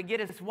enough to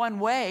get us one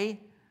way,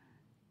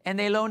 and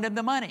they loaned him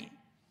the money.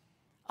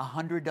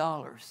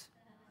 $100.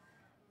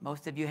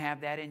 Most of you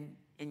have that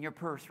in your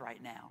purse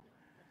right now.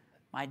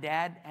 My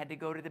dad had to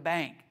go to the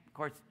bank. Of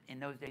course, in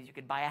those days, you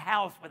could buy a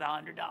house with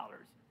 $100.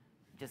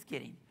 Just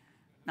kidding.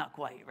 Not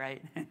quite,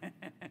 right?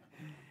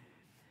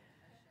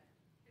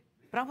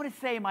 But I want to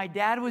say my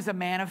dad was a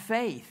man of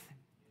faith.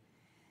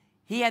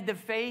 He had the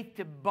faith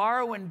to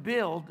borrow and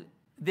build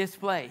this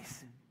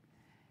place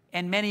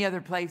and many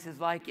other places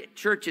like it,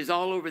 churches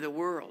all over the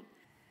world,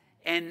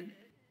 and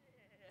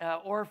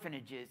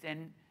orphanages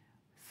and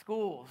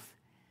schools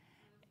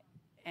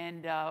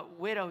and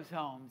widows'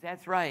 homes.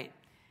 That's right.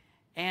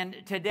 And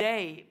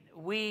today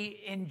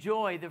we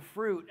enjoy the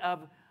fruit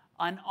of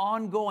an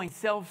ongoing,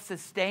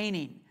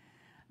 self-sustaining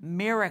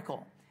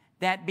miracle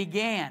that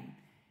began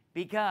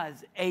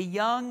because a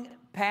young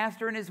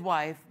pastor and his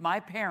wife, my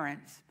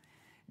parents,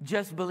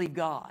 just believed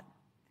God.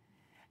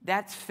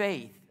 That's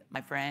faith,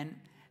 my friend.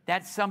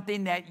 That's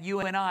something that you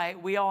and I,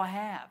 we all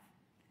have.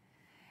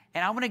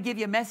 And I want to give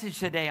you a message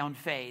today on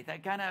faith.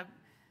 That kind of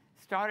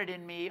started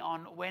in me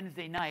on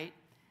Wednesday night.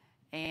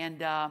 And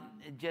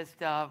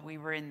we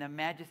were in the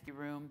Majesty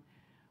Room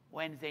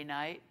Wednesday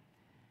night.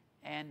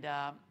 And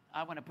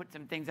I want to put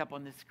some things up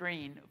on the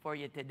screen for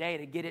you today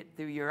to get it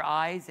through your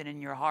eyes and in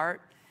your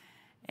heart.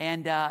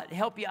 And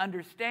help you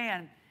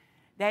understand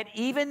that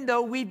even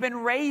though we've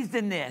been raised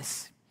in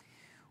this,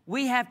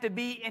 we have to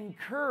be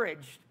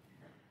encouraged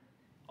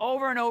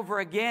over and over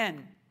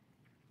again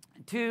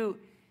to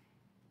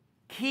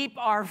keep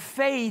our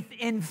faith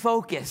in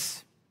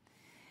focus,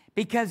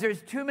 because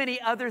there's too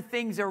many other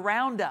things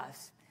around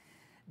us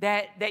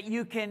that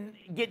you can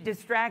get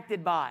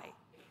distracted by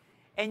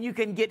and you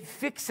can get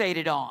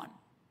fixated on.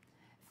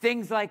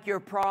 Things like your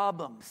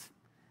problems,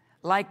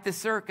 like the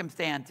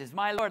circumstances,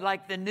 my Lord,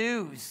 like the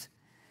news.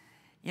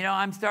 You know,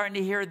 I'm starting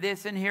to hear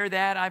this and hear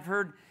that. I've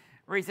heard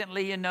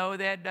recently,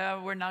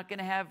 that we're not going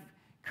to have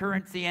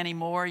currency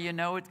anymore.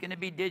 It's going to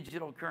be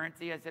digital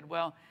currency. I said,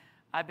 well,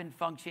 I've been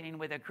functioning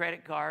with a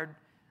credit card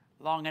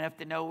long enough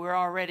to know we're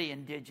already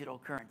in digital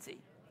currency.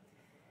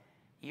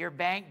 Your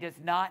bank does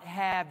not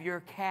have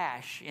your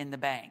cash in the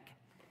bank.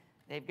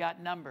 They've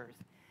got numbers.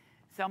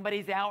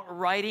 Somebody's out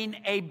writing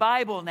a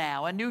Bible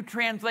now, a new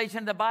translation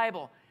of the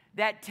Bible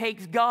that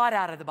takes God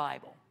out of the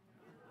Bible.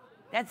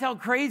 That's how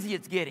crazy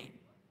it's getting.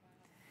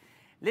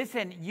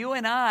 Listen, you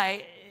and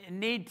I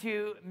need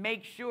to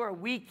make sure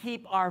we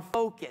keep our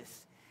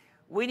focus.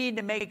 We need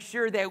to make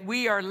sure that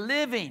we are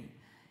living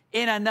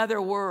in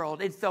another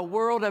world. It's the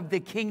world of the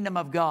kingdom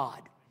of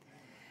God.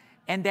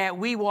 And that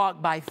we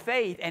walk by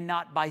faith and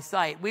not by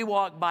sight. We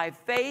walk by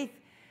faith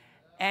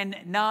and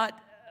not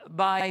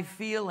by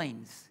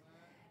feelings,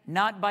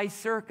 not by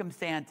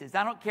circumstances.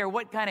 I don't care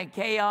what kind of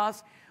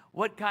chaos,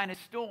 what kind of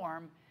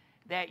storm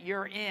that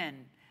you're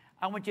in.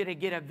 I want you to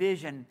get a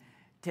vision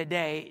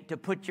today to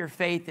put your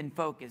faith in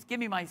focus. Give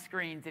me my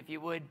screens if you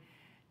would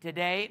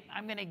today.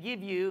 I'm going to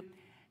give you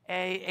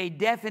a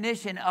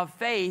definition of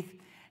faith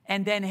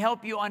and then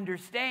help you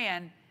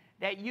understand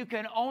that you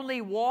can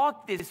only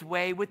walk this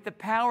way with the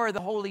power of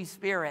the Holy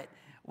Spirit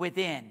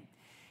within.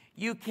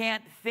 You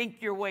can't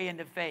think your way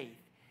into faith.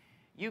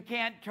 You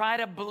can't try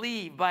to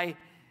believe by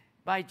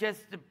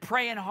just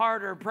praying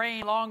harder,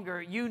 praying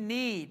longer. You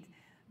need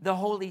the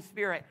Holy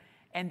Spirit.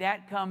 And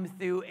that comes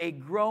through a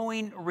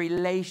growing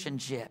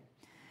relationship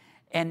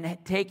and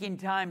taking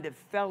time to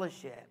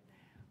fellowship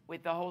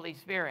with the Holy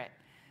Spirit.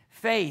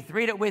 Faith,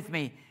 read it with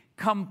me.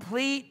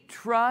 Complete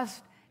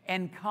trust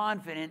and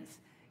confidence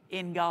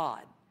in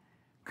God.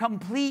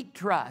 Complete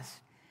trust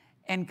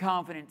and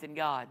confidence in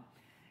God.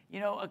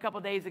 A couple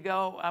days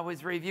ago, I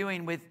was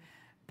reviewing with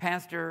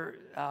Pastor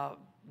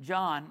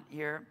John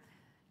here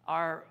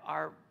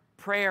our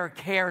prayer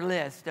care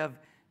list of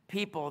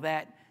people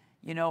that,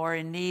 are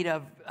in need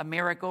of a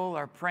miracle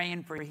or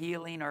praying for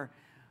healing or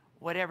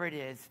whatever it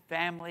is,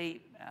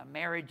 family,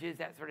 marriages,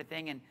 that sort of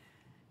thing.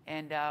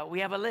 And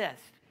we have a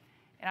list.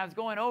 And I was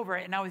going over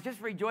it, and I was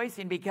just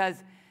rejoicing because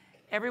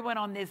everyone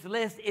on this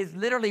list is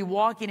literally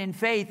walking in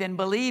faith and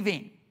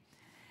believing.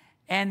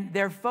 And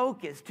they're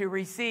focused to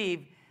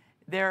receive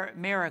their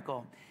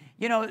miracle.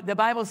 The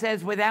Bible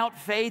says without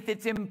faith,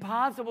 it's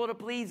impossible to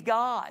please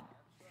God.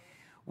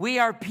 We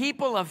are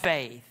people of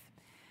faith,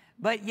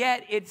 but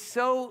yet it's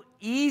so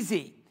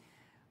easy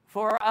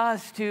for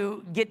us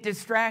to get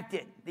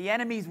distracted. The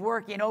enemy's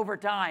working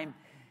overtime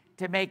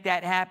to make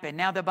that happen.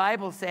 Now, the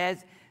Bible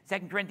says,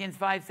 2 Corinthians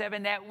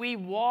 5:7, that we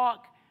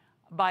walk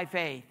by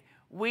faith.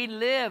 We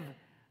live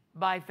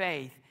by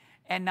faith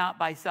and not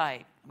by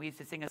sight. We used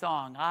to sing a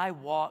song, I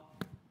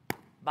walk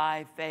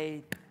by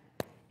faith,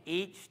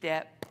 each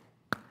step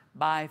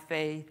by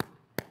faith,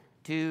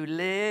 to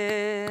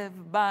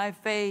live by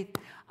faith.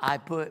 I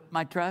put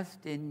my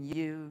trust in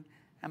you.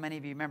 How many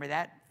of you remember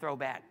that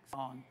throwback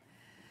song?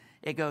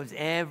 It goes,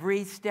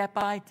 every step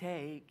I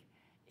take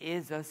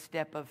is a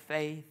step of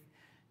faith.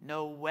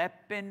 No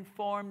weapon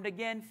formed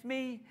against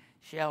me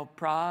shall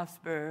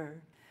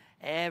prosper.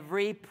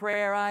 Every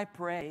prayer I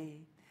pray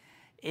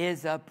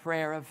is a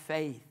prayer of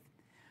faith.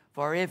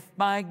 For if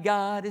my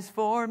God is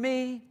for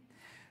me,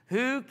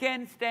 who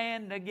can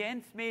stand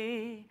against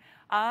me?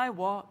 I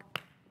walk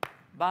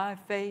by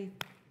faith,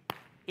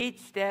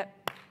 each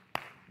step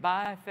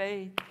by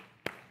faith.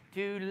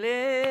 To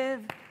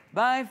live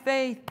by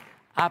faith,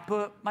 I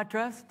put my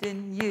trust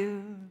in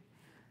you.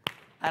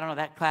 I don't know,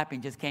 that clapping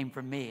just came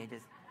from me.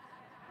 Just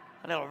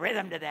a little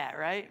rhythm to that,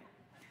 right?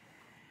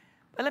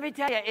 But let me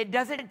tell you, it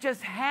doesn't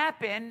just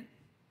happen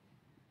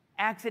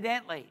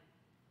accidentally.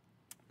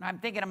 I'm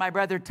thinking of my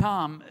brother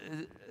Tom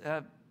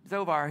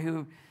Zovar,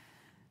 who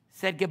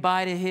said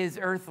goodbye to his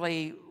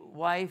earthly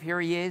wife.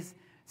 Here he is,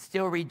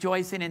 still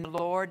rejoicing in the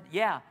Lord.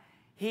 Yeah,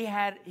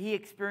 he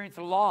experienced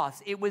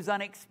loss. It was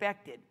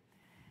unexpected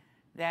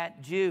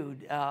that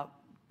Jude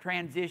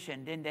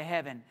transitioned into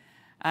heaven.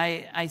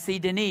 I see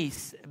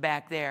Denise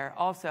back there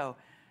also.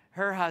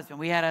 Her husband,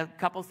 we had a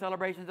couple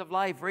celebrations of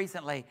life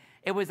recently.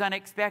 It was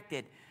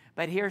unexpected,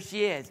 but here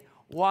she is,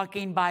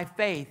 walking by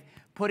faith,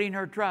 putting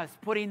their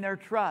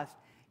trust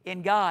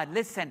in God.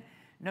 Listen,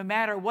 no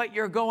matter what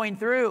you're going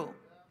through,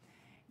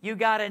 you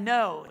got to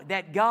know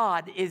that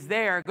God is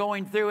there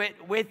going through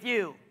it with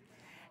you,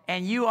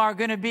 and you are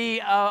going to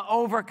be an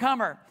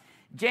overcomer.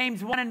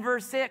 James 1 and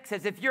verse 6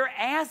 says, if you're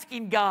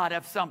asking God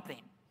of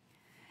something,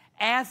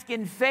 ask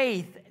in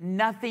faith,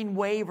 nothing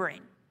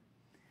wavering.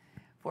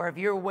 For if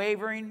you're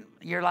wavering,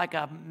 you're like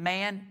a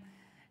man,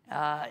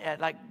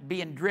 like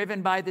being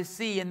driven by the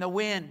sea and the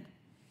wind.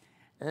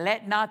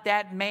 Let not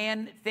that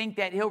man think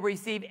that he'll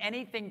receive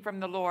anything from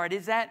the Lord.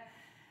 Is that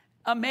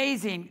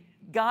amazing?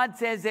 God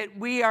says that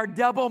we are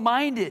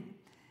double-minded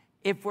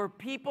if we're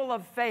people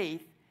of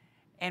faith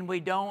and we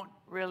don't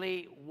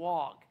really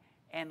walk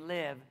and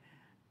live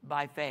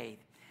by faith.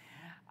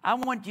 I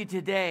want you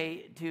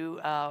today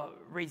to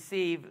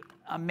receive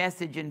a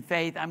message in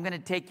faith. I'm going to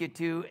take you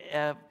to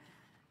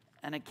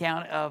an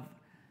account of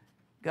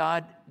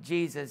God,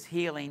 Jesus,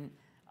 healing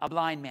a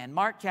blind man.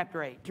 Mark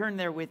chapter 8. Turn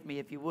there with me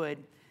if you would.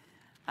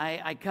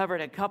 I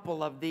covered a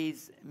couple of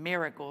these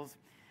miracles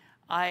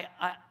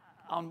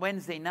on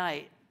Wednesday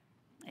night,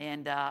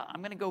 and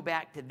I'm going to go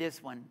back to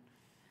this one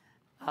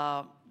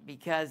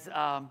because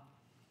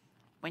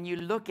when you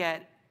look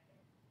at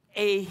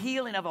a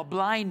healing of a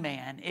blind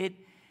man,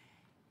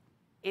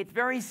 it's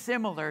very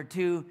similar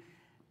to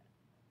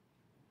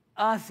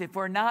us. If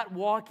we're not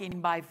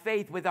walking by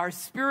faith with our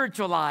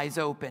spiritual eyes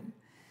open,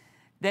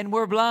 then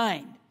we're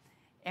blind,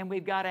 and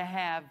we've got to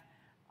have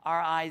our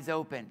eyes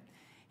open.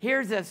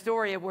 Here's a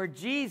story of where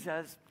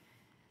Jesus,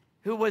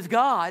 who was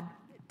God,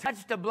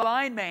 touched a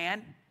blind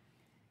man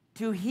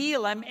to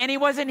heal him, and he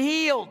wasn't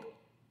healed.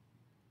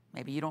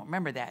 Maybe you don't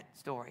remember that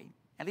story.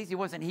 At least he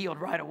wasn't healed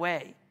right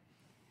away.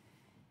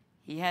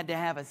 He had to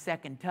have a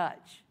second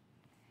touch.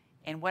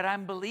 And what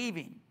I'm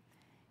believing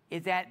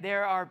is that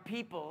there are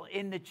people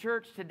in the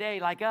church today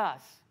like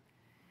us,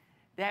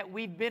 that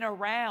we've been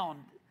around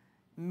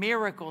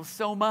miracles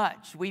so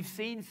much. We've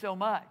seen so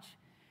much.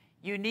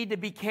 You need to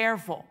be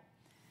careful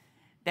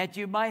that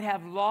you might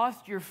have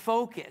lost your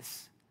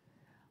focus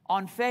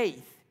on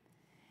faith,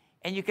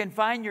 and you can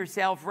find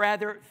yourself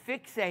rather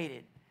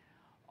fixated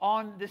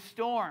on the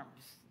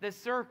storms, the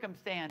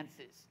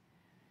circumstances,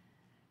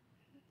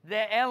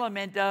 the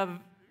element of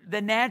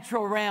the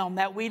natural realm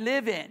that we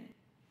live in.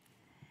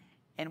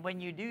 And when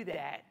you do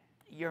that,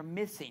 you're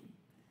missing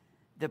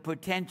the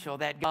potential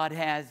that God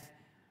has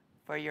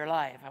for your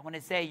life. I want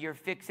to say your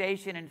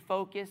fixation and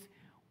focus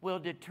will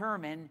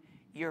determine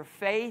your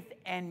faith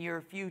and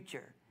your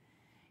future.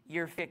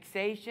 Your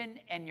fixation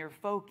and your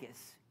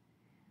focus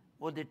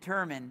will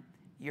determine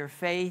your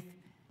faith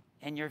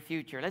and your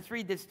future. Let's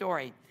read this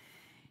story.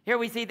 Here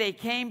we see they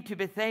came to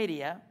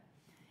Bethsaida,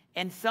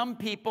 and some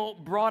people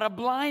brought a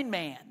blind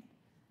man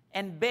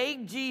and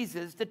begged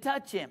Jesus to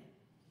touch him.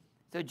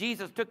 So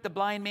Jesus took the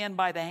blind man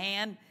by the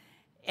hand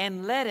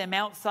and led him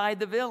outside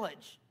the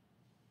village.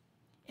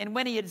 And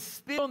when he had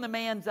spit on the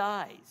man's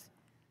eyes,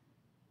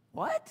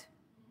 what?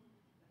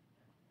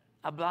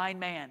 A blind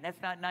man.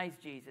 That's not nice,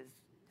 Jesus.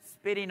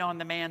 Spitting on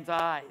the man's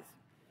eyes.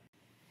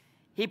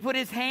 He put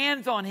his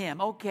hands on him.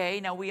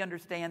 Okay, now we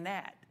understand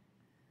that.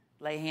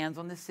 Lay hands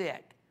on the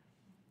sick.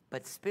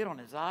 But spit on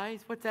his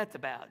eyes? What's that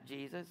about,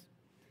 Jesus?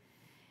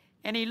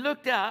 And he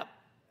looked up.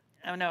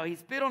 Oh, no, he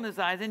spit on his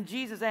eyes. And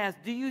Jesus asked,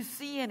 do you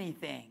see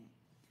anything?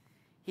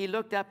 He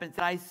looked up and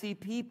said, I see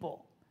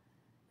people.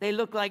 They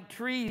look like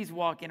trees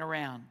walking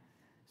around.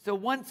 So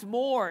once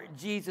more,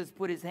 Jesus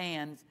put his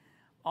hands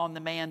on the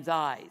man's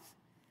eyes.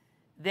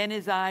 Then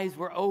his eyes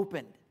were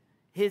opened.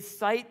 His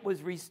sight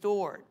was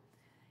restored,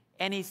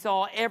 and he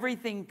saw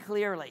everything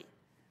clearly.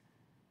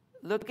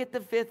 Look at the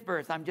 5th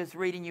verse. I'm just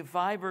reading you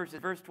 5 verses.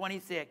 Verse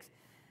 26.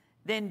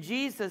 Then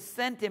Jesus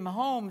sent him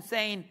home,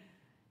 saying,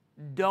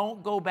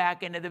 don't go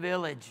back into the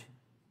village.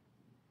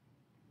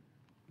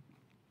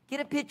 Get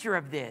a picture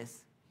of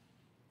this.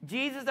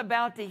 Jesus is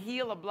about to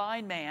heal a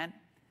blind man,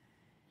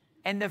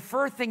 and the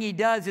first thing he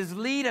does is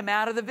lead him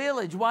out of the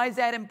village. Why is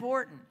that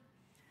important?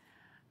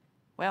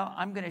 Well,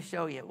 I'm going to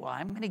show you why.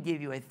 I'm going to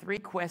give you a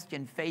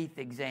 3-question faith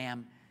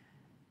exam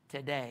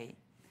today.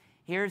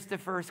 Here's the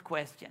first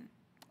question.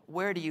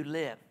 Where do you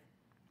live?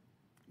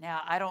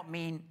 Now, I don't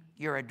mean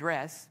your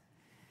address,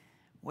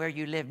 where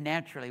you live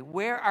naturally.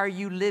 Where are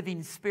you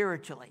living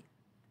spiritually?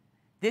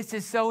 This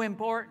is so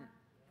important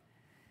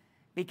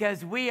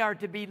because we are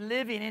to be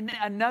living in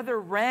another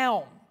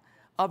realm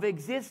of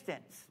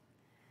existence.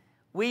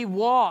 We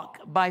walk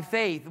by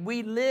faith.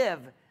 We live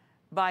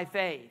by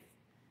faith.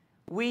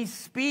 We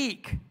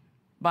speak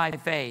by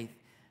faith.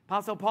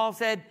 Apostle Paul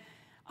said,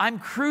 I'm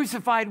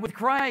crucified with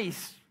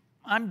Christ.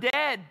 I'm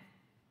dead.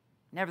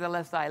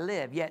 Nevertheless, I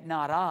live, yet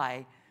not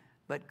I,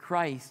 but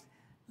Christ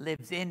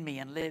lives in me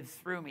and lives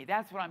through me.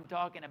 That's what I'm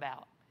talking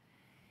about.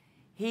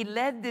 He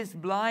led this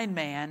blind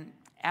man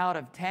out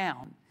of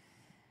town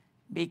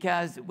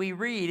because we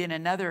read in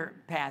another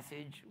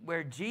passage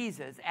where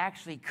Jesus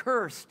actually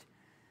cursed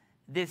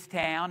this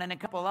town and a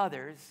couple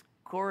others,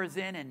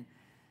 Chorazin and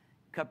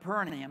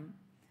Capernaum,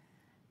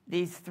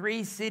 these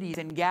 3 cities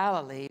in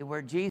Galilee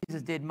where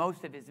Jesus did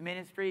most of his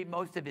ministry,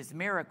 most of his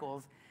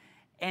miracles,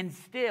 and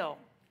still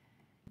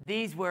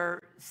these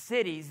were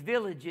cities,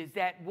 villages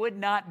that would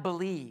not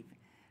believe,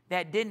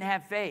 that didn't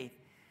have faith.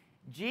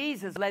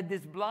 Jesus led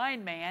this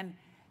blind man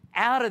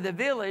out of the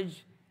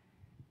village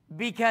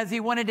because he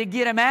wanted to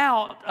get him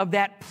out of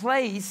that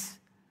place,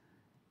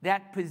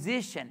 that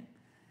position,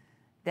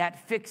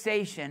 that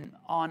fixation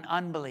on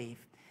unbelief.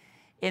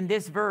 In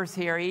this verse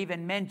here, he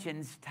even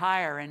mentions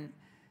Tyre and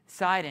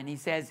Sidon. He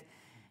says,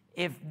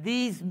 if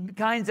these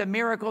kinds of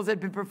miracles had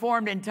been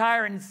performed in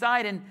Tyre and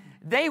Sidon,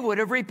 they would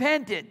have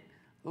repented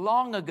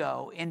long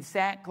ago in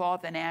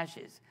sackcloth and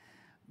ashes.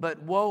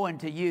 But woe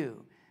unto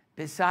you,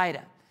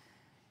 Bethsaida,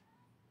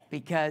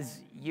 because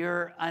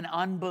you're an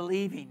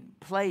unbelieving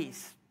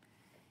place.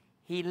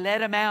 He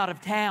led him out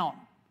of town.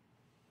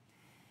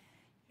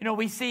 You know,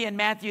 we see in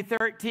Matthew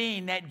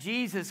 13 that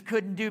Jesus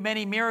couldn't do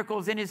many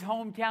miracles in his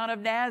hometown of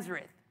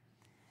Nazareth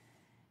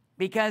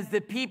because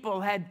the people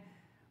had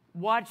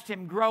watched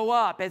him grow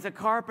up as a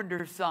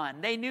carpenter's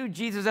son. They knew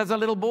Jesus as a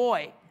little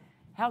boy.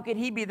 How could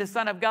he be the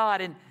Son of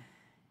God? And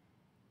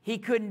he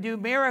couldn't do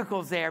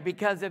miracles there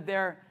because of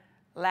their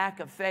lack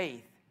of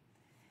faith.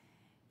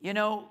 You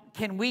know,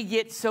 can we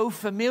get so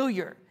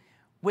familiar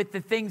with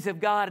the things of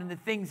God and the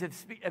things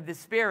of the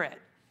Spirit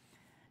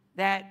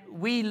that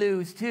we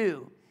lose,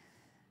 too,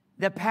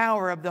 the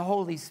power of the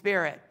Holy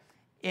Spirit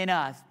in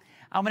us?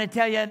 I'm going to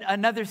tell you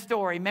another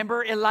story.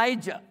 Remember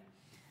Elijah?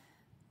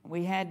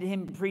 We had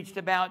him preached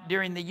about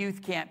during the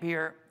youth camp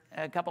here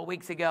a couple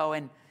weeks ago,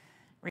 and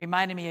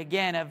reminded me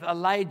again of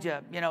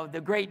Elijah, you know,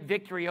 the great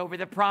victory over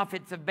the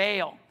prophets of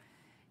Baal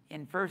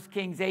in 1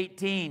 Kings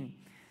 18.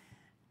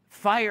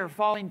 Fire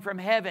falling from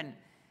heaven.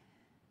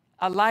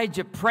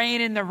 Elijah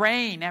praying in the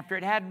rain after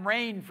it hadn't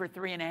rained for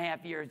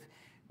 3.5 years.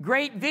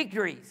 Great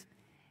victories.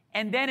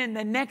 And then in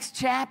the next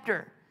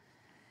chapter,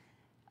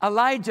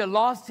 Elijah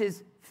lost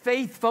his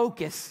faith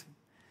focus.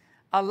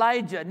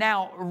 Elijah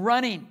now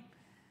running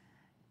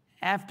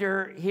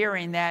after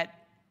hearing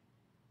that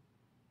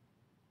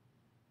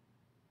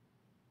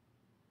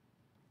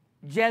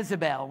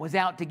Jezebel was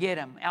out to get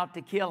him, out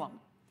to kill him.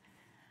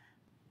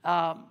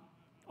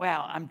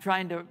 Wow, I'm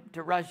trying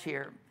to rush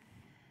here.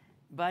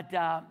 But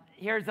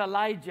here's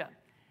Elijah.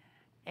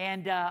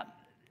 And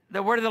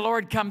the word of the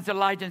Lord comes to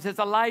Elijah and says,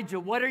 Elijah,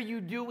 what are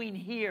you doing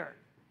here?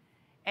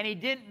 And he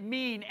didn't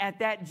mean at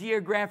that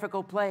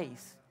geographical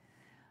place.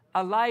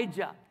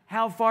 Elijah,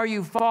 how far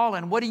you've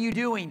fallen. What are you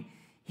doing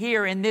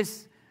here in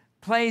this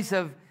place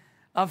of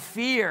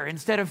fear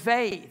instead of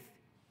faith?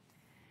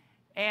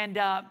 And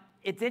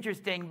it's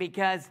interesting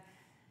because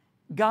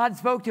God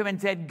spoke to him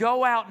and said,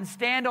 go out and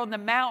stand on the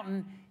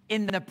mountain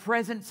in the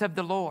presence of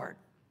the Lord.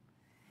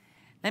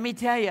 Let me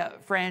tell you,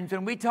 friends,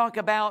 when we talk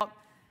about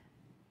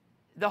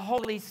the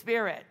Holy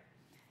Spirit,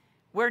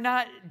 we're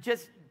not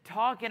just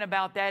talking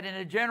about that in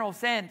a general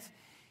sense.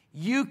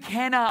 You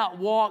cannot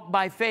walk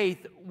by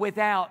faith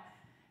without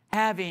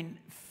having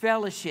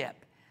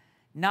fellowship,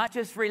 not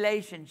just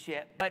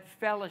relationship, but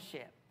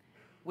fellowship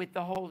with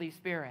the Holy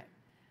Spirit.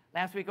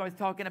 Last week I was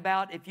talking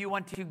about if you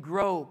want to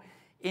grow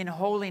in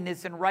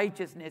holiness and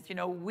righteousness, you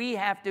know, we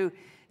have to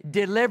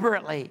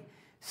deliberately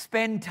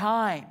spend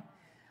time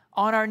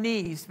on our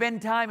knees,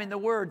 spend time in the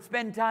Word,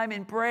 spend time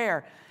in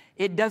prayer.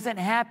 It doesn't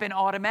happen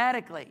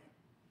automatically.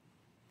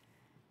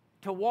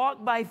 To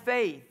walk by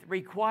faith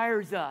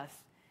requires us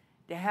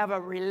to have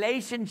a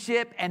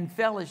relationship and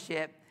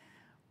fellowship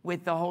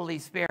with the Holy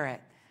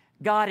Spirit.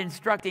 God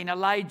instructing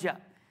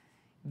Elijah,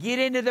 get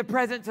into the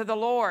presence of the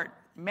Lord.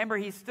 Remember,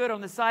 he stood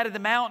on the side of the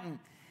mountain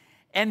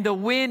and the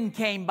wind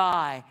came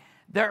by.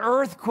 The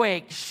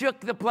earthquake shook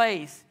the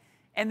place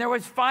and there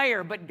was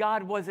fire, but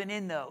God wasn't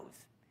in those.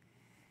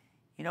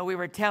 You know, we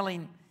were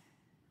telling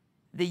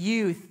the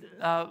youth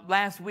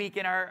last week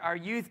in our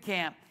youth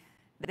camp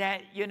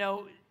that, you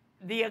know,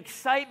 the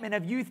excitement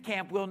of youth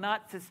camp will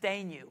not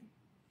sustain you.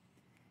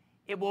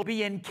 It will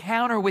be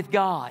encounter with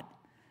God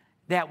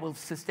that will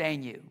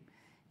sustain you.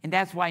 And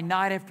that's why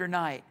night after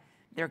night,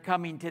 they're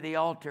coming to the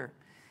altar.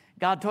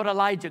 God told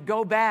Elijah,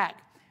 go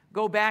back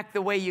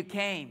the way you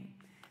came.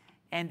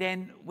 And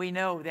then we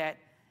know that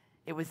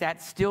it was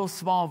that still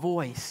small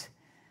voice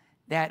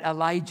that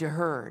Elijah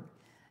heard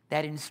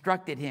that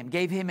instructed him,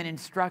 gave him an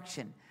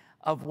instruction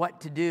of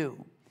what to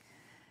do.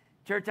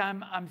 Church,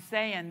 I'm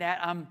saying that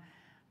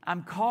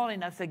I'm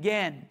calling us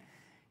again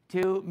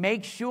to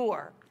make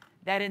sure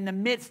that in the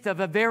midst of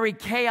a very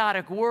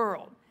chaotic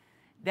world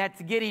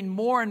that's getting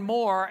more and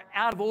more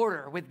out of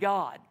order with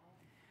God,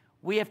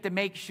 we have to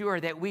make sure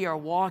that we are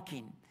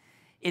walking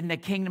in the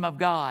kingdom of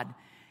God,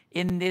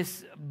 in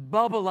this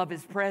bubble of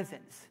His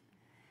presence,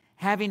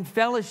 having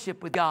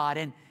fellowship with God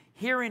and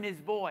hearing His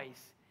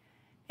voice,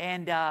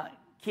 and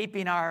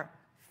keeping our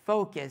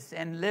focus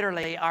and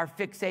literally our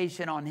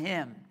fixation on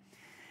Him.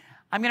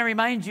 I'm going to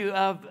remind you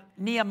of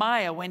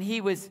Nehemiah when he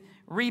was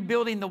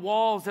rebuilding the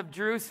walls of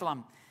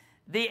Jerusalem.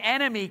 The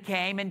enemy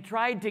came and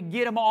tried to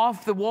get him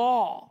off the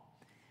wall,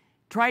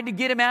 tried to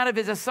get him out of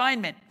his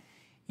assignment.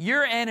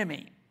 Your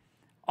enemy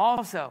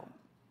also,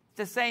 it's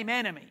the same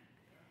enemy.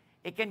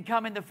 It can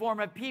come in the form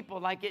of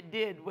people like it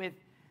did with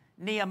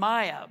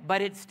Nehemiah,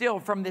 but it's still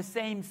from the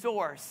same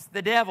source,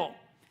 the devil,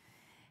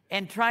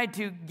 and tried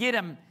to get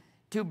him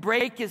to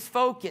break his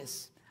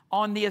focus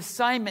on the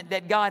assignment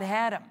that God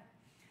had him.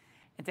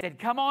 And said,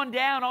 come on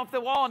down off the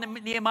wall,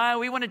 Nehemiah,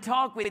 we want to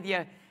talk with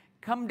you.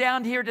 Come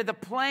down here to the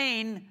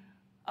plain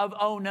of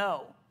oh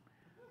no.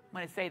 I'm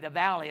going to say the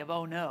valley of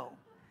oh no.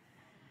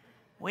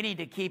 We need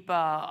to keep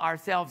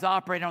ourselves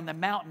operating on the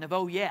mountain of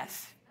oh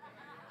yes,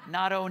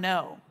 not oh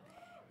no,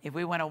 if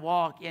we want to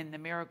walk in the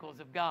miracles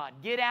of God.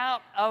 Get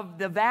out of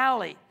the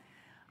valley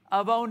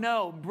of oh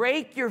no.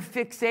 Break your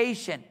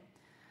fixation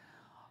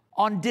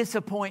on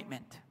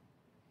disappointment.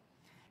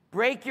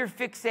 Break your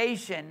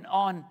fixation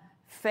on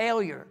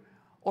failure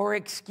or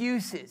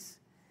excuses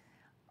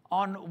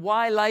on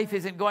why life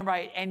isn't going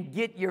right, and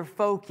get your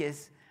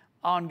focus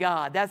on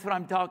God. That's what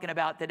I'm talking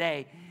about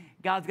today.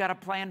 God's got a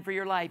plan for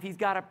your life. He's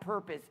got a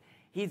purpose.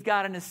 He's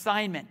got an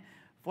assignment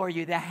for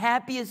you. The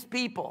happiest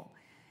people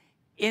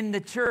in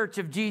the church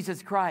of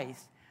Jesus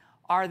Christ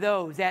are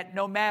those that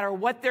no matter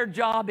what their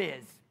job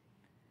is,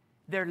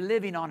 they're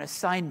living on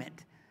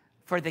assignment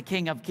for the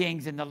King of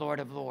Kings and the Lord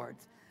of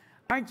Lords.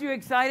 Aren't you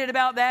excited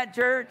about that,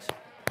 church?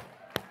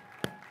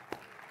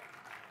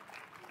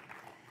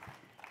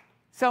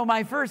 So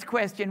my first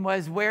question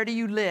was, where do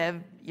you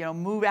live? You know,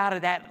 move out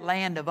of that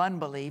land of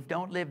unbelief.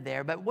 Don't live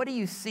there. But what do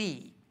you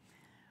see?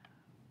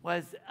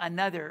 Was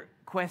another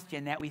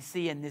question that we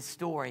see in this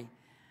story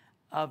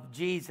of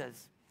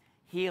Jesus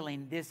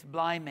healing this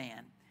blind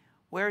man.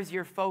 Where's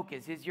your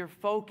focus? Is your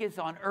focus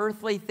on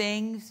earthly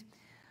things,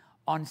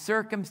 on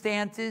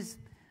circumstances,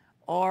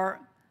 or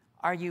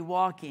are you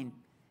walking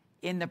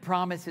in the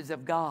promises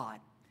of God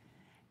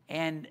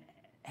and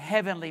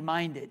heavenly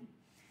minded?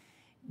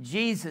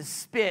 Jesus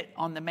spit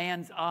on the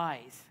man's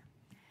eyes.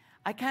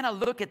 I kind of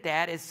look at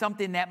that as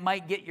something that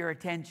might get your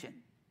attention.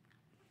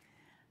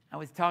 I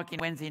was talking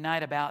Wednesday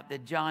night about the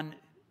John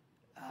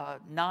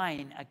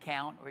 9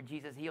 account where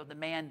Jesus healed the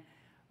man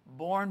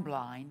born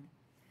blind,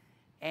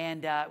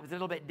 and it was a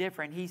little bit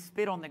different. He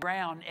spit on the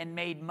ground and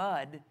made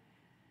mud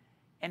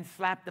and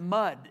slapped the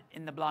mud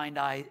in the blind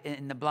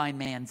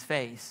man's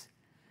face.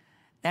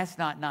 That's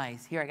not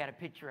nice. Here, I got a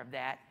picture of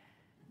that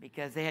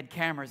because they had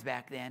cameras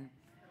back then.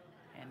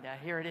 And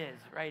here it is,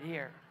 right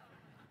here.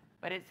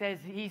 But it says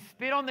he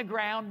spit on the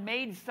ground,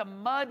 made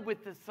some mud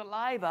with the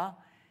saliva,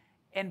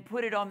 and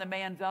put it on the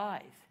man's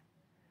eyes.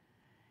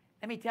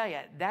 Let me tell you,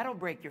 that'll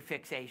break your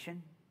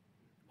fixation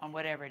on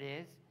whatever it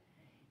is.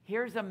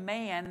 Here's a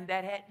man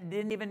that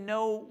didn't even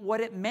know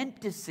what it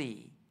meant to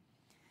see.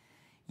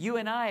 You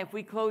and I, if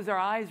we close our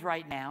eyes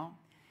right now,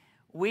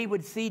 we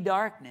would see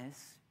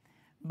darkness,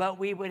 but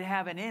we would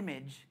have an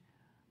image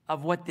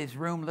of what this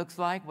room looks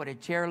like, what a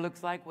chair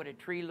looks like, what a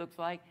tree looks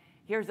like.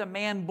 Here's a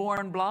man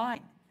born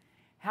blind.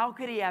 How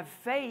could he have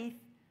faith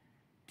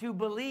to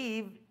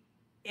believe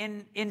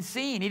in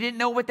seeing? He didn't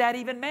know what that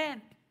even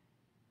meant.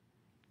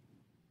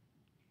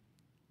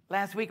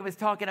 Last week I was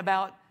talking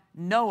about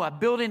Noah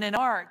building an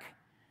ark.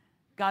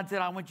 God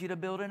said, I want you to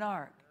build an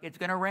ark. It's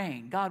going to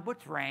rain. God,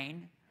 what's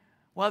rain?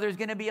 Well, there's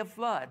going to be a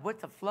flood.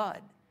 What's a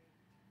flood?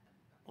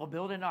 Well,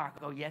 build an ark.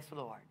 Oh, yes,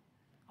 Lord.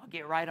 I'll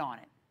get right on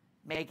it.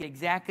 Make it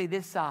exactly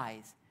this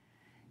size.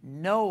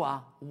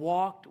 Noah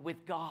walked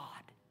with God.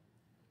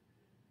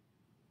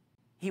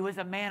 He was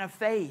a man of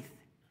faith.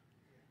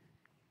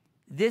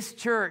 This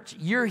church,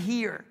 you're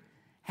here,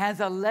 has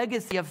a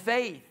legacy of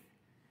faith.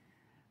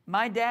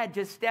 My dad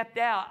just stepped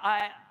out.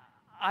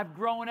 I've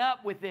grown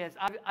up with this.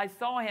 I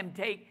saw him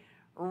take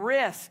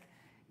risk.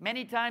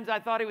 Many times I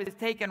thought he was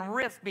taking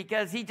risk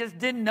because he just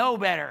didn't know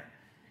better.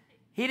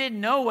 He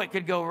didn't know what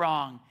could go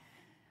wrong.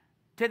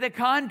 To the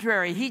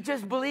contrary, he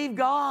just believed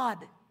God.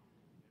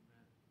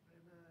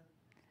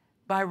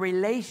 By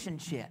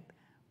relationship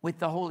with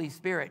the Holy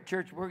Spirit.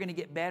 Church, we're going to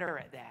get better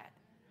at that.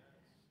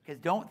 Because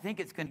don't think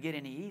it's going to get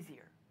any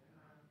easier.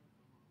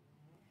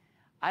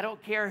 I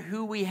don't care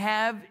who we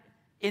have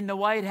in the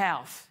White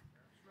House.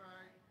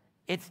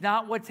 It's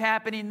not what's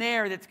happening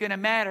there that's going to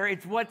matter.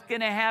 It's what's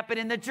going to happen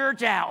in the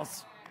church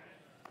house.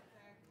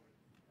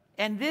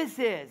 And this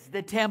is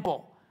the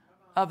temple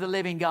of the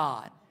living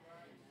God.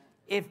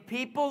 If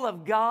people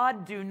of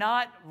God do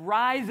not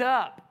rise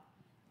up,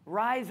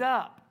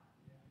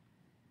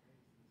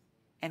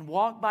 and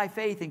walk by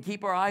faith and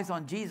keep our eyes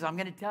on Jesus, I'm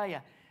going to tell you,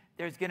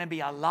 there's going to be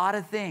a lot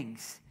of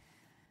things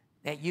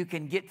that you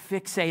can get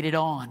fixated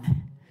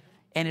on,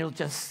 and it'll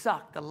just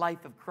suck the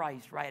life of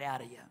Christ right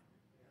out of you.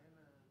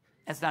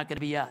 That's not going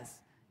to be us.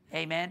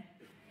 Amen?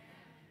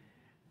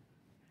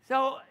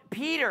 So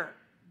Peter,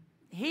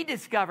 he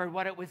discovered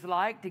what it was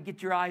like to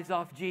get your eyes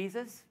off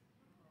Jesus.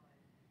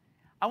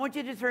 I want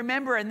you to just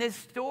remember in this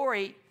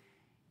story,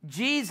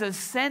 Jesus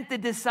sent the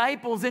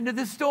disciples into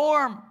the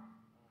storm.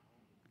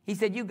 He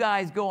said, you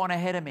guys go on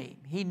ahead of me.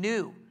 He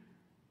knew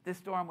the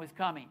storm was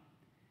coming.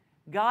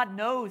 God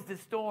knows the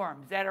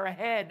storms that are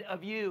ahead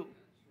of you.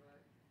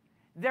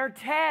 They're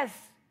tests.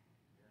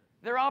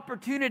 They're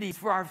opportunities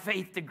for our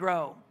faith to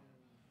grow.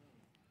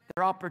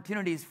 They're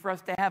opportunities for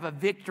us to have a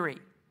victory.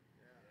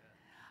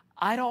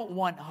 I don't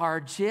want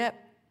hardship.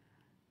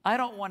 I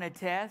don't want a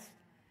test.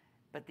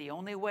 But the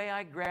only way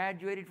I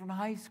graduated from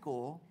high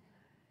school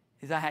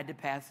is I had to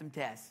pass some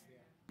tests.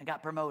 I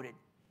got promoted.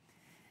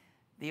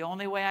 The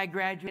only way I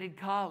graduated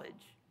college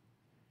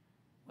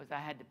was I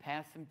had to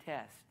pass some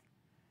tests.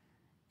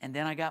 And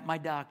then I got my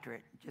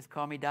doctorate. Just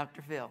call me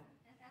Dr. Phil.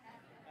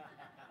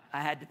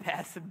 I had to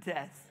pass some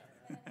tests.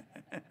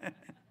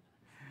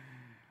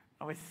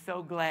 I was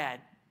so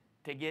glad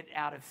to get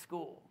out of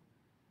school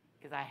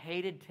because I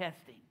hated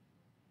testing.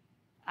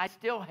 I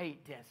still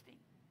hate testing.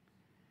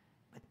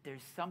 But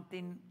there's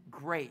something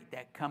great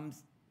that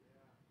comes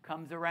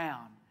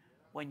around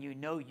when you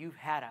know you've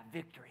had a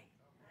victory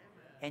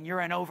and you're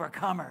an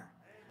overcomer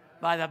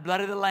by the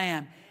blood of the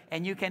Lamb,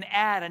 and you can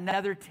add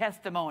another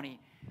testimony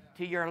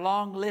to your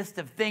long list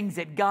of things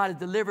that God has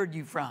delivered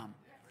you from.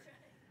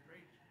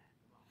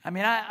 I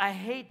mean, I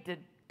hate to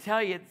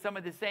tell you some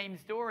of the same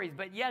stories,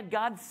 but yeah,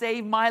 God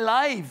saved my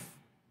life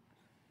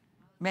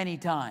many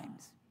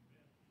times.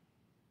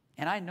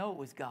 And I know it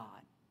was God.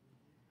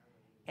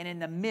 And in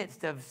the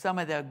midst of some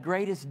of the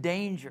greatest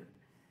danger,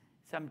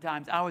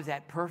 sometimes I was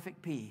at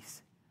perfect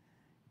peace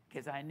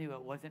because I knew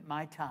it wasn't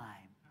my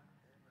time.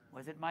 It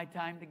wasn't my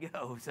time to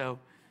go. So,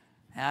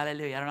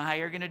 hallelujah. I don't know how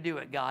you're going to do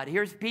it, God.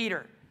 Here's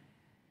Peter.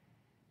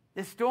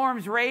 The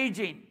storm's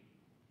raging.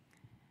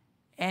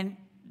 And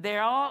they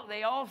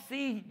all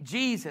see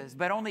Jesus,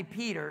 but only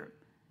Peter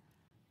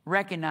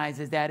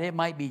recognizes that it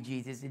might be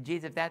Jesus. And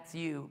Jesus, if that's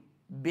you,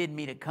 bid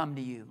me to come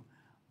to you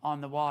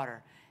on the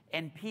water.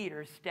 And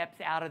Peter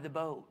steps out of the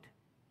boat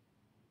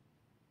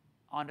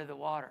onto the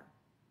water.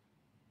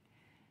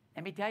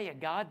 Let me tell you,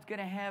 God's going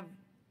to have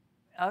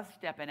us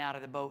stepping out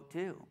of the boat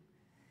too.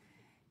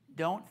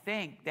 Don't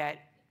think that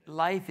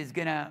life is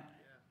going to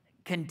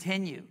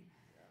continue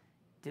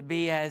to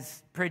be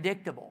as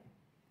predictable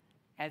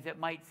as it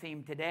might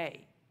seem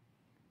today.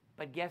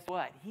 But guess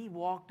what? He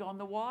walked on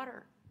the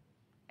water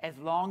as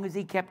long as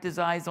he kept his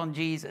eyes on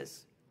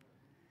Jesus.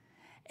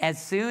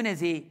 As soon as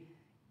he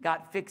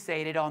got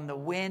fixated on the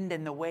wind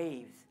and the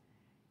waves,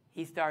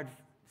 he started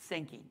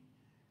sinking.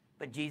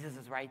 But Jesus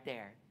is right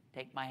there.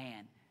 Take my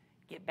hand.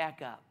 Get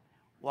back up.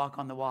 Walk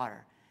on the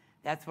water.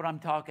 That's what I'm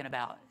talking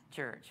about,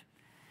 church.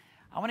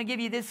 I want to give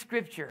you this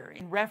scripture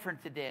in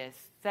reference to this.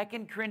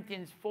 2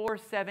 Corinthians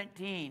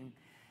 4:17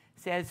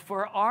 says,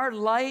 for our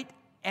light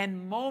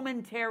and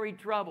momentary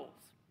troubles.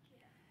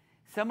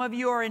 Some of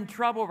you are in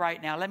trouble right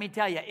now. Let me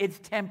tell you, it's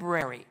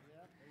temporary.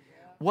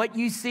 What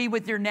you see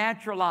with your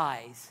natural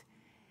eyes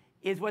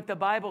is what the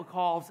Bible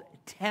calls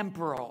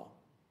temporal.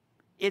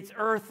 It's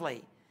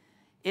earthly.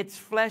 It's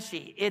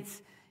fleshy.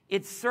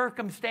 It's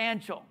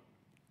circumstantial.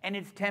 And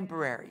it's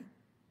temporary.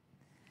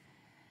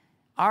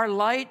 Our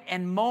light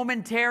and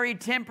momentary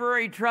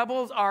temporary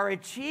troubles are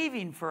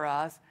achieving for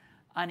us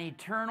an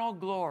eternal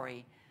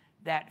glory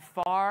that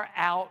far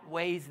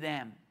outweighs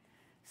them.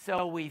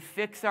 So we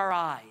fix our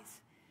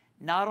eyes,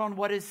 not on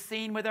what is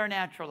seen with our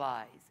natural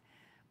eyes,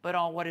 but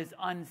on what is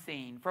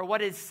unseen. For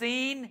what is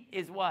seen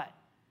is what?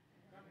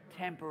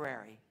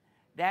 Temporary.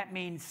 That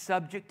means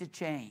subject to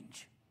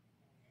change.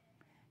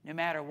 No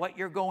matter what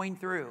you're going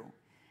through,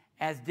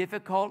 as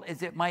difficult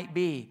as it might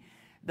be,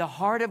 the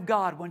heart of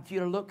God wants you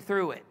to look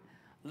through it.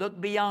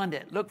 Look beyond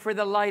it. Look for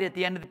the light at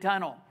the end of the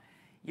tunnel.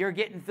 You're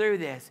getting through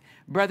this.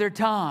 Brother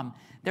Tom,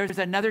 there's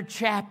another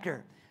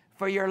chapter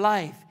for your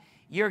life.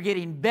 You're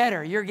getting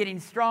better. You're getting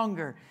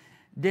stronger.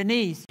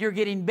 Denise, you're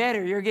getting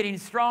better. You're getting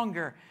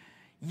stronger.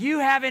 You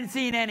haven't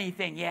seen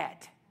anything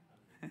yet.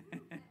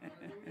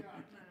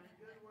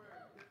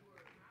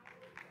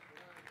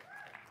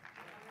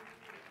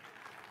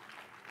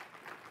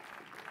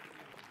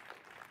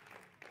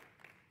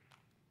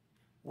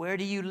 Where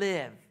do you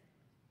live?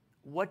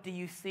 What do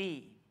you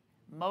see?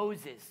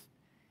 Moses,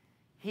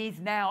 he's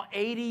now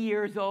 80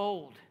 years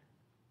old.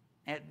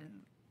 And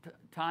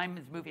time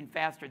is moving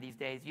faster these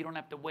days. You don't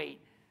have to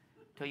wait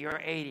till you're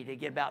 80 to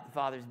get about the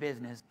Father's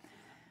business.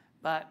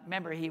 But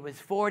remember, he was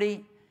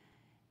 40.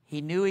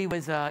 He knew he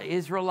was an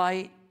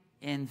Israelite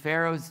in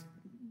Pharaoh's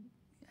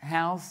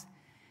house,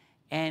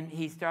 and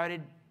he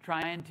started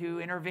trying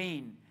to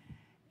intervene,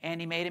 and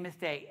he made a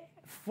mistake.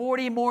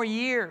 40 more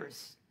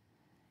years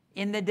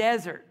in the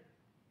desert,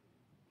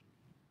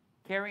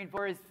 caring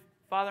for his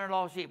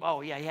father-in-law's sheep.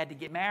 Oh, yeah, he had to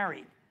get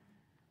married.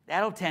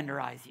 That'll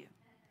tenderize you.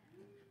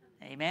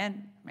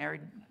 Amen?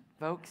 Married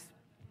folks,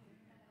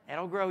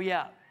 that'll grow you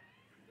up.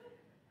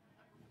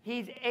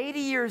 He's 80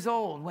 years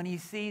old when he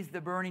sees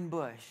the burning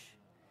bush.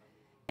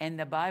 And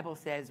the Bible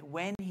says,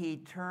 when he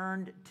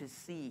turned to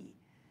see,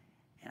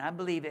 and I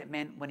believe it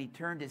meant when he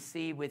turned to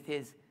see with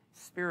his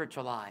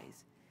spiritual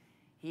eyes.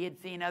 He had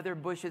seen other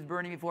bushes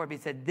burning before, but he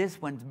said,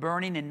 this one's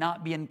burning and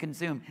not being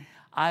consumed.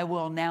 I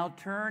will now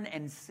turn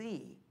and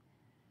see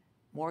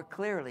more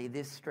clearly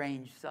this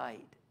strange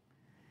sight.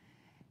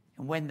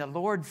 And when the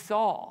Lord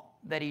saw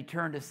that he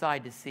turned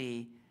aside to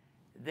see,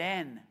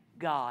 then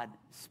God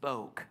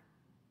spoke.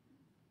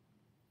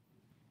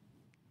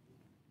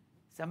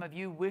 Some of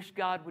you wish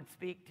God would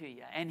speak to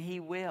you, and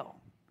he will.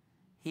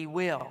 He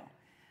will.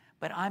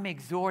 But I'm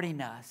exhorting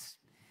us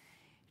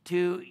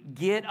to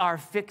get our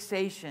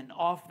fixation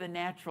off the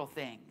natural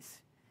things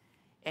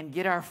and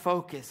get our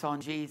focus on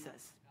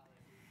Jesus,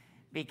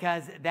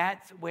 because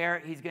that's where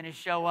he's going to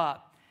show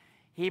up.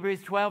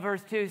 Hebrews 12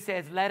 verse 2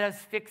 says, let us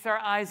fix our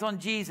eyes on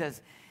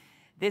Jesus.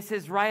 This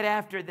is right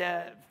after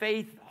the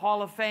Faith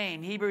Hall of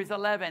Fame. Hebrews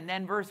 11,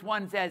 then verse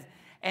 1 says,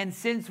 and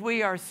since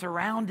we are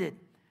surrounded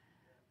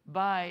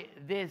by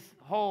this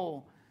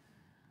whole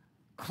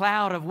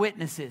cloud of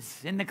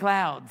witnesses in the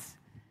clouds,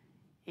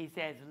 he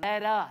says,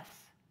 let us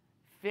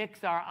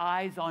fix our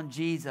eyes on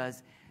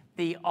Jesus,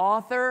 the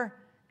author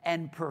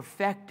and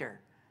perfecter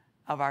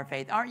of our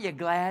faith. Aren't you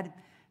glad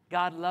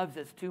God loves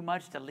us too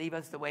much to leave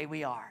us the way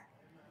we are?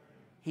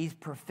 He's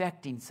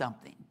perfecting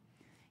something.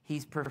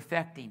 He's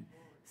perfecting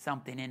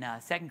something in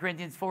us. 2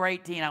 Corinthians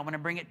 4:18, I want to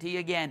bring it to you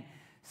again.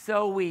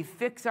 So we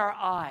fix our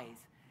eyes,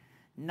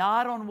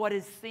 not on what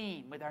is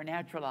seen with our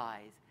natural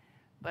eyes,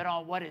 but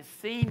on what is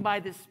seen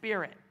by the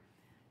Spirit.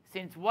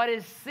 Since what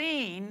is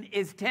seen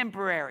is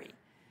temporary,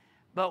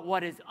 but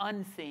what is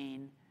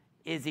unseen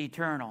is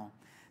eternal.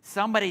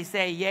 Somebody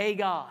say, yea,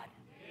 God.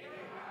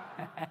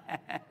 Yea,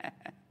 God.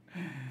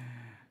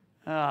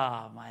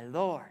 Oh, my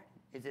Lord.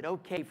 Is it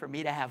okay for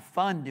me to have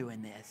fun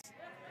doing this?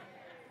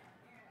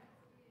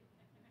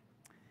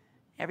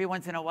 Every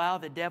once in a while,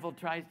 the devil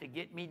tries to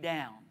get me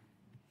down.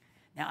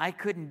 Now, I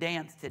couldn't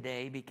dance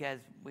today because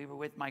we were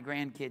with my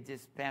grandkids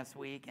this past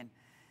week, and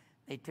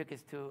they took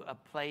us to a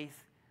place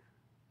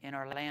in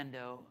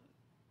Orlando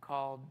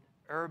called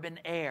Urban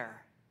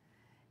Air.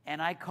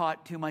 And I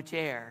caught too much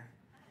air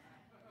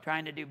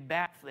trying to do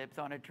backflips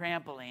on a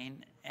trampoline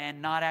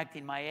and not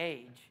acting my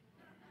age.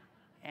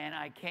 And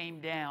I came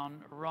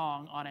down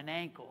wrong on an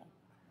ankle.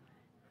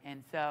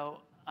 And so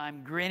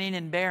I'm grinning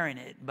and bearing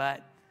it,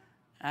 but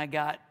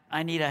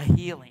I need a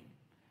healing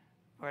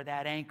for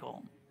that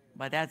ankle.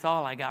 But that's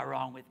all I got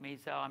wrong with me,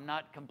 so I'm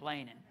not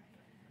complaining.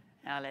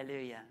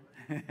 Hallelujah.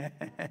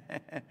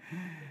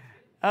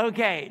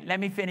 Okay, let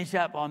me finish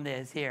up on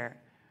this here.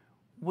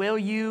 Will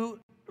you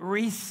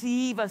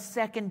receive a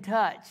second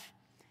touch?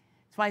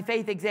 It's my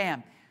faith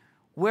exam.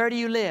 Where do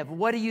you live?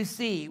 What do you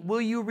see?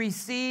 Will you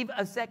receive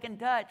a second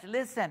touch?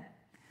 Listen,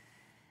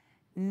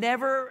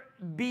 never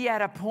be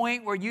at a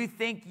point where you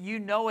think you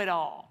know it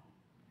all.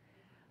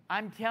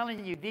 I'm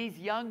telling you, these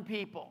young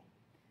people,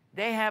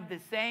 they have the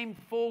same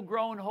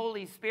full-grown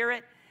Holy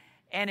Spirit,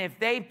 and if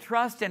they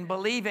trust and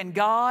believe in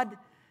God,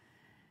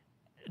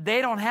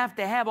 they don't have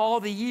to have all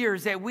the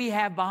years that we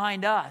have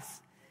behind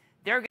us.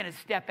 They're going to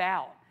step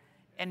out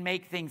and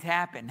make things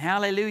happen.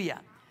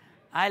 Hallelujah.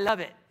 I love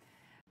it.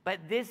 But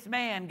this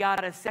man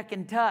got a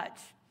second touch.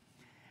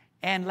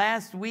 And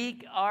last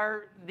week,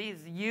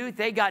 these youth,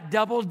 they got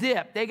double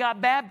dipped. They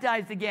got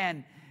baptized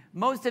again.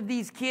 Most of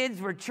these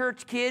kids were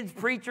church kids,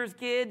 preachers'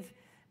 kids.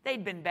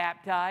 They'd been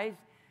baptized.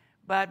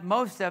 But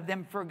most of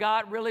them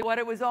forgot really what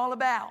it was all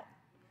about.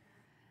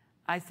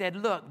 I said,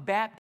 look,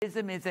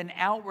 baptism is an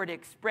outward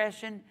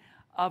expression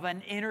of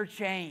an inner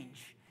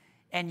change.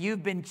 And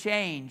you've been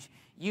changed.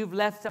 You've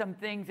left some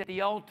things at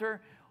the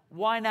altar.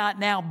 Why not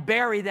now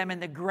bury them in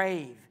the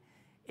grave,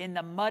 in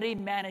the muddy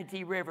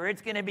Manatee River?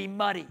 It's going to be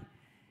muddy.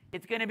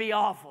 It's going to be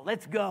awful.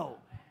 Let's go.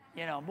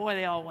 You know, boy,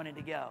 they all wanted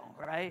to go,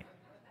 right?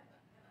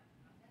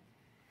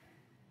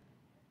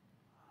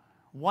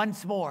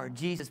 Once more,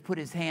 Jesus put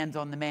his hands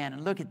on the man,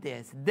 and look at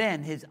this.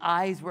 Then his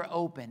eyes were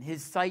open,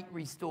 his sight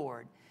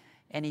restored,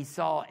 and he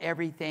saw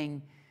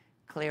everything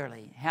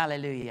clearly.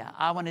 Hallelujah.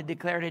 I want to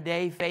declare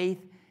today, faith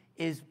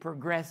is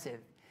progressive.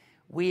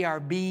 We are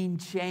being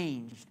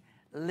changed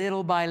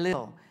little by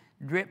little,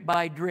 drip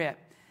by drip.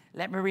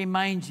 Let me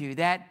remind you,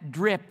 that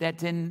drip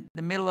that's in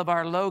the middle of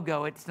our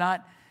logo, it's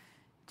not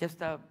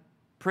just a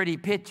pretty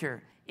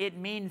picture. It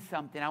means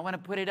something. I want to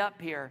put it up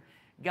here.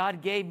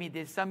 God gave me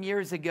this some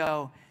years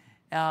ago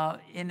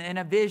in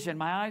a vision.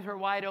 My eyes were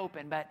wide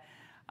open, but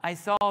I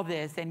saw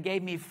this and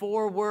gave me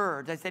 4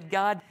 words. I said,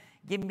 God,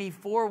 give me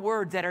 4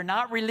 words that are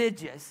not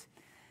religious,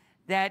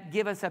 that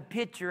give us a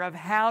picture of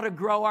how to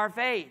grow our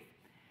faith.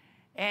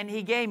 And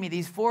he gave me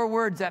these 4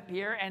 words up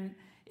here, and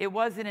it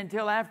wasn't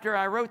until after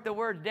I wrote the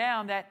words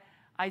down that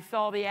I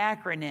saw the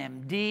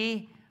acronym,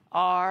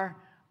 DRIP.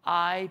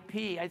 I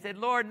said,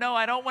 Lord, no,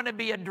 I don't want to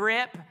be a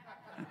drip.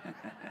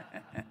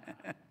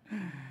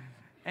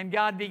 And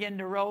God began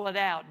to roll it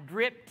out,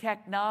 drip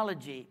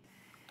technology.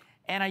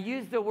 And I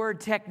use the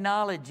word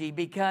technology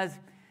because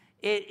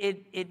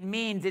it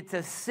means it's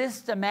a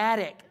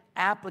systematic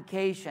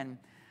application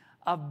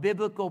of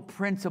biblical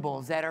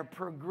principles that are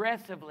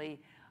progressively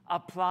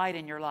applied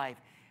in your life.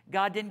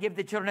 God didn't give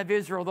the children of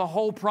Israel the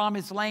whole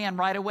promised land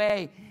right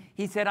away.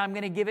 He said, I'm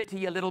going to give it to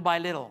you little by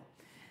little.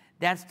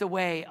 That's the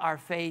way our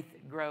faith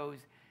grows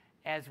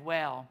as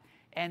well.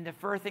 And the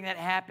first thing that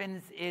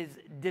happens is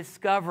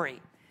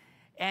discovery.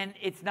 And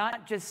it's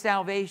not just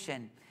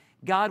salvation.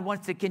 God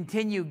wants to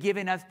continue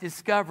giving us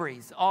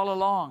discoveries all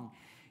along.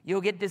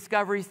 You'll get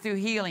discoveries through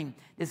healing,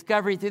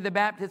 discovery through the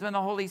baptism of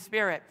the Holy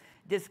Spirit,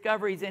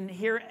 discoveries in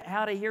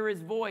how to hear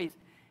his voice.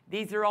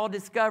 These are all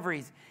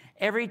discoveries.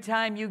 Every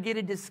time you get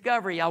a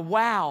discovery, a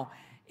wow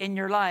in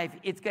your life,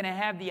 it's going to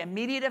have the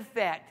immediate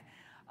effect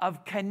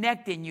of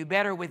connecting you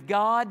better with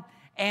God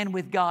and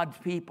with God's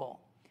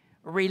people.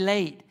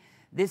 Relate.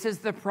 This is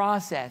the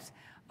process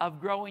of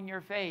growing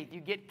your faith.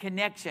 You get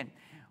connection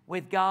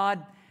with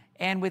God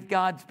and with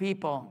God's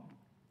people.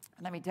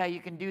 Let me tell you,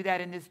 you can do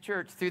that in this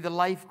church through the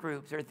life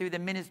groups or through the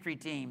ministry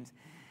teams.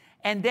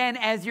 And then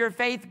as your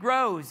faith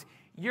grows,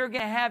 you're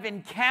going to have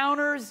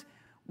encounters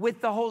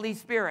with the Holy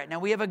Spirit. Now,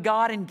 we have a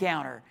God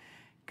encounter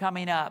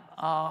coming up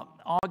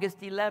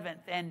August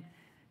 11th. And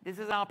this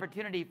is an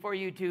opportunity for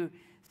you to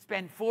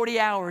spend 40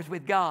 hours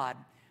with God.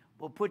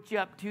 We'll put you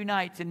up 2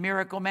 nights in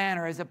Miracle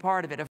Manor as a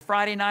part of it. A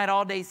Friday night,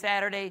 all day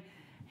Saturday,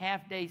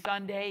 half day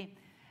Sunday.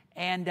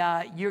 And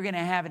you're going to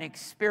have an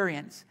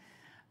experience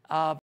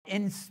of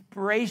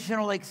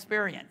inspirational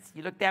experience.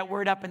 You look that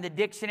word up in the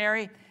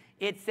dictionary,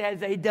 it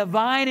says a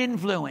divine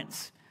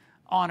influence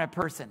on a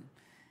person.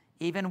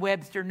 Even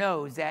Webster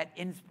knows that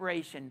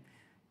inspiration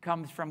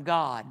comes from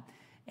God.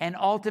 And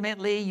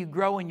ultimately, you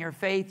grow in your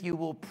faith, you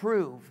will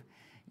prove,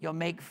 you'll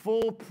make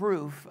full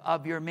proof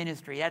of your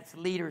ministry. That's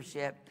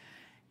leadership.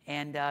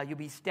 And you'll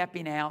be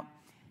stepping out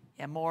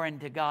and more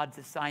into God's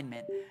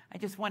assignment. I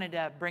just wanted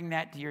to bring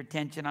that to your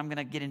attention. I'm going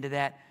to get into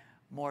that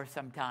more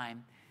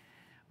sometime.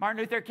 Martin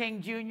Luther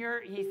King Jr.,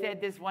 he said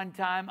this one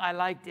time, I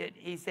liked it.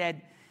 He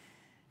said,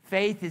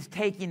 faith is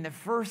taking the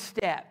first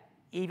step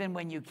even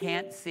when you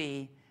can't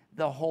see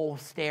the whole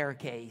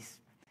staircase.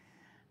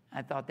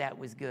 I thought that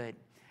was good.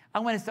 I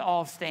want us to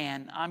all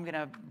stand. I'm going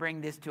to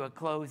bring this to a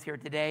close here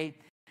today.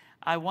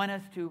 I want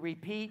us to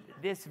repeat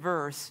this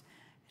verse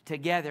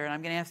together, and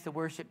I'm going to ask the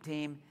worship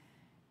team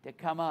to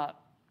come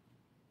up.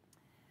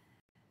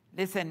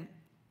 Listen,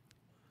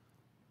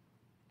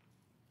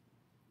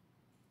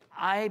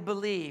 I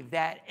believe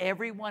that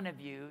every one of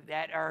you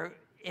that are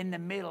in the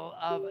middle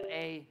of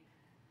a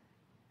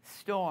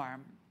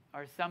storm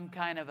or some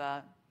kind of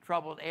a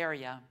troubled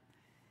area,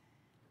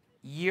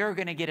 you're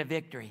going to get a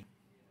victory.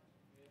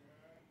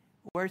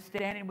 We're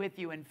standing with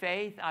you in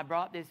faith. I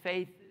brought this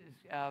faith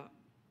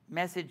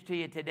message to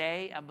you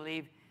today. I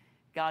believe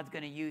God's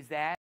going to use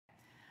that.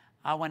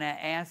 I want to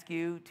ask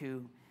you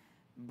to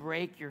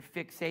break your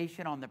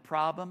fixation on the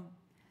problem.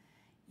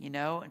 You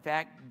know, in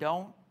fact,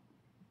 don't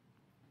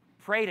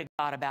pray to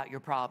God about your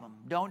problem.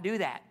 Don't do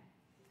that.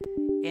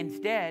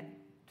 Instead,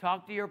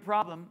 talk to your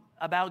problem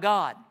about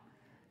God,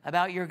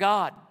 about your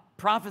God.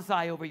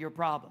 Prophesy over your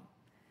problem.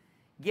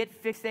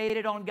 Get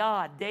fixated on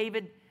God.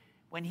 David,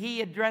 when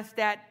he addressed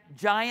that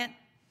giant,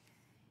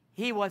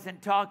 he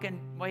wasn't talking,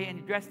 when he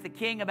addressed the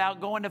king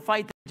about going to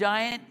fight the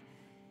giant,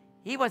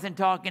 he wasn't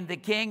talking to the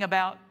king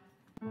about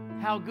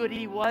how good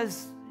he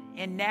was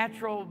in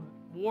natural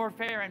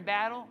warfare and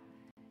battle.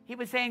 He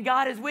was saying,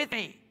 God is with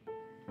me.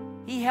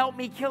 He helped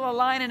me kill a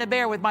lion and a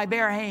bear with my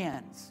bare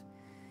hands.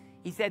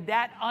 He said,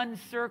 that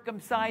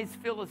uncircumcised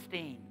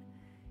Philistine,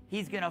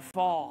 he's going to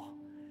fall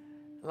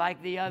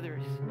like the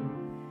others.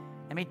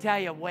 Let me tell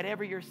you,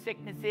 whatever your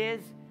sickness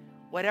is,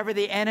 whatever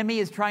the enemy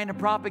is trying to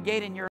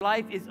propagate in your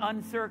life is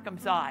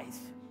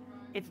uncircumcised.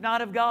 It's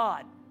not of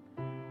God.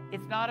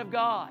 It's not of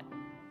God.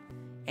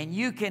 And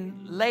you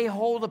can lay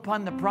hold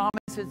upon the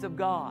promises of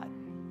God.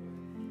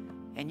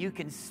 And you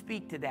can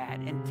speak to that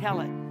and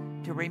tell it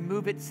to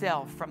remove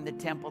itself from the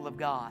temple of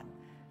God.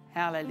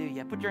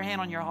 Hallelujah. Put your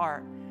hand on your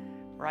heart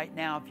right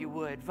now if you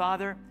would.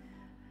 Father,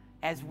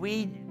 as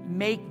we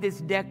make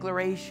this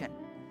declaration,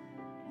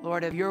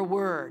 Lord, of your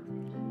word,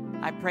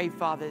 I pray,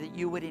 Father, that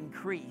you would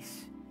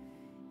increase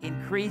in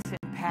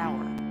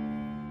power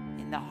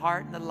in the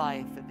heart and the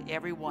life of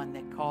everyone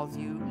that calls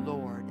you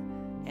Lord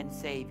and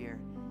Savior.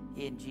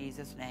 In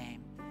Jesus'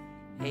 name,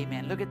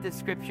 amen. Look at this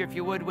scripture, if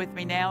you would, with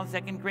me now,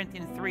 2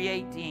 Corinthians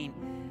 3:18.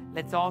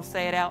 Let's all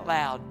say it out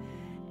loud.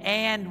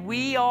 And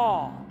we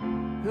all,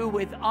 who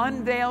with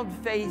unveiled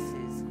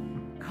faces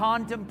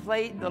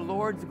contemplate the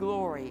Lord's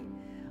glory,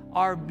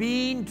 are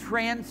being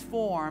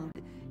transformed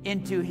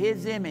into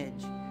his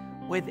image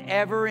with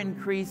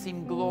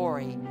ever-increasing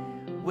glory,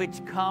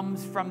 which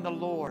comes from the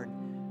Lord,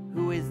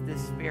 who is the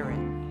Spirit.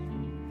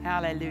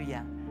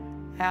 Hallelujah.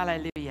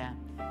 Hallelujah.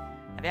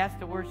 I've asked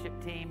the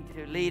worship team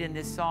to lead in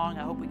this song.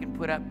 I hope we can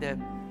put up the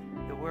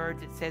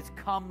words. It says,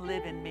 come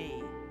live in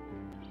me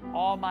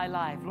all my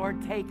life.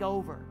 Lord, take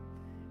over.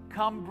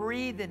 Come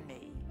breathe in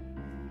me,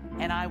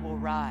 and I will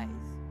rise.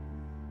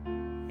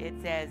 It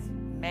says,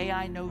 may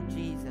I know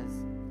Jesus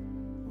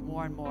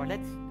more and more.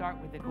 Let's start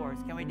with the chorus.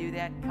 Can we do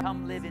that?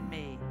 Come live in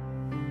me.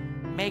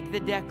 Make the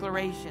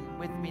declaration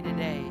with me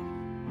today.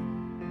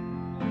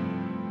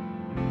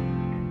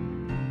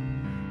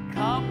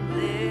 Come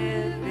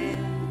live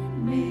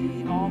in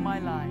me all my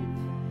life.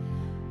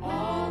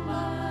 All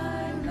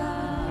my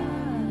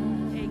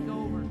life. Take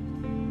over.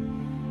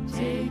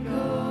 Take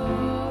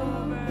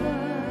over.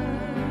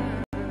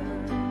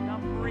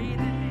 Come breathe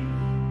in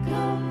me.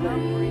 Come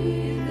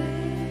breathe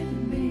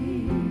in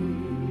me.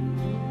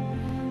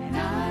 And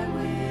I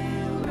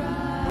will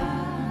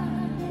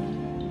rise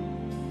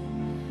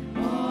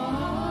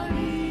on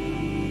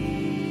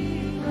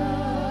eagles.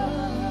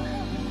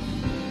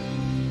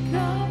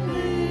 Come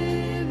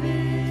live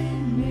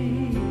in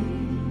me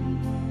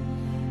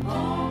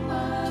all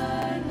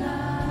my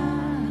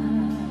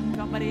life.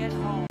 Somebody at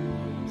home,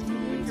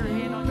 put your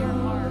hand on your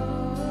heart.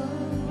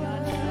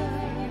 God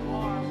knows who you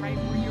are, right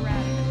where you're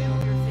at in the middle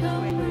of your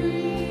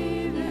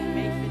situation.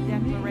 Make the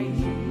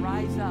declaration.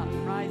 Rise up,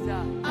 rise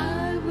up.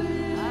 I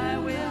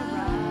will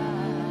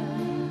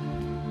rise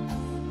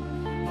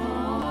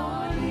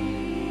on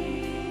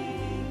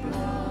eagle's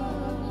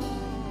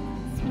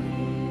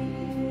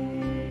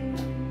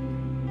wings.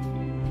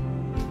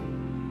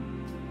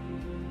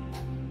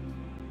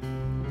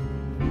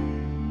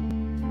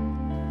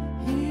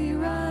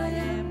 Here I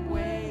am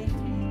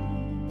waiting.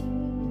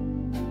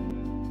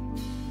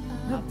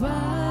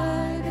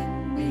 Abide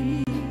in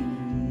me,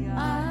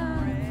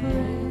 I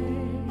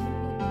pray.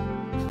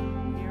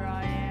 Here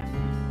I am.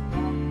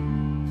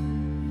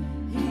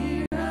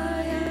 Here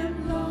I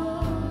am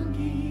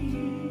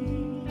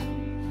longing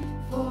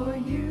for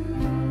you.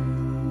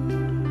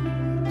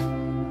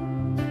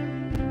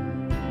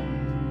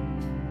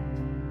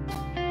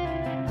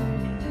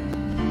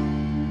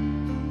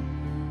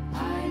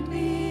 Hide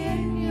me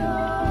in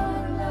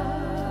your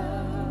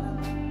love.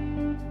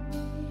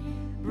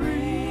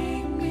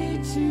 Bring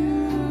me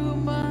to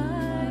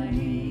my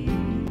knees.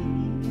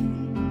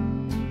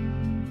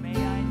 May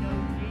I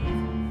know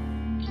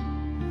Jesus.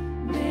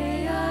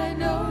 May I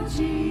know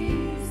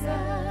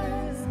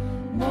Jesus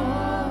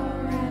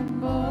more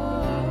and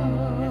more.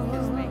 Let's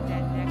just make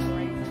that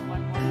declaration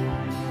one more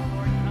time.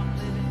 Lord, come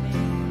live in me.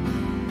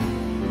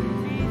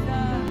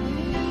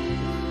 Jesus,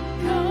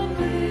 come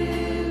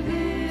live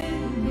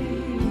in me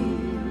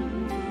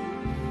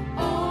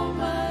all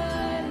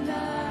my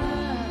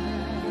life.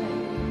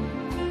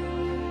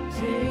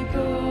 Take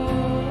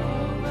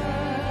over.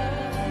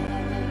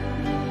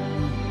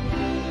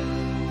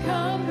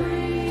 Come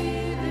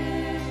breathe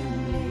in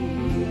me.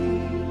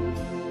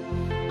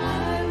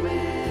 I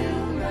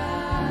will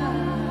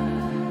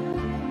rise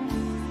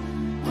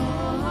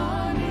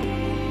on eagles.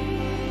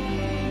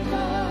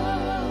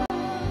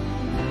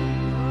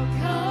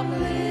 Come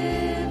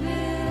live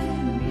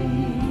in me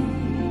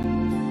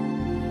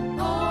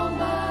all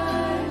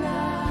my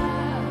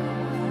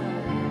life.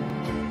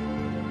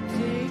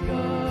 Take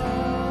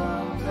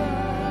over.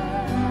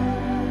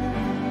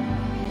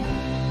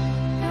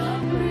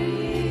 Come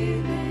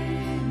breathe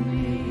in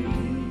me.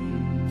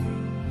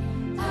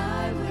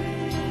 I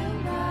will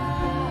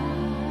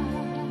rise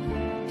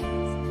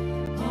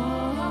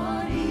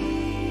on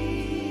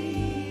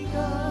eagle's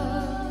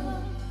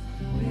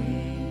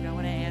wings. I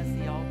want to ask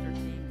the altar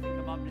team to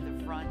come up to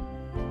the front,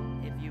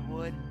 if you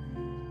would.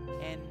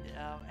 And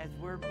as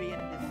we're being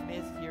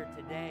dismissed here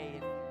today,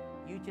 if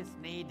you just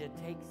need to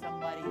take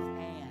somebody's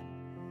hand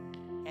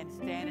and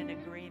stand in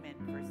agreement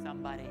for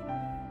somebody,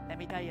 let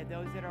me tell you,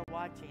 those that are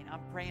watching, I'm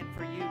praying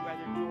for you,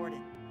 Brother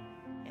Jordan.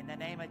 In the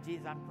name of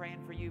Jesus, I'm praying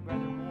for you, Brother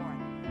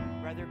Warren,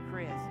 Brother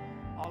Chris,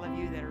 all of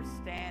you that are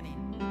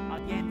standing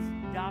against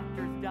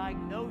doctor's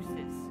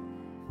diagnosis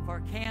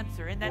for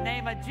cancer. In the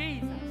name of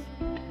Jesus,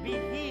 be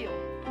healed.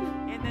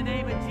 In the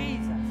name of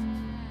Jesus,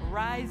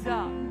 rise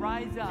up,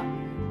 rise up.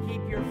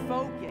 Keep your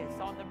focus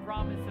on the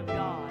promise of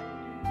God,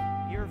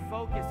 your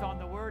focus on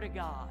the Word of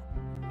God,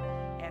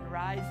 and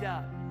rise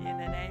up in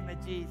the name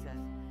of Jesus.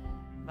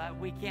 But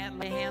we can't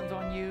lay hands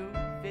on you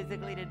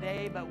physically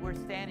today, but we're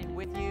standing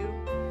with you.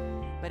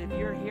 But if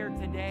you're here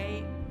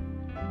today,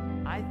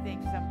 I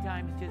think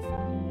sometimes just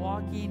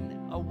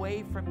walking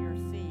away from your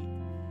seat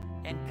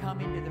and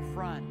coming to the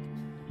front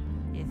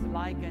is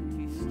likened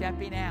to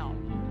stepping out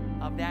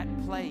of that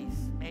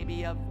place,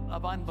 maybe of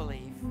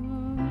unbelief,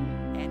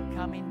 and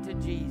coming to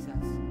Jesus.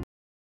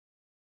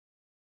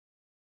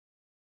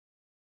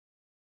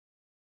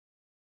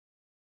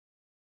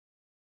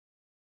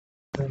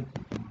 Thank you.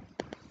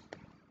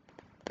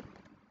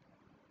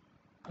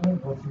 I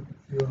don't know if you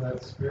can feel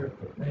that spirit,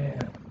 but man,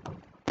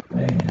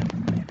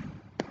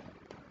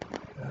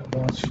 God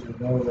wants you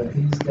to know that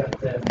He's got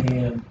that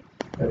hand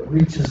that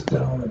reaches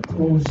down and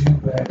pulls you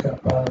back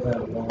up out of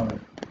that water.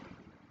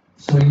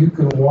 so you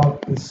can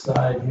walk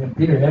beside him.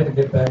 Peter had to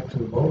get back to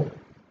the boat.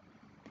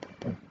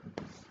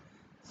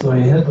 So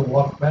he had to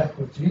walk back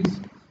with Jesus.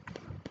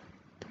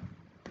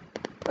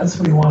 That's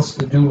what he wants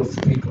to do with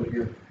the people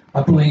here.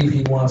 I believe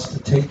he wants to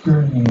take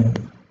your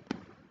hand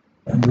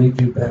and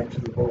lead you back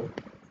to the boat.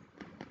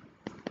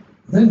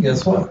 Then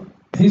guess what?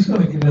 He's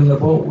going to get in the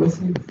boat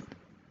with you.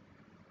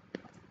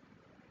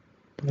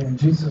 And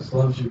Jesus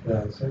loves you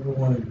guys. Every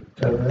one of you.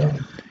 Tell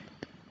them.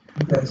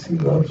 You guys, he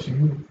loves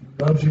you. He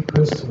loves you,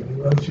 Crystal. He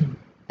loves you.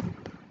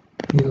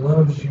 He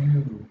loves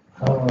you.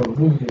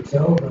 Hallelujah.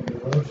 Kelvin, he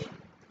loves you.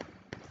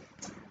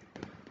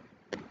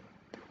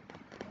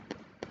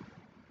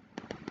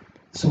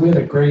 So we had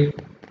a great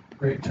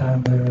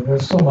time there.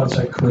 There's so much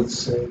I could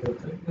say, but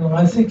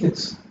I think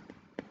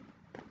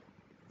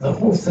the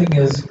whole thing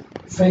is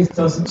faith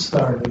doesn't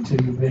start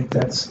until you make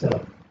that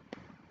step.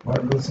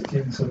 Martin Luther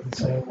King said the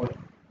same way.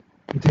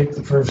 You take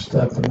the first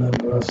step and then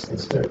the rest of the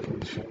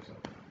staircase shows up.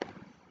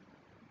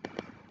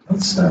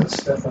 Let's start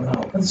stepping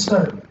out. Let's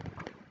start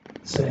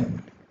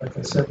saying, like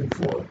I said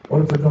before,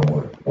 what if it don't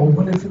work? Well,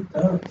 what if it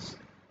does?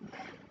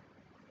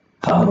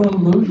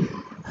 Hallelujah.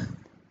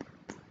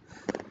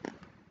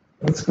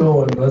 Let's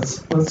go and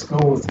let's go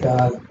with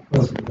God.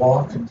 Let's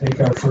walk and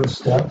take our first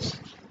steps.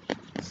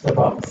 Step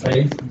out in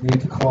faith. You need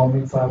to call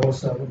me,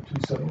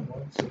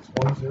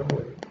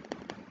 507-271-6108.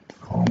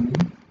 Call me.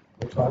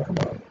 We'll talk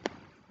about it.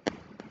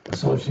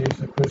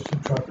 Association of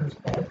Christian Truckers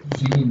at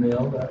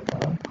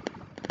gmail.com.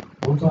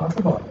 We'll talk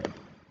about it.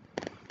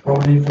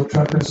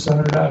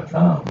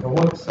 RoadAngelTruckersCenter.com, the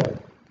website.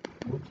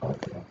 We'll talk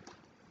about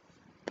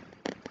it.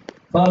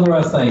 Father,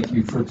 I thank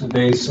you for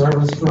today's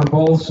service, for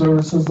both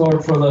services,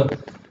 Lord, for the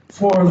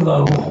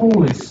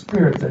Holy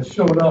Spirit that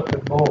showed up in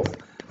both,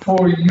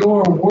 for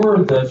your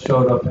word that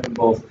showed up in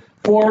both,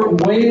 for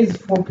ways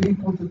for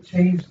people to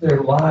change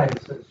their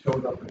lives that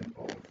showed up in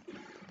both.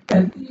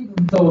 And even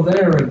though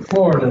they're in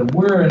Florida and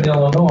we're in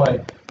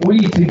Illinois, we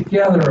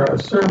together are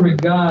serving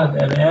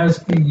God and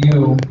asking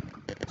you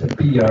to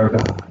be our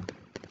God.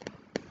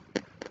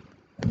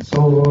 And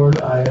so,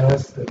 Lord, I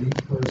ask that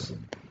each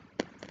person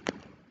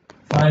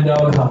find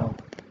out how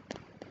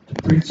to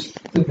preach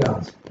the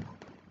gospel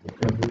to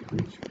every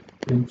creature.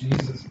 In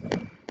Jesus'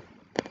 name.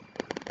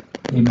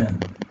 Amen.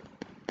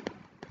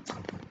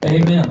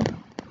 Amen.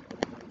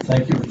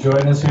 Thank you for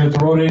joining us here at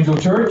the Road Angel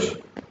Church.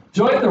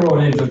 Join the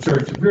Road Angel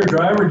Church. If you're a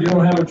driver and you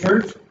don't have a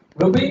church,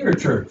 we'll be your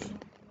church.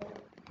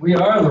 We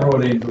are the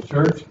Road Angel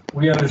Church.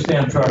 We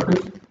understand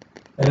truckers.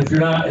 And if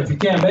you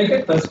can't make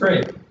it, that's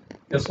great.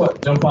 Guess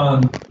what? Jump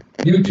on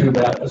YouTube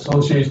at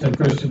Association of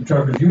Christian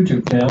Truckers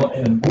YouTube channel,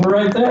 and we're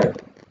right there.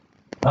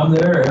 I'm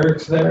there.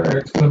 Eric's there.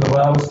 Eric's doing the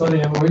Bible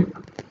study every week.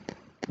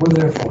 We're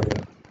there for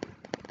you.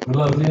 We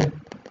love you.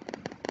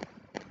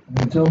 And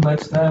until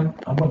next time,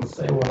 I'm going to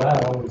say what I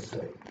always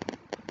say.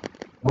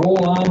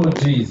 Roll on with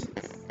Jesus.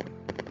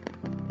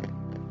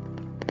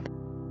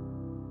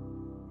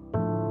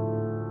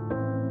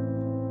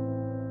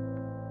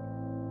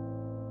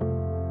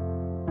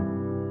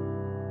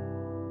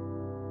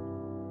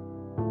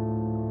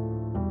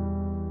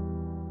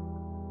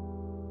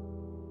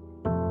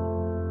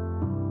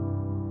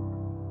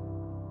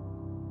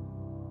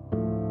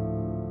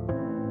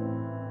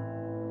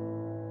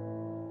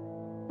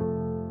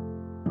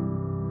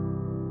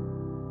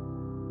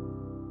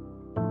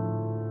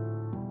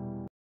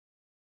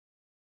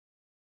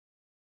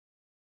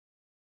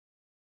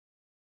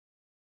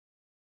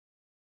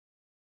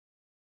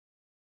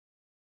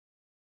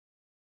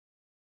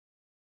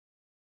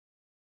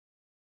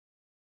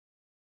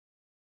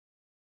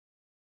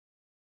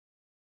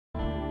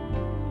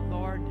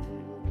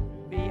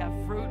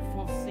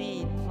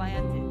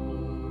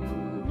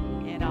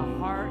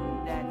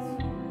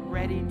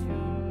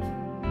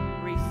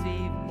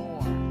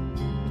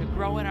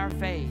 In our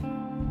faith,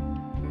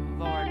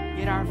 Lord,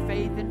 get our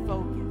faith in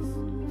focus.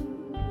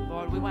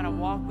 Lord, we want to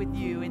walk with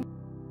you in